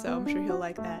interference, so I'm sure he'll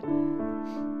like that.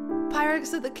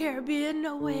 Pyrex of the Caribbean,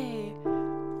 no way.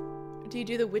 Do you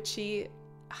do the witchy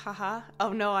haha?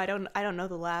 Oh no, I don't know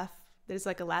the laugh. There's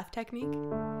like a laugh technique.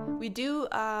 We do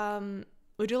a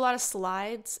lot of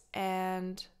slides,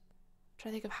 and I'm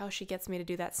trying to think of how she gets me to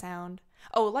do that sound.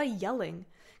 Oh, a lot of yelling,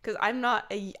 because I'm not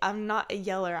a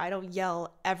yeller. I don't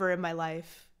yell ever in my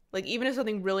life. Like, even if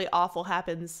something really awful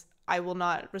happens, I will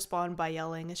not respond by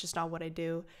yelling. It's just not what I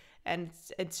do, and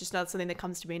it's just not something that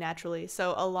comes to me naturally.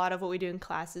 So a lot of what we do in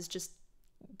class is just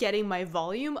getting my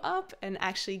volume up and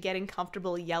actually getting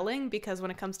comfortable yelling, because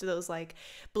when it comes to those like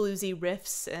bluesy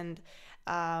riffs and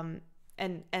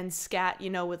scat, you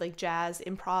know, with like jazz,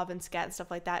 improv and scat and stuff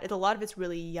like that, a lot of it's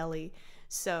really yelly.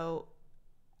 So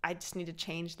I just need to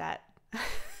change that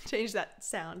change that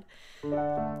sound.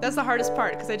 That's the hardest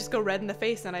part, because I just go red in the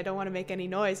face and I don't want to make any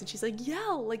noise. And she's like,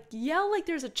 yell like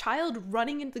there's a child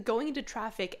going into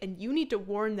traffic and you need to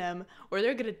warn them, or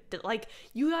they're gonna, like,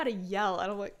 you gotta yell.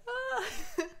 And I'm like, ah.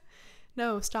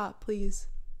 No, stop, please.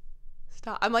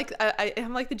 Stop. I'm like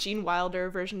I'm like the Gene Wilder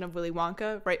version of Willy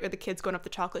Wonka, right, where the kid's going up the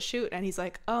chocolate chute and he's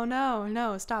like, oh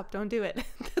no, stop, don't do it.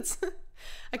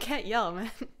 I can't yell,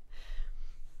 man.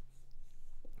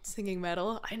 Singing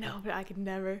metal, I know, but I could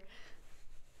never.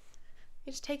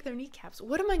 They just take their kneecaps.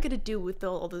 What am I gonna do with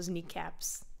all those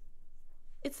kneecaps?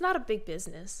 It's not a big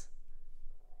business.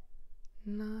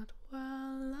 Not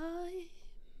while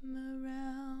I'm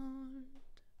around.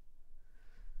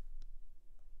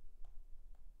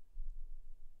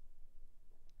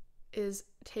 Is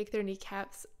take their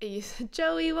kneecaps.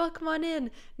 Joey, welcome on in.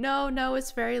 No,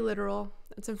 it's very literal.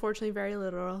 It's unfortunately very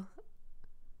literal.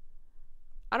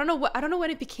 I don't know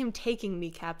when it became taking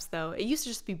kneecaps though. It used to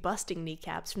just be busting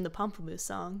kneecaps from the Pamplemousse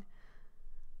song.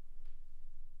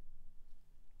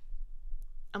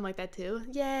 I'm like that too.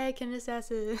 Yay, can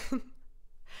assassin.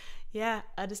 Yeah,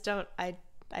 I just don't. I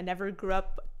never grew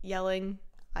up yelling.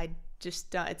 I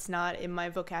just don't. It's not in my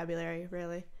vocabulary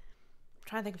really. I'm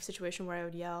trying to think of a situation where I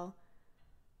would yell.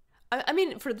 I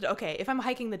mean, if I'm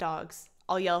hiking the dogs,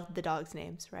 I'll yell the dogs'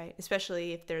 names, right?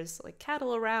 Especially if there's like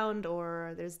cattle around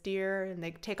or there's deer and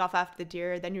they take off after the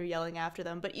deer, then you're yelling after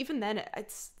them. But even then,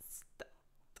 it's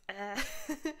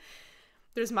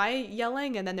there's my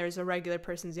yelling and then there's a regular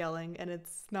person's yelling, and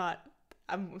it's not.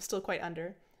 I'm still quite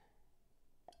under.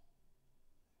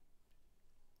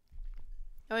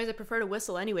 Anyways, I prefer to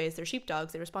whistle anyways. They're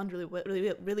sheepdogs. They respond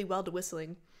really well to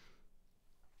whistling.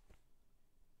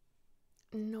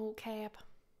 No cap.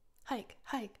 Hike.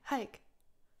 I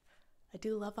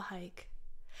do love a hike.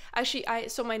 Actually,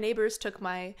 so my neighbors took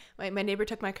my neighbor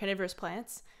took my carnivorous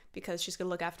plants because she's gonna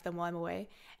look after them while I'm away.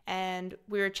 And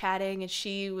we were chatting, and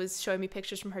she was showing me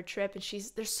pictures from her trip. And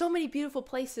there's so many beautiful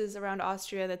places around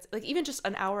Austria that's like even just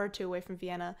an hour or two away from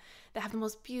Vienna that have the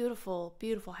most beautiful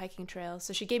hiking trails.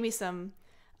 So she gave me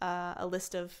a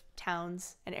list of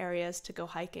towns and areas to go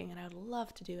hiking, and I would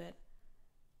love to do it.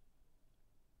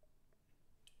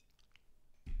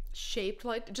 Shaped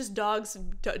like just dogs,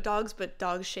 but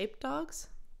dog-shaped dogs.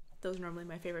 Those are normally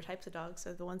my favorite types of dogs,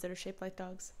 are the ones that are shaped like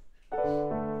dogs.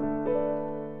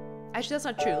 Actually, that's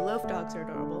not true. Loaf dogs are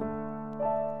adorable.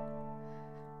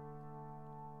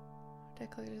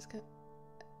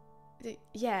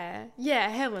 Yeah,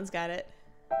 everyone's got it.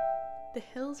 The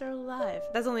hills are alive.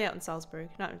 That's only out in Salzburg,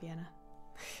 not in Vienna.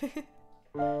 Hills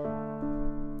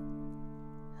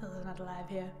are not alive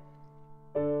here.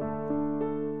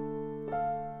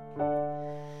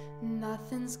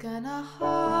 Nothing's gonna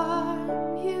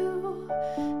harm you,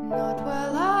 not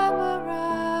while I'm around.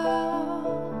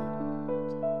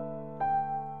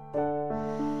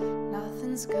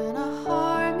 Nothing's gonna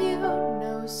harm you,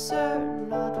 no sir,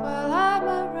 not while I'm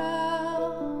around.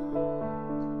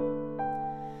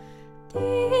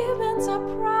 Demons are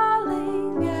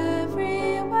prowling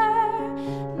everywhere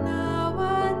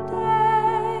nowadays.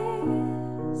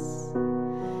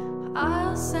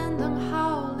 I'll send them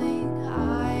howling.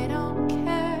 I don't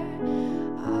care,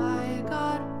 I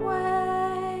got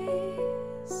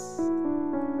ways.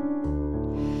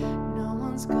 No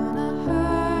one's gonna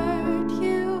hurt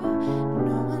you,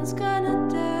 no one's gonna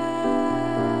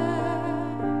dare.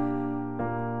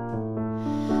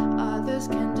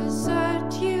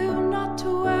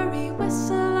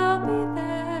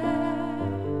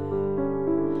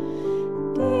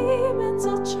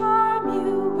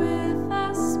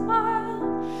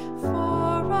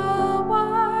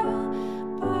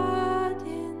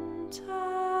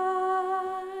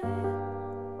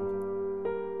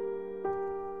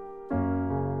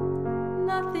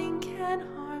 nothing can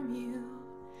harm you.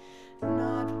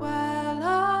 Not while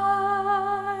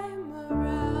I'm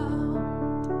around.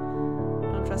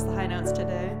 Don't trust the high notes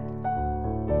today.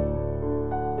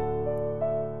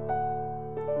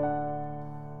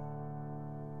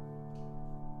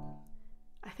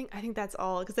 I think that's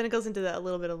all, because then it goes into a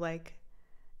little bit of like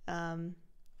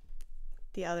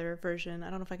the other version. I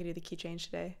don't know if I can do the key change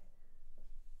today.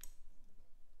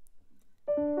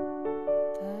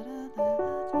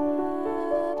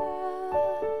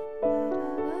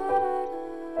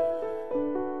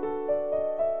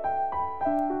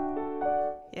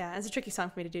 Yeah, it's a tricky song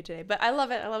for me to do today, but I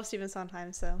love it. I love Steven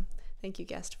Sondheim, so thank you,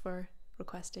 guest, for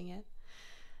requesting it.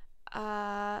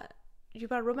 You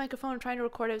bought a Rode microphone, trying to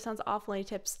record it. It sounds awful. Any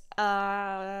tips?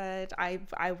 I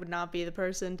would not be the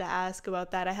person to ask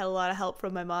about that. I had a lot of help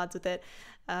from my mods with it.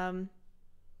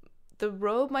 The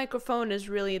Rode microphone is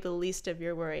really the least of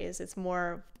your worries. It's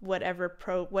more whatever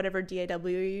DAW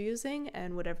you're using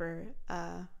and whatever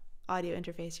audio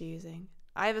interface you're using.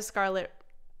 I have a Scarlett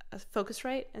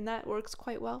Focusrite, and that works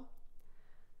quite well.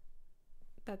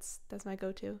 That's my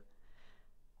go-to.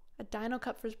 A Dino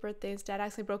Cup for his birthday. His dad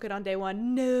accidentally broke it on day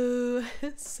one. No,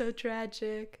 so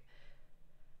tragic.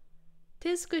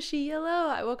 Tis squishy yellow.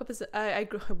 I woke up as I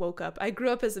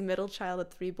grew up as a middle child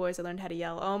with 3 boys. I learned how to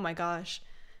yell. Oh my gosh.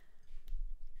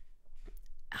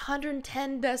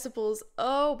 110 decibels.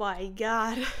 Oh my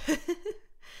god.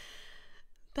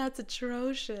 That's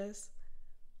atrocious.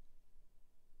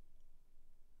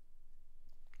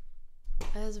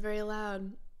 That is very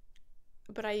loud.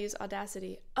 But I use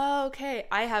Audacity. Oh, okay.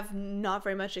 I have not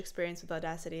very much experience with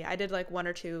Audacity. I did like 1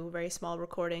 or 2 very small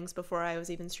recordings before I was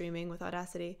even streaming with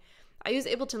Audacity. I use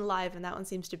Ableton Live, and that one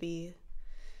seems to be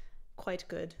quite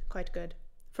good. Quite good.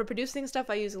 For producing stuff,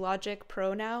 I use Logic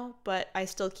Pro now, but I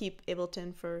still keep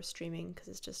Ableton for streaming because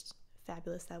it's just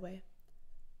fabulous that way.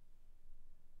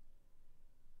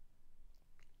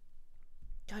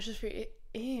 Gosh, just for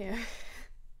ew.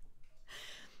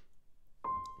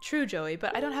 True, Joey,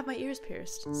 but I don't have my ears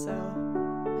pierced, so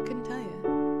I couldn't tell you.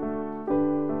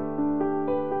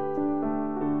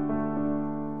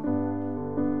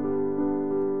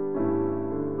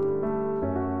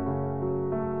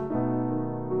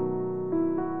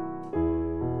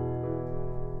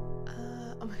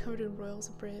 Oh my god, we're doing Royals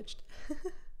Abridged.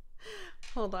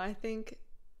 Hold on, I think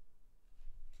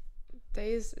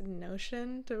Day's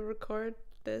notion to record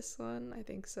this one. I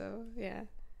think so, yeah.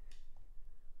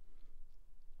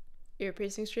 Ear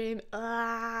piercing stream.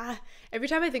 Every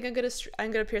time I think I'm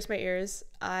gonna pierce my ears,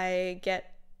 I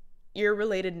get ear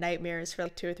related nightmares for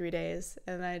like 2 or 3 days,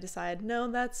 and then I decide, no,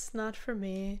 that's not for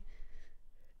me.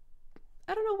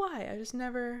 I don't know why. I just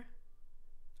never.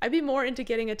 I'd be more into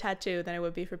getting a tattoo than I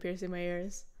would be for piercing my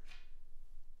ears.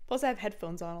 Plus, I have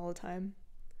headphones on all the time.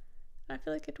 I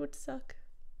feel like it would suck.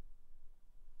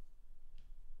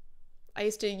 I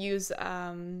used to use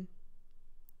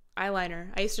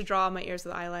eyeliner. I used to draw on my ears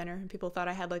with eyeliner, and people thought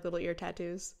I had like little ear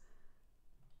tattoos.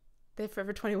 They have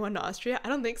Forever 21 to Austria? I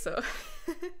don't think so.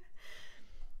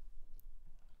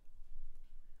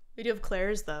 We do have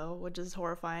Claire's though, which is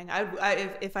horrifying.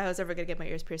 If I was ever gonna get my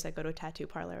ears pierced, I'd go to a tattoo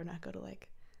parlor and not go to like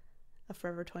a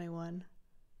Forever 21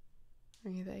 or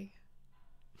anything.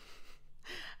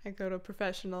 I'd go to a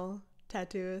professional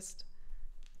tattooist.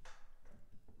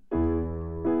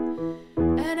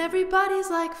 And everybody's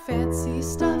like fancy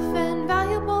stuff and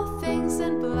valuable things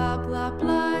and blah blah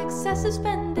blah, excessive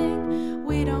spending.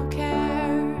 We don't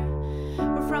care.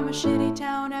 We're from a shitty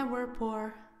town and we're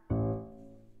poor.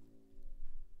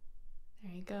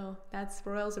 There you go. That's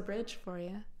Royals Abridged for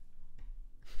you.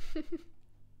 And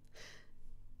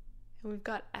we've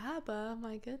got ABBA.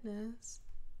 My goodness.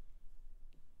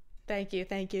 Thank you.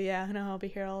 Yeah, I know I'll be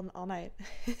here all night.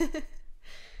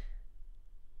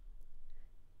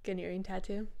 Get an earring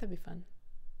tattoo? That'd be fun.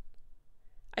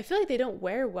 I feel like they don't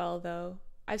wear well though.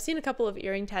 I've seen a couple of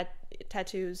earring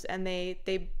tattoos and they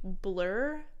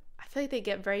blur. I feel like they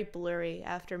get very blurry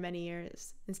after many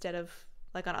years instead of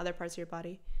like on other parts of your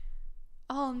body.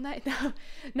 All night.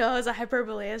 No, it was a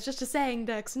hyperbole. It was just a saying,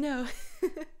 Dex. No.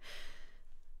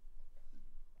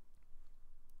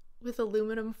 With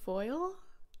aluminum foil?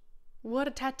 What,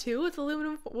 a tattoo with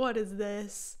aluminum foil? What is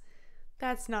this?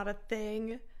 That's not a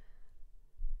thing.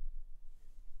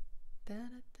 I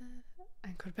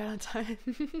can go to bed on time.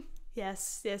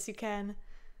 Yes, you can.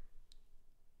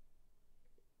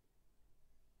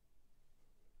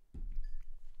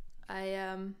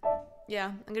 Yeah, I'm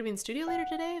gonna be in the studio later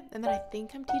today, and then I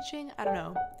think I'm teaching. I don't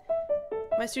know.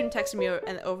 My student texted me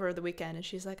over the weekend, and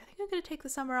she's like, I think I'm gonna take the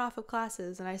summer off of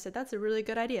classes, and I said, that's a really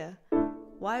good idea.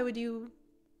 Why would you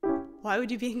Why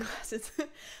would you be in classes?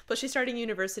 But she's starting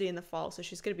university in the fall, so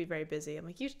she's going to be very busy. I'm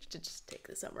like, you should just take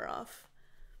the summer off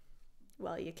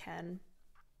while you can.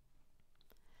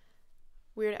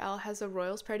 Weird Al has a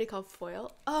Royals parody called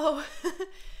Foil. Oh,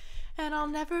 and I'll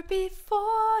never be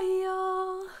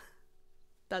foil.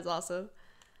 That's awesome.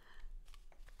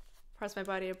 Across my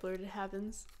body, a blurred, it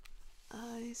happens.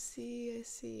 I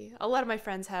see. A lot of my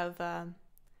friends have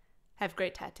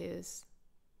great tattoos.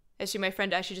 Actually, my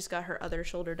friend actually just got her other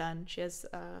shoulder done. She has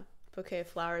a bouquet of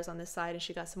flowers on this side, and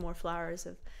she got some more flowers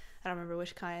of, I don't remember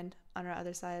which kind, on her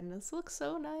other side, and this looks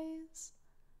so nice.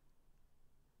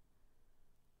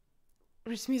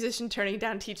 Rich musician turning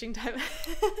down teaching time.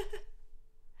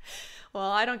 Well,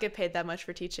 I don't get paid that much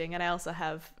for teaching, and I also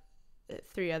have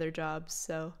 3 other jobs,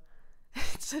 so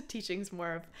teaching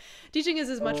is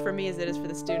as much for me as it is for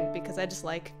the student, because I just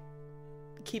like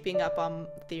keeping up on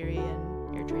theory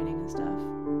and ear training and stuff.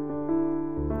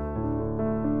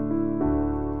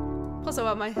 Plus, I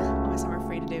want my summer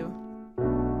free to do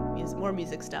more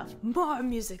music stuff.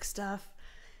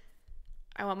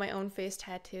 I want my own face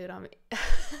tattooed on me.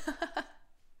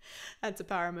 That's a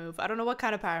power move. I don't know what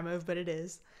kind of power move, but it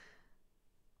is.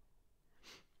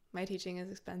 My teaching is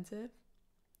expensive.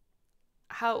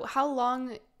 How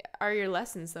long are your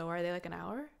lessons, though? Are they like an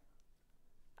hour?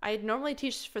 I normally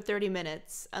teach for 30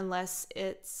 minutes, unless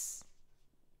it's...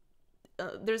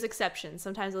 there's exceptions.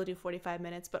 Sometimes I'll do 45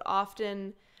 minutes, but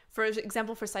often, for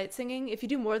example, for sight singing, if you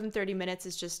do more than 30 minutes,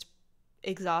 it's just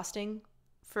exhausting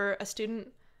for a student.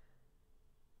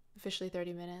 Officially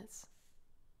 30 minutes.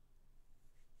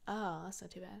 Oh, that's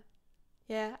not too bad.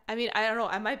 Yeah, I mean, I don't know.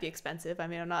 I might be expensive. I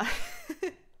mean, I'm not...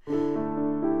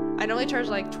 I normally charge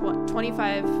like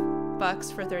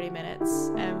 $25 for 30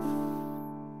 minutes, and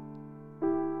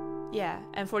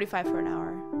and 45 for an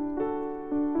hour.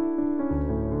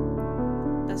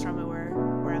 That's normally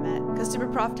where I'm at. Because Super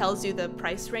Prof tells you the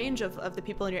price range of the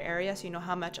people in your area, so you know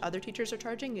how much other teachers are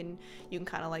charging, and you can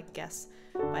kind of like guess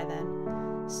by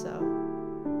then. So...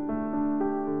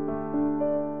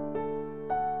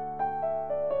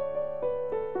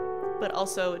 but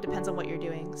also it depends on what you're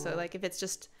doing. So like if it's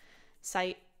just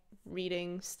sight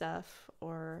reading stuff,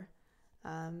 or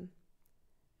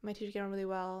my teacher get on really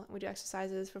well. We do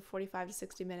exercises for 45 to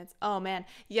 60 minutes. Oh man,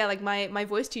 yeah, like my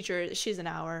voice teacher, she's an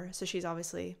hour, so she's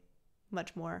obviously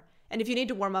much more. And if you need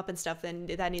to warm up and stuff, then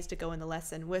that needs to go in the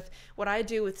lesson. With what I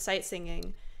do with sight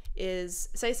singing is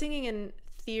sight singing and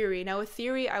theory. Now with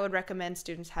theory, I would recommend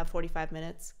students have 45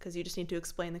 minutes because you just need to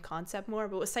explain the concept more.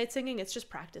 But with sight singing, it's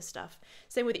just practice stuff.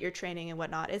 Same with ear training and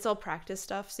whatnot. It's all practice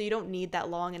stuff, so you don't need that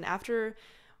long. And after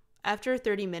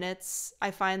 30 minutes, I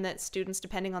find that students,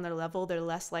 depending on their level, they're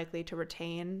less likely to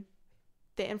retain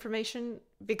the information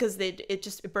because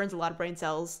it burns a lot of brain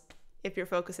cells if you're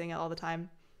focusing it all the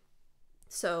time.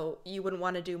 So you wouldn't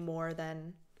want to do more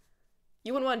than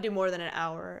an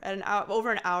hour.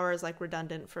 Over an hour is like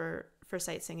redundant for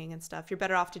sight singing and stuff. You're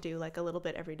better off to do like a little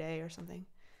bit every day or something.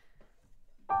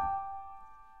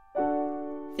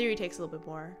 Theory takes a little bit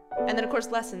more. And then of course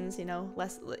lessons,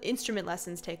 instrument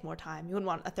lessons take more time. You wouldn't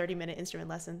want a 30-minute instrument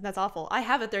lesson. That's awful. I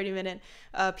have a 30-minute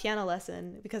piano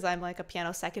lesson because I'm like a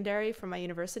piano secondary from my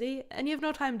university, and you have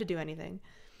no time to do anything.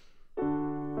 50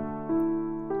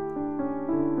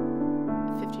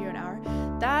 an hour.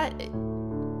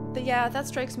 That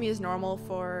strikes me as normal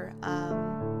for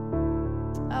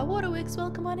Waterwicks,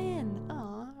 welcome on in.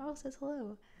 Aw, Earl says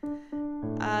hello.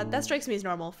 That strikes me as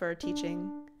normal for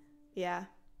teaching. Yeah.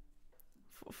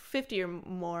 50 or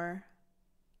more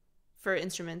for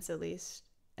instruments at least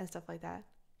and stuff like that.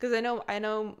 Because I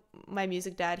know my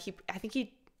music dad, I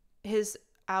think his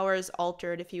hours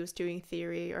altered if he was doing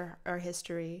theory or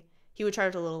history. He would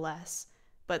charge a little less,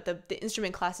 but the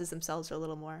instrument classes themselves are a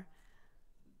little more.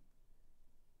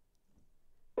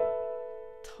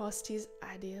 Toasties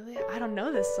ideally? I don't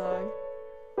know this song.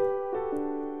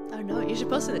 I don't know. You should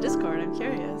post it in the Discord. I'm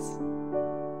curious.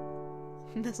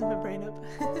 Messing my brain up.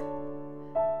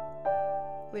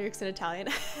 Lyrics in Italian.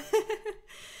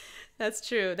 That's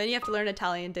true. Then you have to learn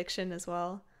Italian diction as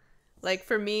well. Like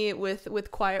for me,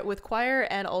 with choir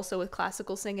and also with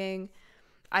classical singing,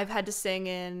 I've had to sing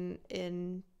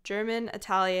in German,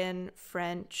 Italian,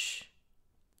 French,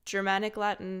 Germanic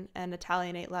Latin, and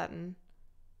Italianate Latin.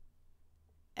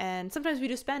 And sometimes we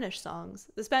do Spanish songs.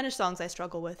 The Spanish songs I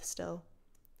struggle with still.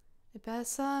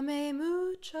 Bésame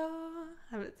mucho.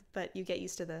 But you get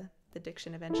used to the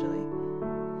diction eventually.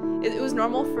 It was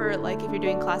normal for, like, if you're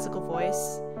doing classical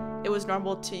voice, it was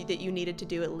normal that you needed to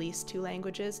do at least 2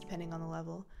 languages, depending on the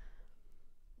level.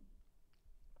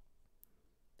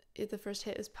 The first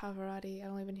hit is Pavarotti.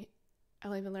 I'm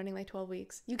only been learning like 12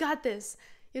 weeks. You got this.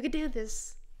 You could do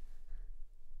this.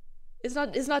 It's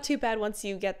not too bad once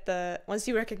you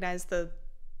recognize the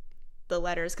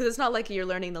letters, because it's not like you're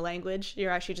learning the language.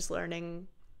 You're actually just learning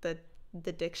the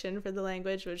diction for the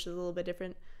language, which is a little bit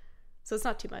different. So it's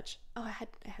not too much. Oh, I had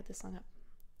this song up.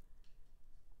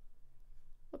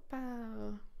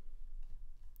 Wow.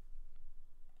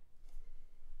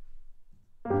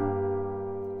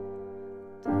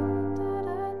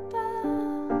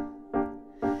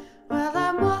 Well,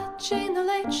 I'm watching the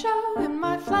late show in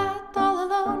my flat all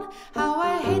alone. How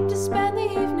I hate to spend the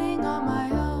evening on my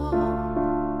own.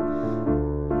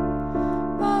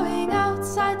 Blowing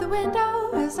outside the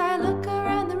window as I look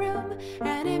around the room,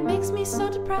 and it makes me so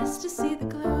depressed to see the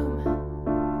gloom.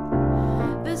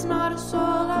 There's not a soul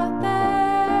out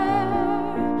there,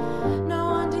 no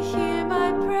one to hear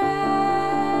my prayer.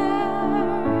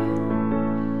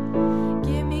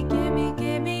 Give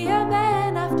me a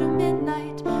man after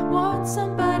midnight. Won't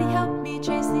somebody help me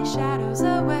chase these shadows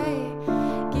away?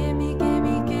 Give me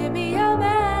a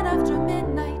man after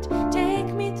midnight.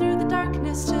 Take me through the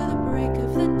darkness to the break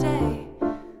of the day.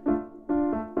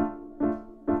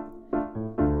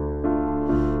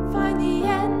 Find the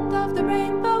end of the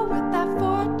rainbow with that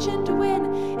fortune to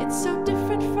win. It's so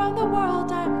different from the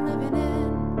world I'm living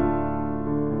in.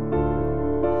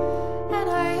 And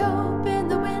I open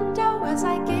the window as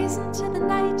I gaze into the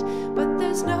night, but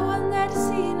there's no one there to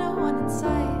see, no one in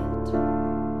sight.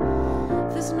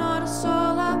 There's not a soul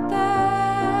out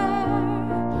there,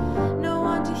 no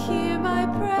one to hear my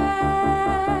prayer.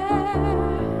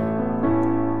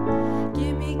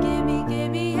 Give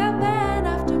me a man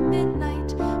after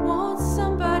midnight. Won't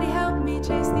somebody help me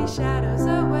chase these shadows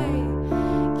away?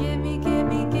 Give me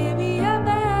a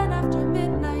man after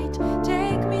midnight.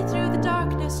 Take me through the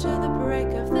darkness to the break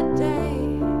of the day.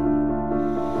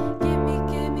 Give me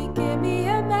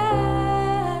a man.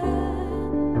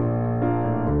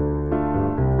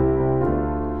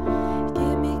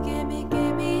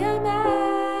 Give me a man.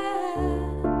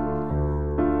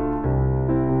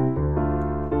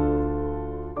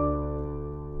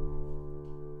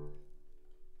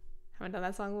 Haven't done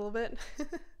that song a little bit.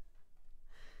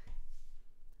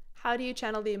 How do you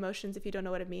channel the emotions if you don't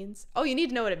know what it means? Oh, you need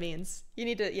to know what it means. You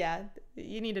need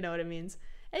to know what it means.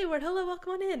 Hey, word, hello,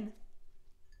 welcome on in.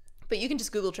 But you can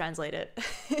just Google translate it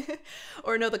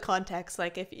or know the context.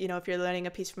 Like if you're learning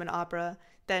a piece from an opera,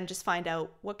 then just find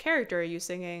out what character are you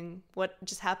singing, what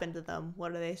just happened to them,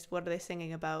 what are they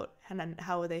singing about, and then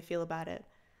how would they feel about it.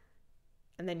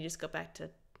 And then you just go back to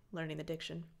learning the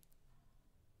diction.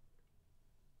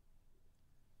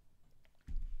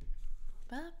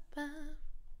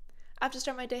 I have to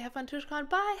start my day. Have fun, Twitchcon.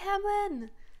 Bye,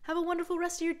 Hamlin. Have a wonderful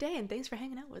rest of your day, and thanks for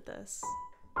hanging out with us.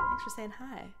 Thanks for saying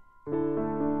hi.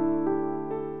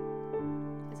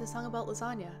 It's a song about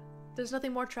lasagna. There's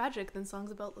nothing more tragic than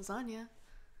songs about lasagna.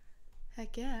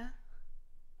 Heck yeah.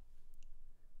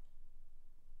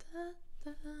 Da,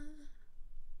 da.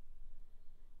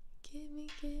 Give me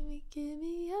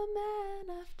a man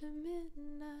after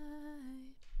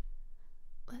midnight.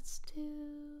 Let's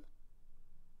do...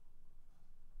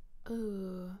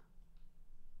 Ooh.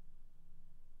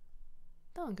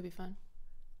 That one could be fun.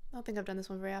 I don't think I've done this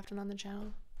one very often on the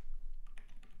channel.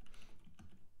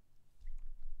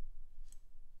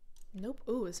 Nope.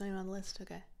 Ooh, it's not even on the list.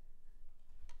 Okay.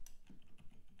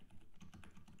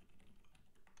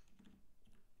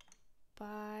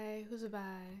 Bye. Who's a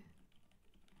bye?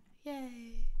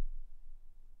 Yay.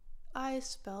 I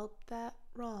spelled that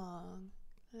wrong.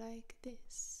 Like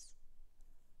this.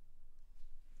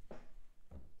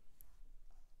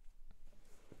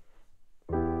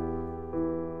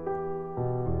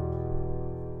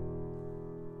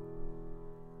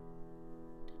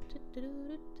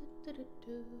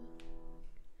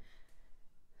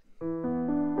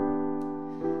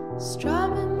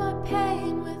 Strumming my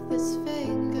pain with his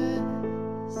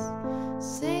fingers,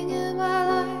 singing my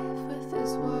life with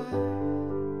his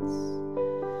words,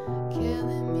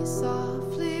 killing me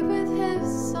softly with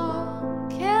his song,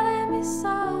 killing me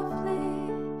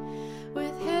softly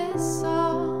with his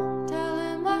song,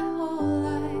 telling my whole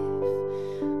life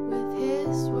with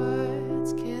his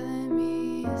words, killing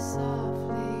me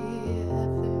softly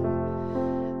ever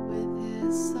with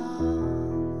his song.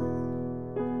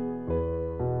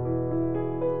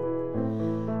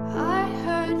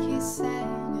 He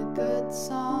sang a good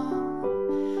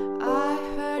song. I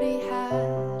heard he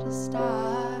had a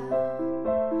style,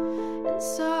 and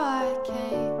so I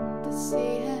came to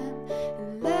see him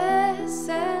and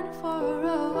listen for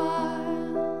a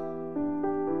while.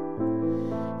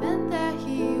 And there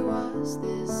he was,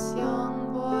 this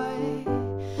young boy,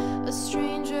 a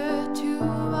stranger to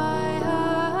my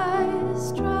eyes,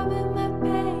 strumming my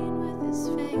pain with his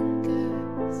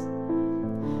fingers,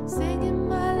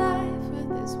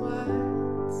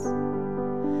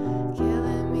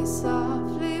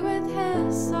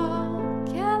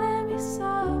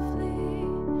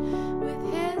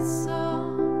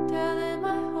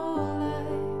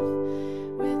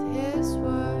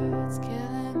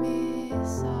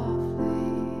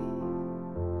 softly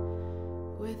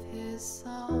with his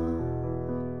song.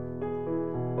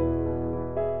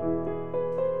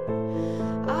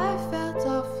 I felt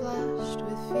all flushed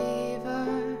with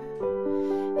fever,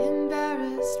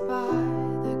 embarrassed by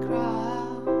the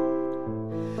crowd.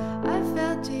 I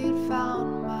felt he'd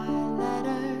found my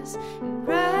letters and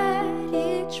read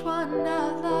each one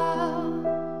out loud.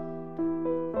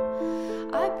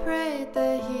 I prayed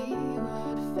that he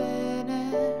would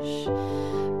finish,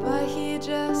 but he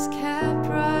just kept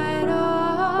right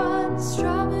on,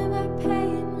 strumming my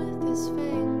pain with his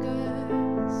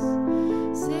fingers,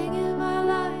 singing my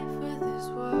life with his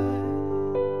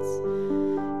words,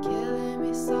 killing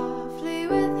me softly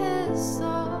with his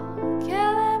song,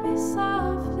 killing me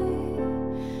softly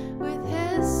with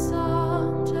his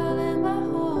song, telling my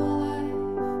whole life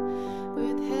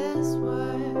with his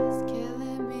words,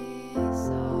 killing me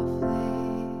softly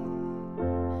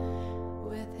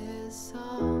with his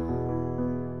song.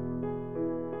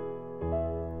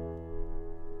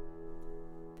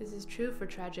 This is true for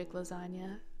tragic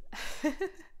lasagna.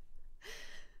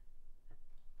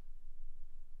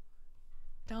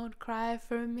 Don't cry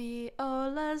for me,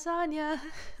 oh lasagna.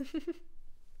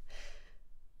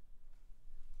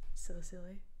 So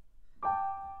silly.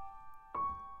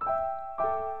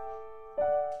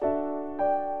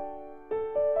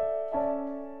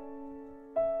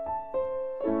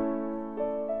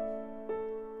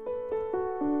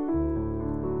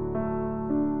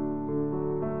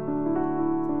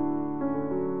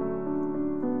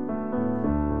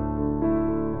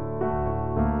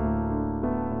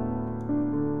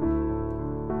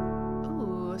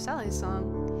 Ooh, Sally's song.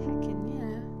 Heckin'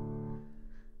 yeah.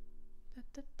 Da,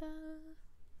 da, da.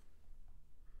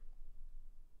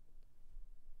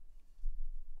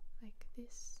 Like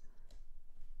this.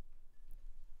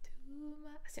 Too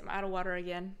much. See, I'm out of water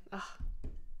again. Ugh.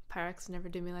 Pyrex never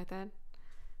do me like that.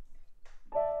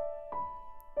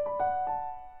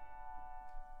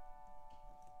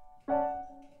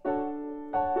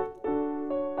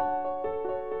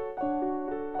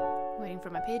 Waiting for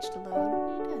my page to load. What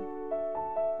are you doing?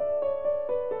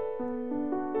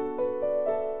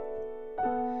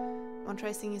 I want to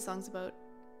try singing songs about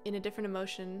in a different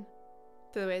emotion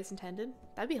to the way it's intended.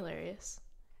 That'd be hilarious.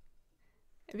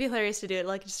 It'd be hilarious to do it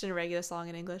like just in a regular song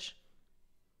in English.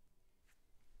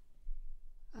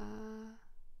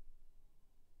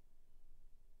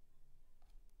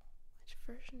 Which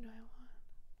version do I want?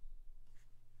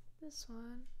 This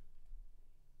one.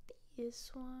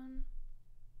 This one.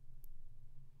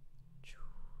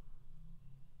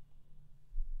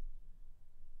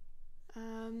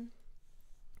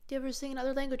 Do you ever sing in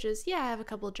other languages? Yeah, I have a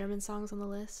couple of German songs on the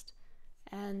list.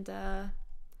 And I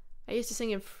used to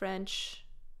sing in French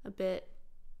a bit.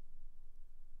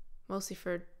 Mostly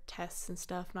for tests and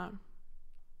stuff, not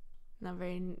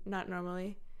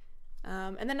normally.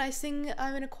 And then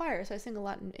I'm in a choir, so I sing a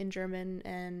lot in German,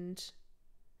 and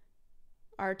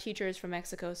our teacher is from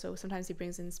Mexico, so sometimes he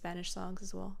brings in Spanish songs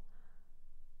as well.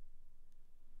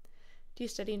 Do you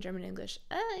study in German and English?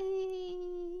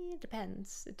 It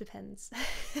depends. It depends.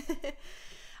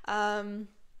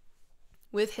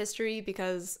 With history,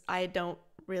 because I took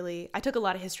a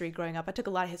lot of history growing up. I took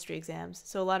a lot of history exams,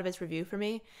 so a lot of it's review for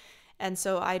me. And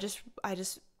so I just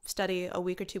study a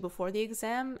week or two before the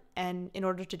exam, and in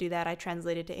order to do that, I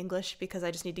translated to English because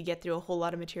I just need to get through a whole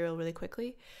lot of material really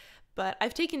quickly. But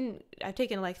I've taken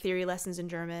like theory lessons in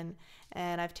German,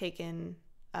 and I've taken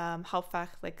Hauptfach,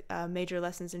 like major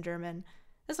lessons in German.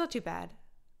 That's not too bad.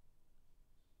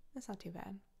 That's not too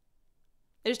bad.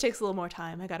 It just takes a little more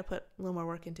time. I got to put a little more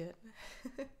work into it.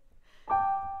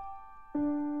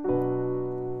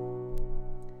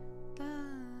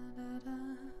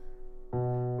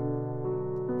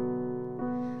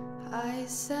 I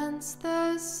sense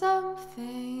there's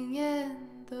something in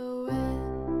the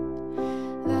wind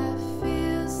that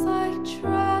feels like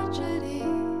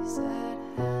tragedies at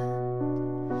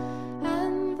hand.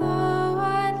 And though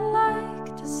I'd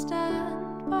like to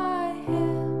stand by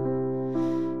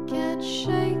him, can't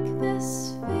shake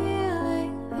this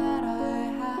feeling that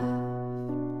I have.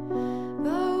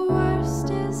 The worst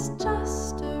is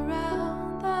just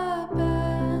around the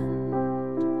bend.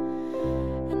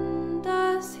 And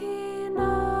does he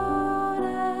notice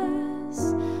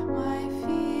my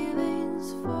feeling?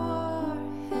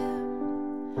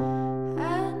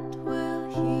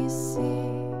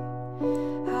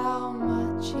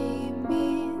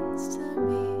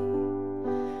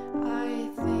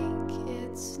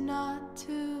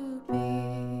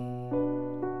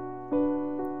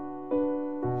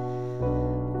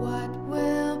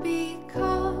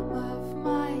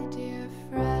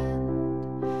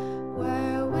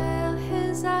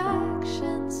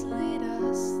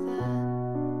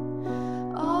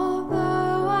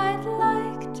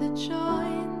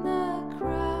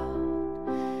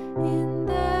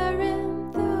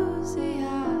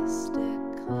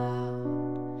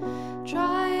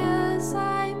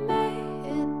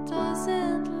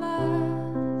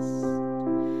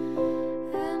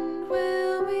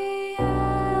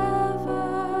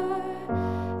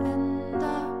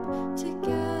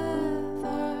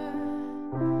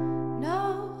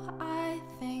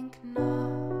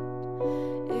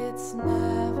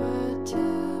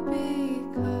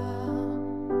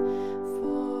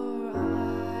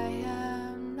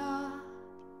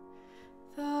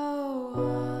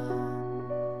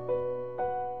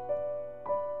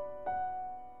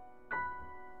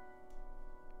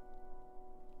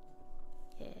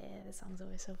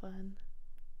 so fun.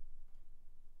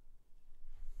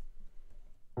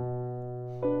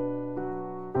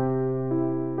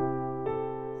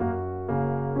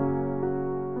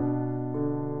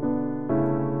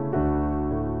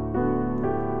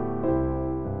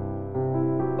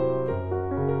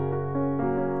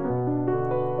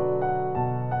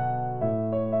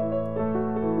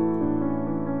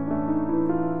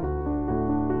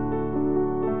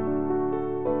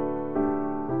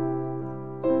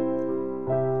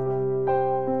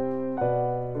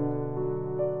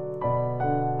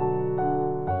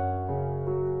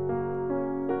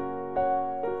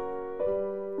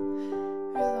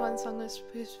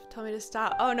 Please tell me to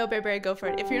stop. Oh no, Bear, go for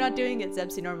it. If you're not doing it,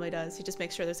 Zebsy normally does. He just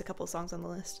makes sure there's a couple songs on the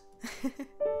list.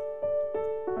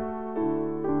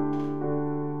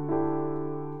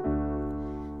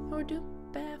 Or du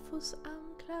barfuß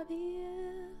am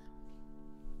Klavier.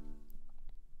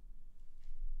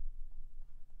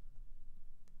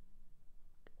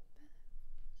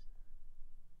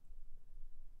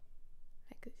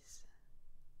 Like this.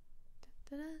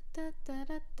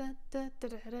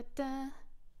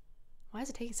 Why is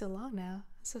it taking so long now?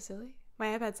 That's so silly.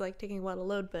 My iPad's like taking a while to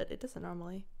load, but it doesn't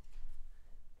normally.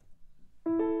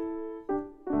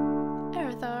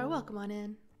 Arathar, welcome on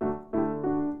in.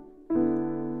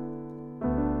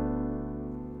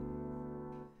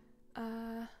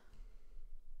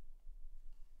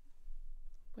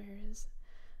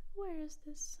 Where is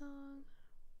this song?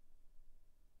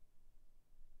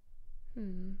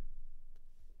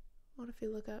 What if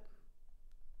you look up?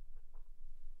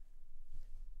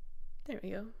 There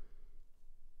we go.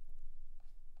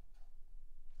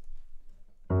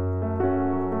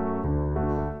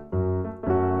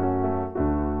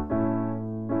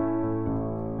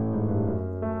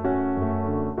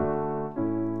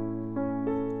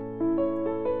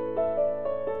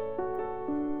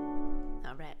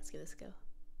 Alright, let's give this a go.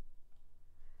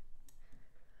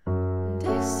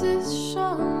 Das ist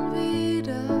schon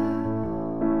wieder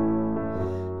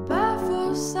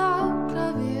barfuß am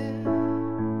Klavier.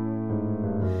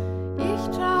 Ich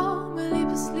traume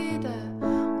Liebeslieder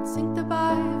und sing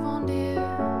dabei von dir.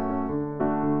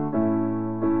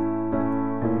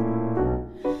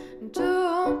 Du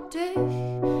und ich,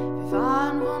 wir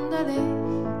waren wunderlich.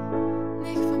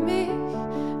 Nicht für mich,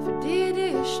 für die,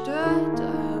 die es störte,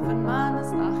 wenn man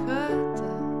es nachhörte.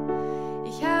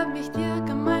 Ich hab mich dir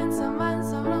gemeinsam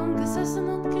rumgesessen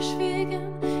und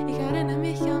geschwiegen. Ich erinnere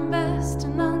mich am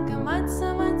besten an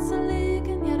gemeinsam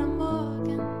einzulegen, jeden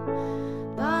Morgen.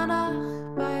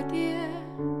 Danach bei dir,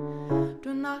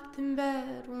 du nackt im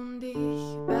Bett und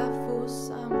ich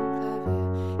barfuß am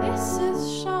Klavier. Es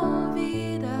ist schon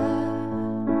wieder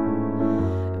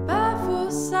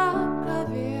barfuß am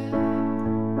Klavier.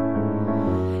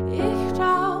 Ich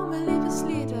traume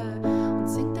Liebeslieder und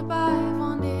sing dabei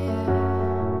von dir.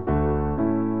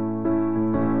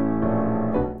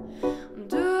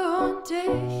 Und du und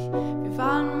ich, wir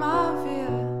waren mal wir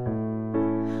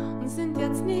und sind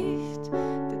jetzt nicht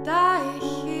da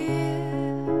ich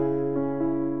hier.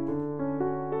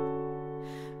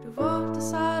 Du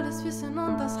wolltest alles wissen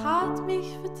und das hat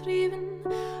mich vertrieben.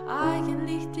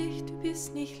 Eigentlich dich, du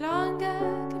bist nicht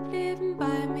lange geblieben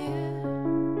bei mir.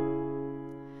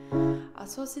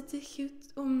 Also sitz ich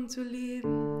jetzt zu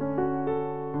lieben.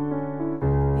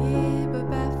 Liebe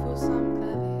barfuß am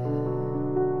Klavier.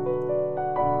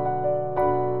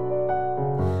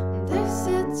 Und ich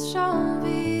sitz schon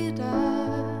wieder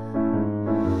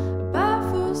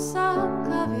barfuß am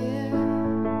Klavier.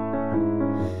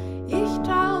 Ich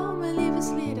traume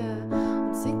Liebeslieder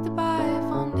und sing dabei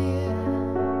von dir.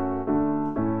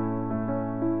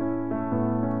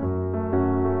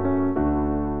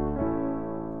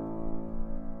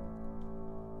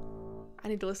 I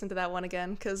need to listen to that one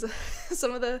again because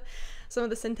some of the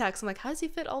syntax, I'm like, how does he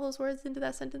fit all those words into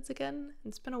that sentence again?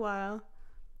 It's been a while.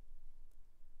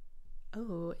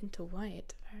 Oh, into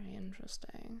white. Very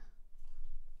interesting.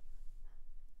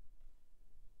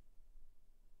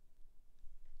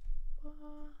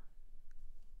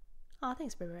 Oh,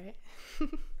 thanks, Baby.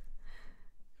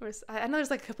 I know there's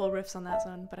like a couple of riffs on that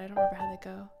one, but I don't remember how they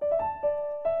go.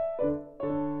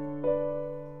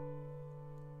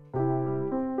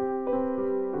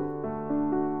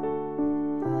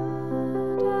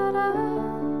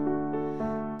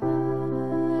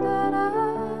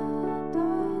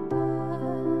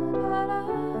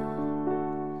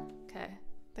 Okay,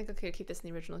 I think I'll keep this in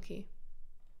the original key.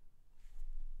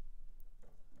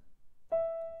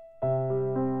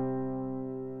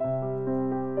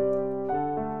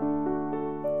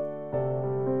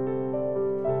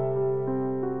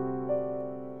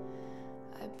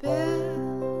 I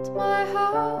built my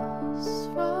house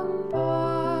from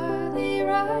board.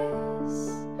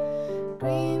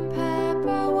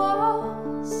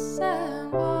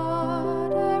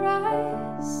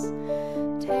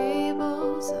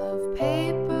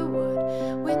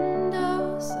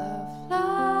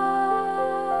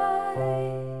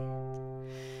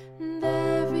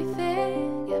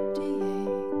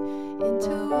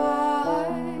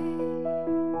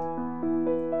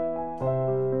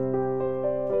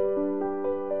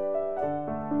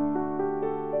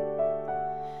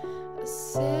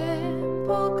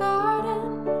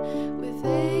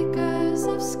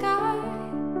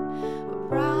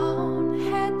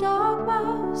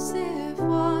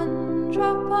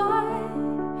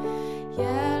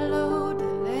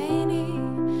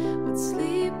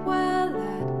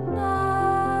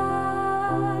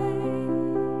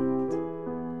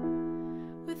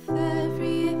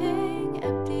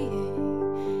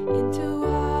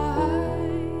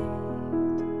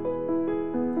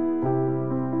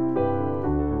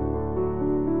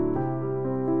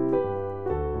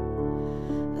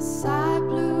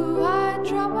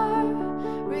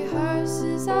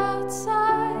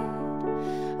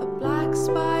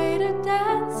 spider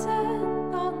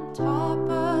dancing on top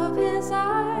of his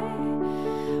eye.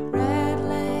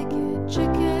 Red-legged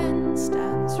chicken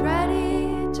stands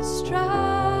ready to strike,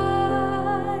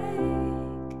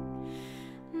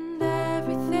 and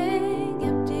everything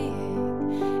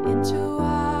emptying into white.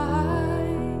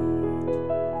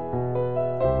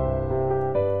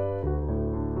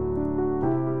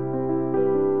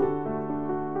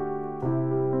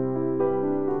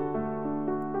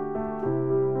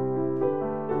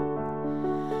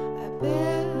 I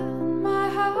built my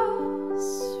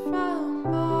house from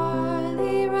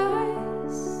barley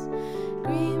rice,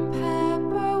 green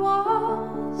pepper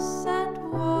walls, and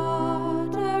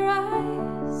water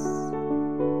ice.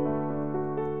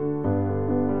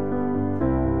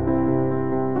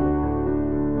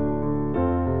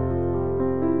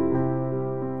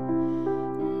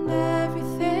 And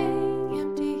everything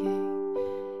emptying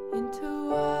into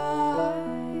white.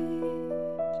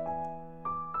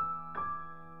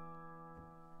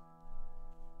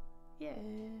 Yeah.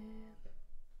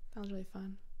 That was really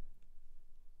fun.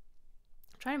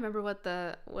 I'm trying to remember what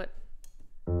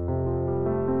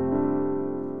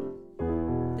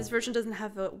this version doesn't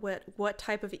have what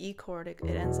type of E chord it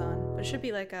ends on, but it should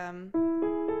be like oh,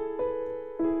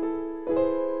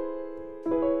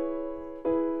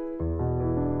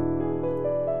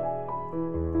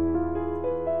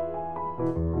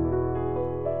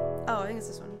 I think it's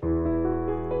this one.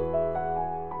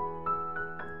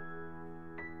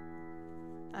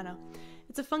 I know.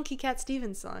 It's a funky Cat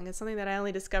Stevens song. It's something that I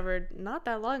only discovered not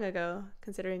that long ago,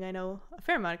 considering I know a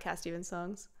fair amount of Cat Stevens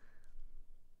songs.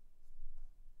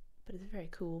 But it's very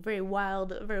cool. Very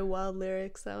wild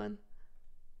lyrics, that one.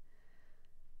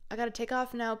 I gotta take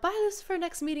off now. Bye, Lucifer.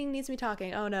 Next meeting needs me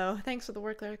talking. Oh no. Thanks for the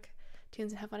work, Lurk.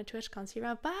 Tunes and have fun at Twitchcon. See you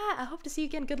around. Bye. I hope to see you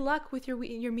again. Good luck with your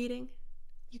meeting.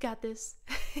 You got this.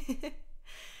 And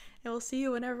we'll see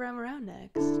you whenever I'm around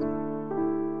next.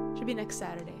 Should be next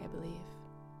Saturday, I believe.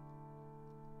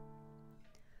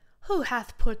 Who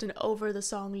hath put an over the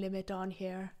song limit on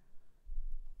here?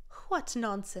 What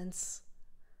nonsense.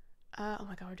 Oh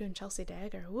my god, we're doing Chelsea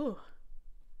Dagger. Woo.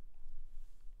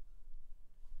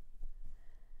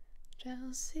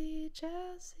 Chelsea,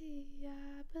 Chelsea,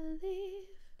 I believe.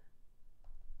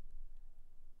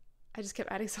 I just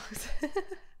kept adding songs.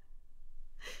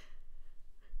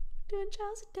 Doing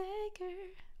Chelsea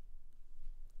Dagger.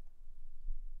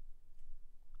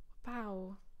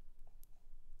 Wow.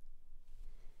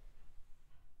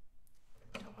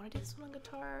 Don't want to do this one on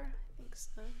guitar. I think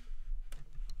so.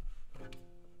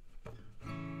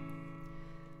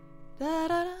 Da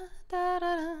da da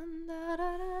da da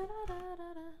da da da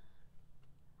da da.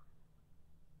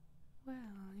 Well,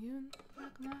 you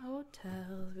rock my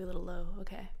hotel. Be a little low.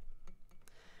 Okay.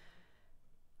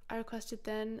 I requested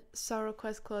then. Saw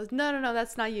request closed. No,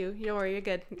 that's not you. Don't worry, you're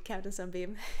good, Captain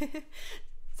Sunbeam.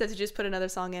 Said to just put another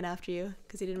song in after you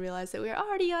because he didn't realize that we were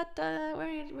already at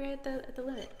we're at the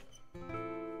limit,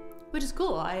 which is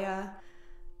cool. I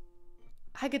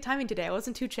had good timing today. I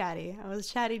wasn't too chatty. I was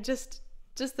chatty just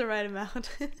the right amount.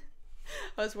 I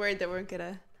was worried that we weren't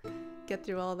gonna get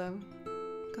through all of them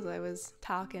because I was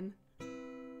talking.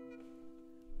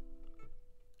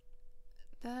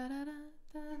 Da, da, da,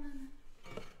 da, da.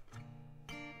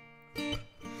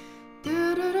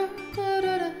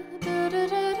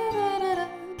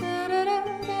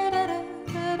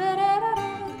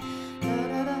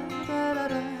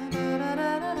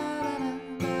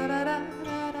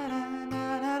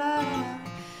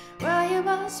 Well, you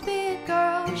must be a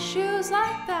girl with shoes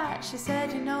like that. She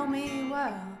said, you know me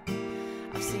well.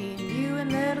 I've seen you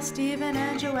and little Steven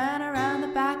and Joanna around the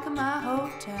back of my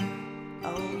hotel.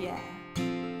 Oh yeah.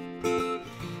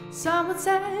 Someone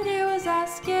said you was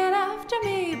asking after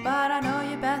me, but I know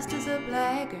you best as a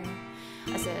blagger.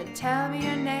 I said, tell me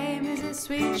your name, is it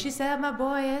sweet? She said, my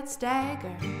boy, it's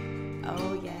Dagger.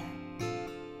 Oh yeah.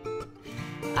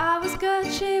 I was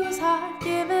good, she was hard,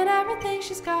 giving everything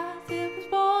she's got. It was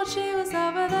bold, she was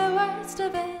over the worst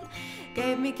of it.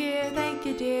 Gave me gear, thank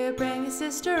you dear, bring your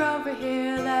sister over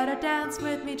here. Let her dance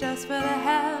with me just for the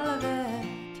hell of it.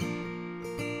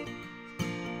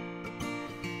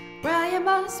 Well, you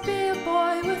must be a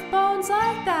boy with bones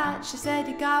like that. She said,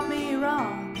 you got me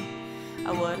wrong.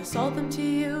 I would have sold them to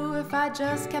you if I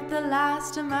just kept the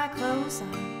last of my clothes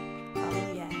on.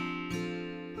 Oh yeah.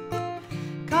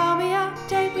 Call me up,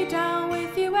 take me down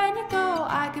with you when you go.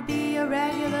 I could be a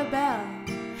regular belle,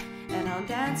 and I'll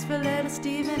dance for little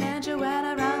Steven and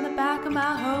Joanna around the back of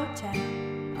my hotel.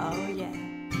 Oh yeah.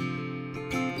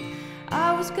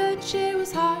 I was good, she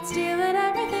was hot, stealing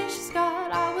everything she's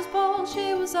got. I was bold,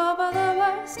 she was over the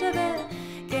worst of it.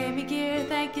 Gave me gear,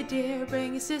 thank make it dear.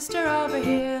 Bring your sister over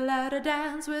here, let her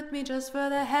dance with me just for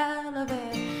the hell of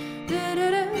it.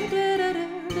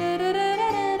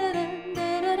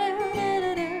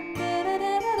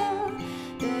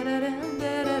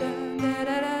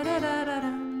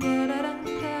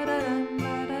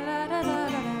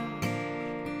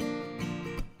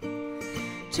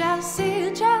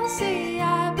 Chelsea, Chelsea,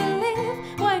 I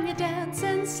believe when you're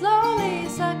dancing slowly,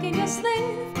 sucking your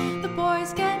sleeve, the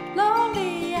boys get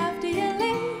lonely after you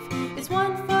leave. It's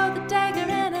one for the dagger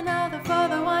and another for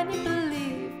the one you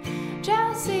believe.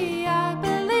 Chelsea, I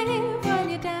believe when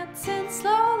you're dancing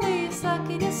slowly,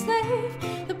 sucking your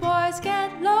sleeve, the boys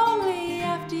get lonely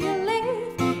after you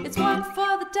leave. It's one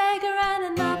for the dagger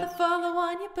and another for the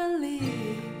one you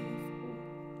believe.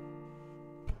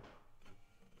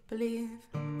 Believe.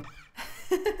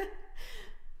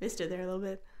 Missed it there a little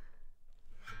bit.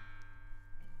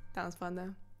 That was fun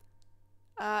though.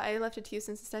 I left it to you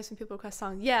since it's nice when people request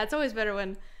songs. Yeah, it's always better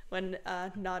when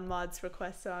non-mods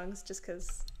request songs, just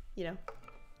cause, you know,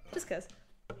 just cause.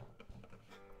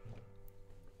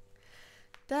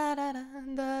 Da da da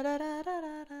da da da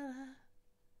da da.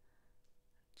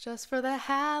 Just for the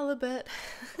halibut.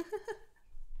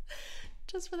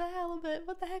 Just for the halibut.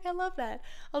 What the heck? I love that.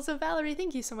 Also, Valerie,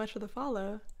 thank you so much for the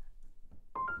follow.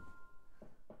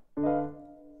 Yeah.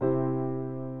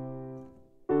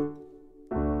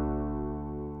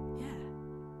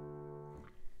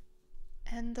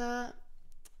 And, I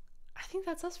think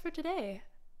that's us for today.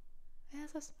 Yeah,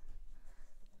 that's us.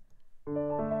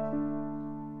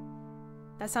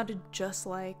 That sounded just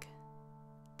like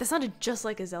a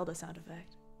Zelda sound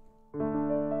effect.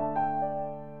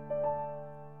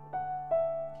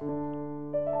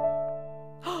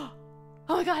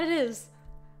 Oh my god, it is!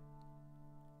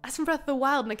 That's from Breath of the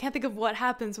Wild, and I can't think of what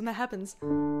happens when that happens.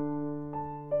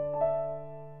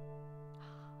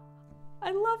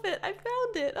 I love it! I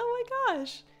found it! Oh my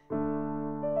gosh!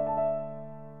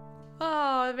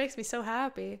 Oh, it makes me so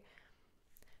happy.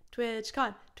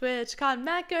 Twitchcon,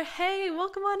 Macker, hey,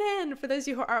 welcome on in! For those of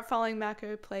you who aren't following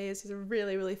Macker plays, he's a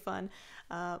really, really fun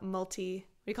what do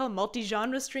you call him?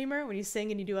 Multi-genre streamer when you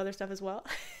sing and you do other stuff as well.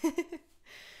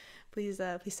 Please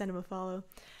send him a follow.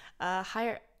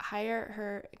 Hire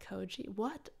her Koji.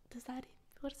 What does that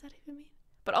even mean?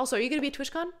 But also, are you gonna be at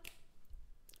TwitchCon?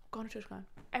 Going to TwitchCon.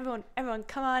 Everyone,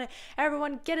 come on!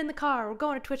 Everyone, get in the car. We're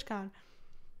going to TwitchCon.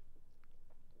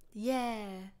 Yeah.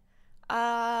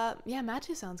 Yeah,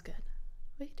 Matu sounds good.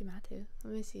 We could do Matu.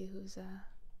 Let me see who's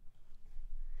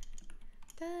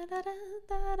I'm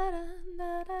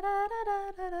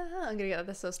gonna get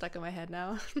this so stuck in my head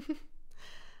now.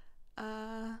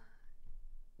 As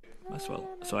well.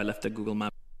 So I left the Google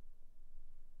map.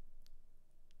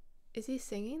 Is he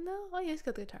singing though? Oh yeah, he's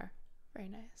got the guitar. Very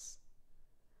nice.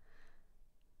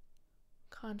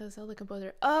 Kondo Zelda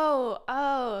composer. Oh,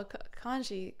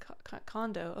 Kanji,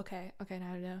 Kondo. Okay,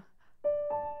 now I know.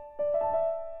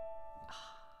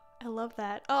 I love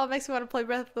that. Oh, it makes me want to play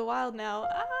Breath of the Wild now.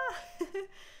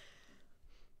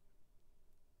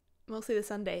 Mostly the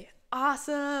Sunday.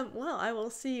 Awesome. Well, I will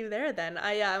see you there then.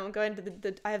 I'm going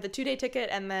to I have the 2-day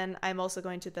ticket, and then I'm also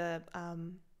going to the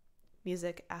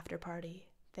music after party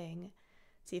thing.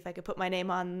 See if I could put my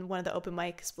name on one of the open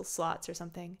mic slots or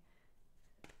something.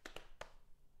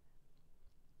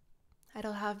 I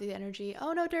don't have the energy.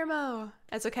 Oh no, Dermo.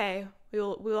 That's okay. We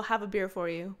will have a beer for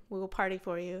you. We will party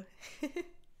for you.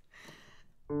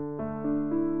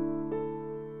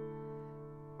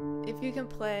 If you can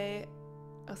play,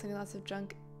 I was sending lots of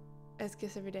junk as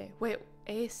gifts every day. Wait,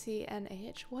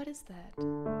 ACNH? What is that?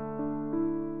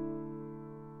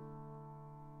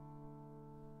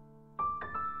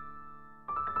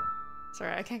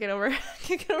 Sorry, I can't get over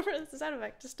the sound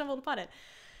effect. Just stumbled upon it.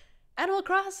 Animal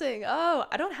Crossing. Oh,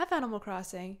 I don't have Animal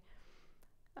Crossing.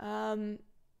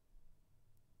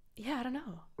 Yeah, I don't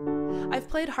know. I've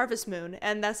played Harvest Moon,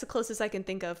 and that's the closest I can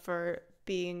think of for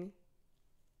being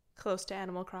close to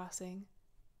Animal Crossing.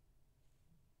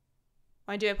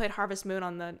 Mind you, I played Harvest Moon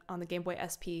on the Game Boy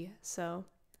SP, so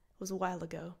it was a while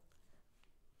ago.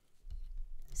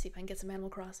 See if I can get some Animal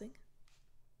Crossing.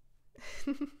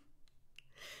 If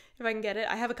I can get it,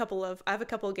 I have a couple of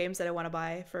games that I want to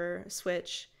buy for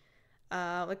Switch.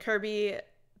 Like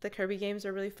the Kirby games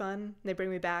are really fun. They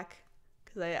bring me back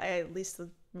because I at least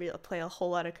play a whole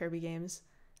lot of Kirby games,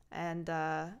 and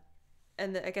I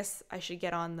guess I should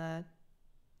get on the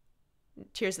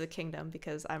Tears of the Kingdom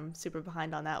because I'm super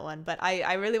behind on that one. But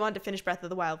I really wanted to finish Breath of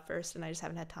the Wild first, and I just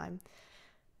haven't had time.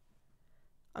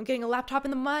 I'm getting a laptop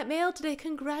in the mail today.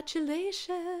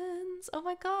 Congratulations! Oh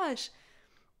my gosh.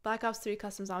 Black Ops 3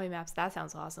 custom zombie maps. That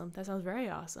sounds awesome. That sounds very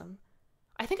awesome.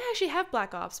 I think I actually have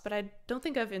Black Ops, but I don't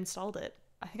think I've installed it.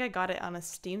 I think I got it on a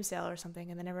Steam sale or something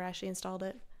and then never actually installed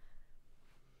it.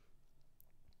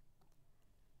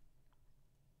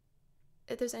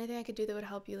 If there's anything I could do that would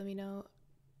help you, let me know.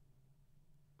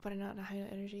 But I'm not having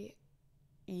energy.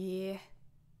 Yeah.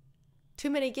 Too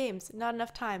many games, not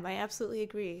enough time. I absolutely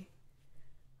agree.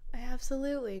 I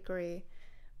absolutely agree.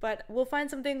 But we'll find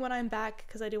something when I'm back,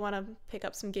 because I do want to pick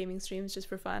up some gaming streams just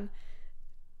for fun.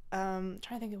 Trying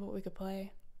to think of what we could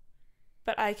play.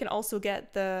 But I can also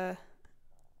get the...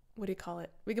 What do you call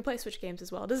it? We can play Switch games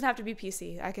as well. It doesn't have to be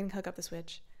PC. I can hook up the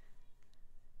Switch.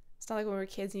 It's not like when we were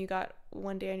kids and you got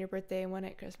one day on your birthday and one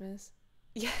at Christmas.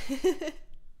 Yeah.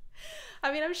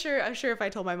 I mean, I'm sure if I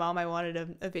told my mom I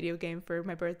wanted a video game for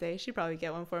my birthday, she'd probably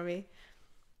get one for me.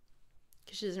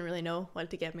 Because she doesn't really know what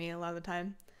to get me a lot of the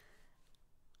time.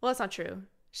 Well, that's not true.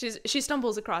 She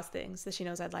stumbles across things that she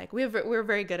knows I'd like. We're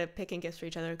very good at picking gifts for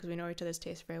each other because we know each other's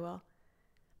tastes very well.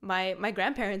 My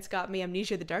grandparents got me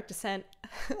Amnesia: The Dark Descent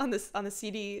on the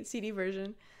CD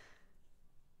version.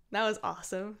 That was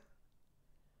awesome.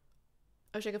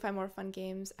 I wish I could find more fun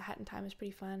games. A Hat in Time is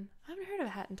pretty fun. I haven't heard of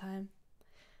A Hat in Time.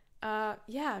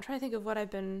 Yeah, I'm trying to think of what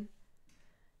I've been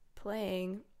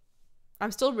playing.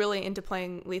 I'm still really into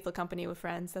playing Lethal Company with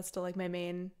friends. That's still like my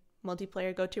main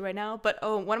multiplayer go-to right now. But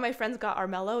one of my friends got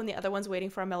Armello and the other one's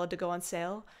waiting for Armello to go on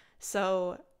sale.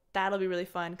 So that'll be really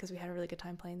fun because we had a really good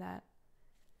time playing that.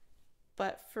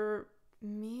 But for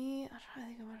me, I'm trying to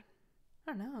think of what...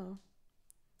 I don't know.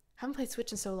 I haven't played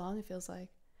Switch in so long, it feels like.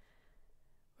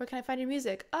 Where can I find your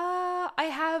music? I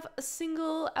have a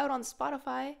single out on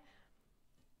Spotify.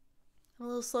 I'm a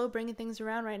little slow bringing things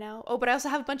around right now. Oh, but I also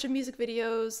have a bunch of music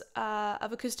videos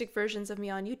of acoustic versions of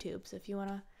me on YouTube. So if you want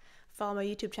to follow my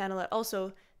YouTube channel at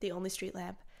also The Only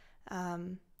Streetlamp.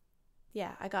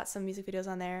 Yeah, I got some music videos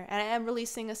on there. And I am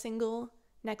releasing a single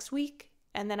next week.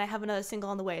 And then I have another single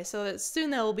on the way. So soon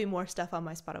there will be more stuff on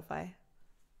my Spotify.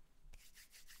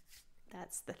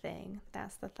 That's the thing.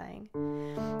 That's the thing.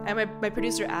 And my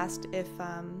producer asked if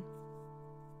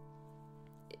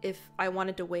I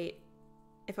wanted to wait,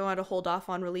 if I wanted to hold off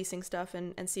on releasing stuff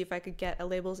and see if I could get a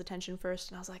label's attention first.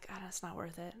 And I was like, it's not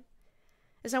worth it.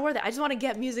 It's not worth it. I just want to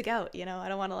get music out, you know? I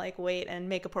don't want to like wait and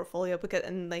make a portfolio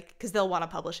because they'll want to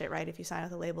publish it, right? If you sign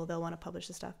with a label, they'll want to publish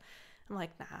the stuff. I'm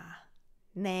like,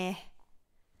 nah.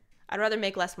 I'd rather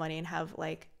make less money and have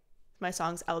like my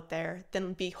songs out there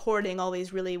than be hoarding all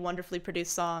these really wonderfully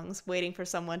produced songs waiting for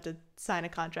someone to sign a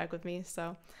contract with me.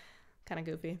 So kind of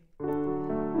goofy.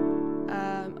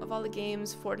 Of all the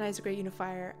games, Fortnite's a great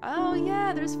unifier. Oh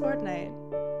yeah, there's Fortnite.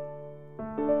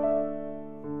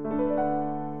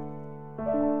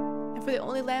 And for The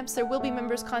Only Lamps, there will be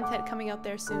members content coming out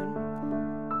there soon.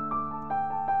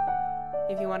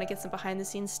 If you want to get some behind the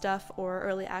scenes stuff or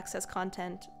early access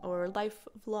content or life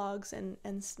vlogs and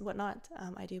whatnot,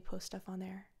 I do post stuff on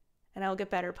there. And I will get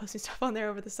better at posting stuff on there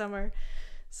over the summer.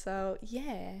 So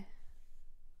yeah.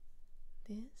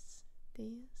 But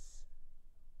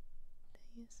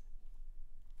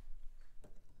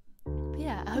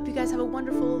yeah, I hope you guys have a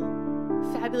wonderful,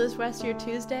 fabulous rest of your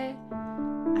Tuesday.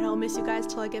 And I'll miss you guys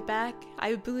till I get back.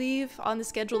 I believe on the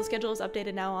schedule is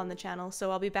updated now on the channel.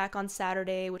 So I'll be back on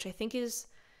Saturday, which I think is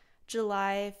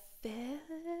July 5th?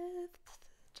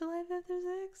 July 5th or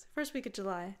 6th? First week of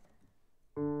July.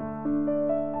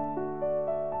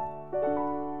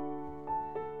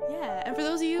 Yeah, and for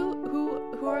those of you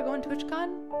who are going to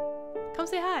Twitchcon, come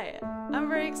say hi. I'm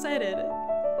very excited.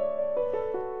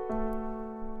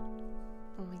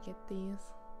 Let me get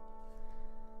these.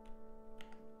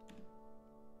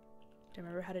 Do I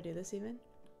remember how to do this even?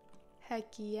 Heck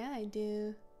yeah, I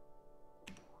do.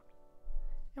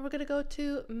 And we're gonna go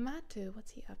to Matu.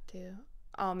 What's he up to?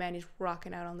 Oh man, he's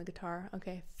rocking out on the guitar.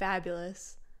 Okay,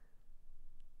 fabulous.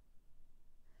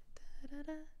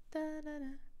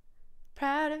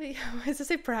 Proud of you. Does it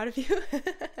say proud of you?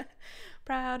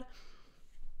 Proud.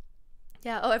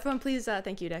 Yeah, oh everyone please,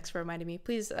 thank you Dex for reminding me.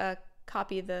 Please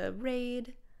copy the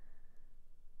raid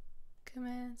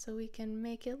command so we can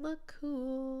make it look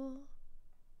cool.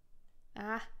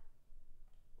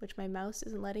 Which my mouse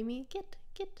isn't letting me get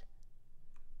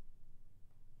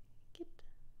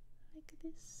like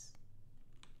this.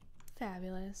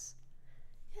 Fabulous.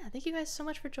 Yeah, thank you guys so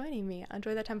much for joining me.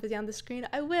 Enjoy that time busy on the screen.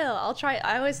 I will. I'll try.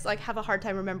 I always like have a hard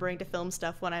time remembering to film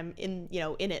stuff when I'm in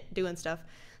it doing stuff.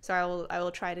 So I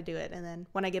will try to do it, and then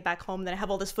when I get back home, then I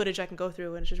have all this footage I can go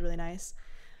through, which is really nice.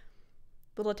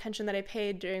 Little attention that I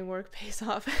paid during work pays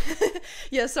off.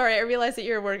 Yeah, sorry, I realized that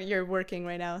you're working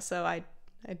right now, so I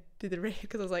did the raid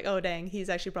because I was like, oh dang, he's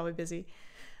actually probably busy.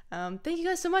 Thank you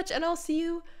guys so much, and I'll see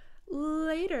you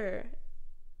later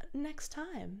next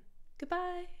time.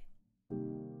 Goodbye.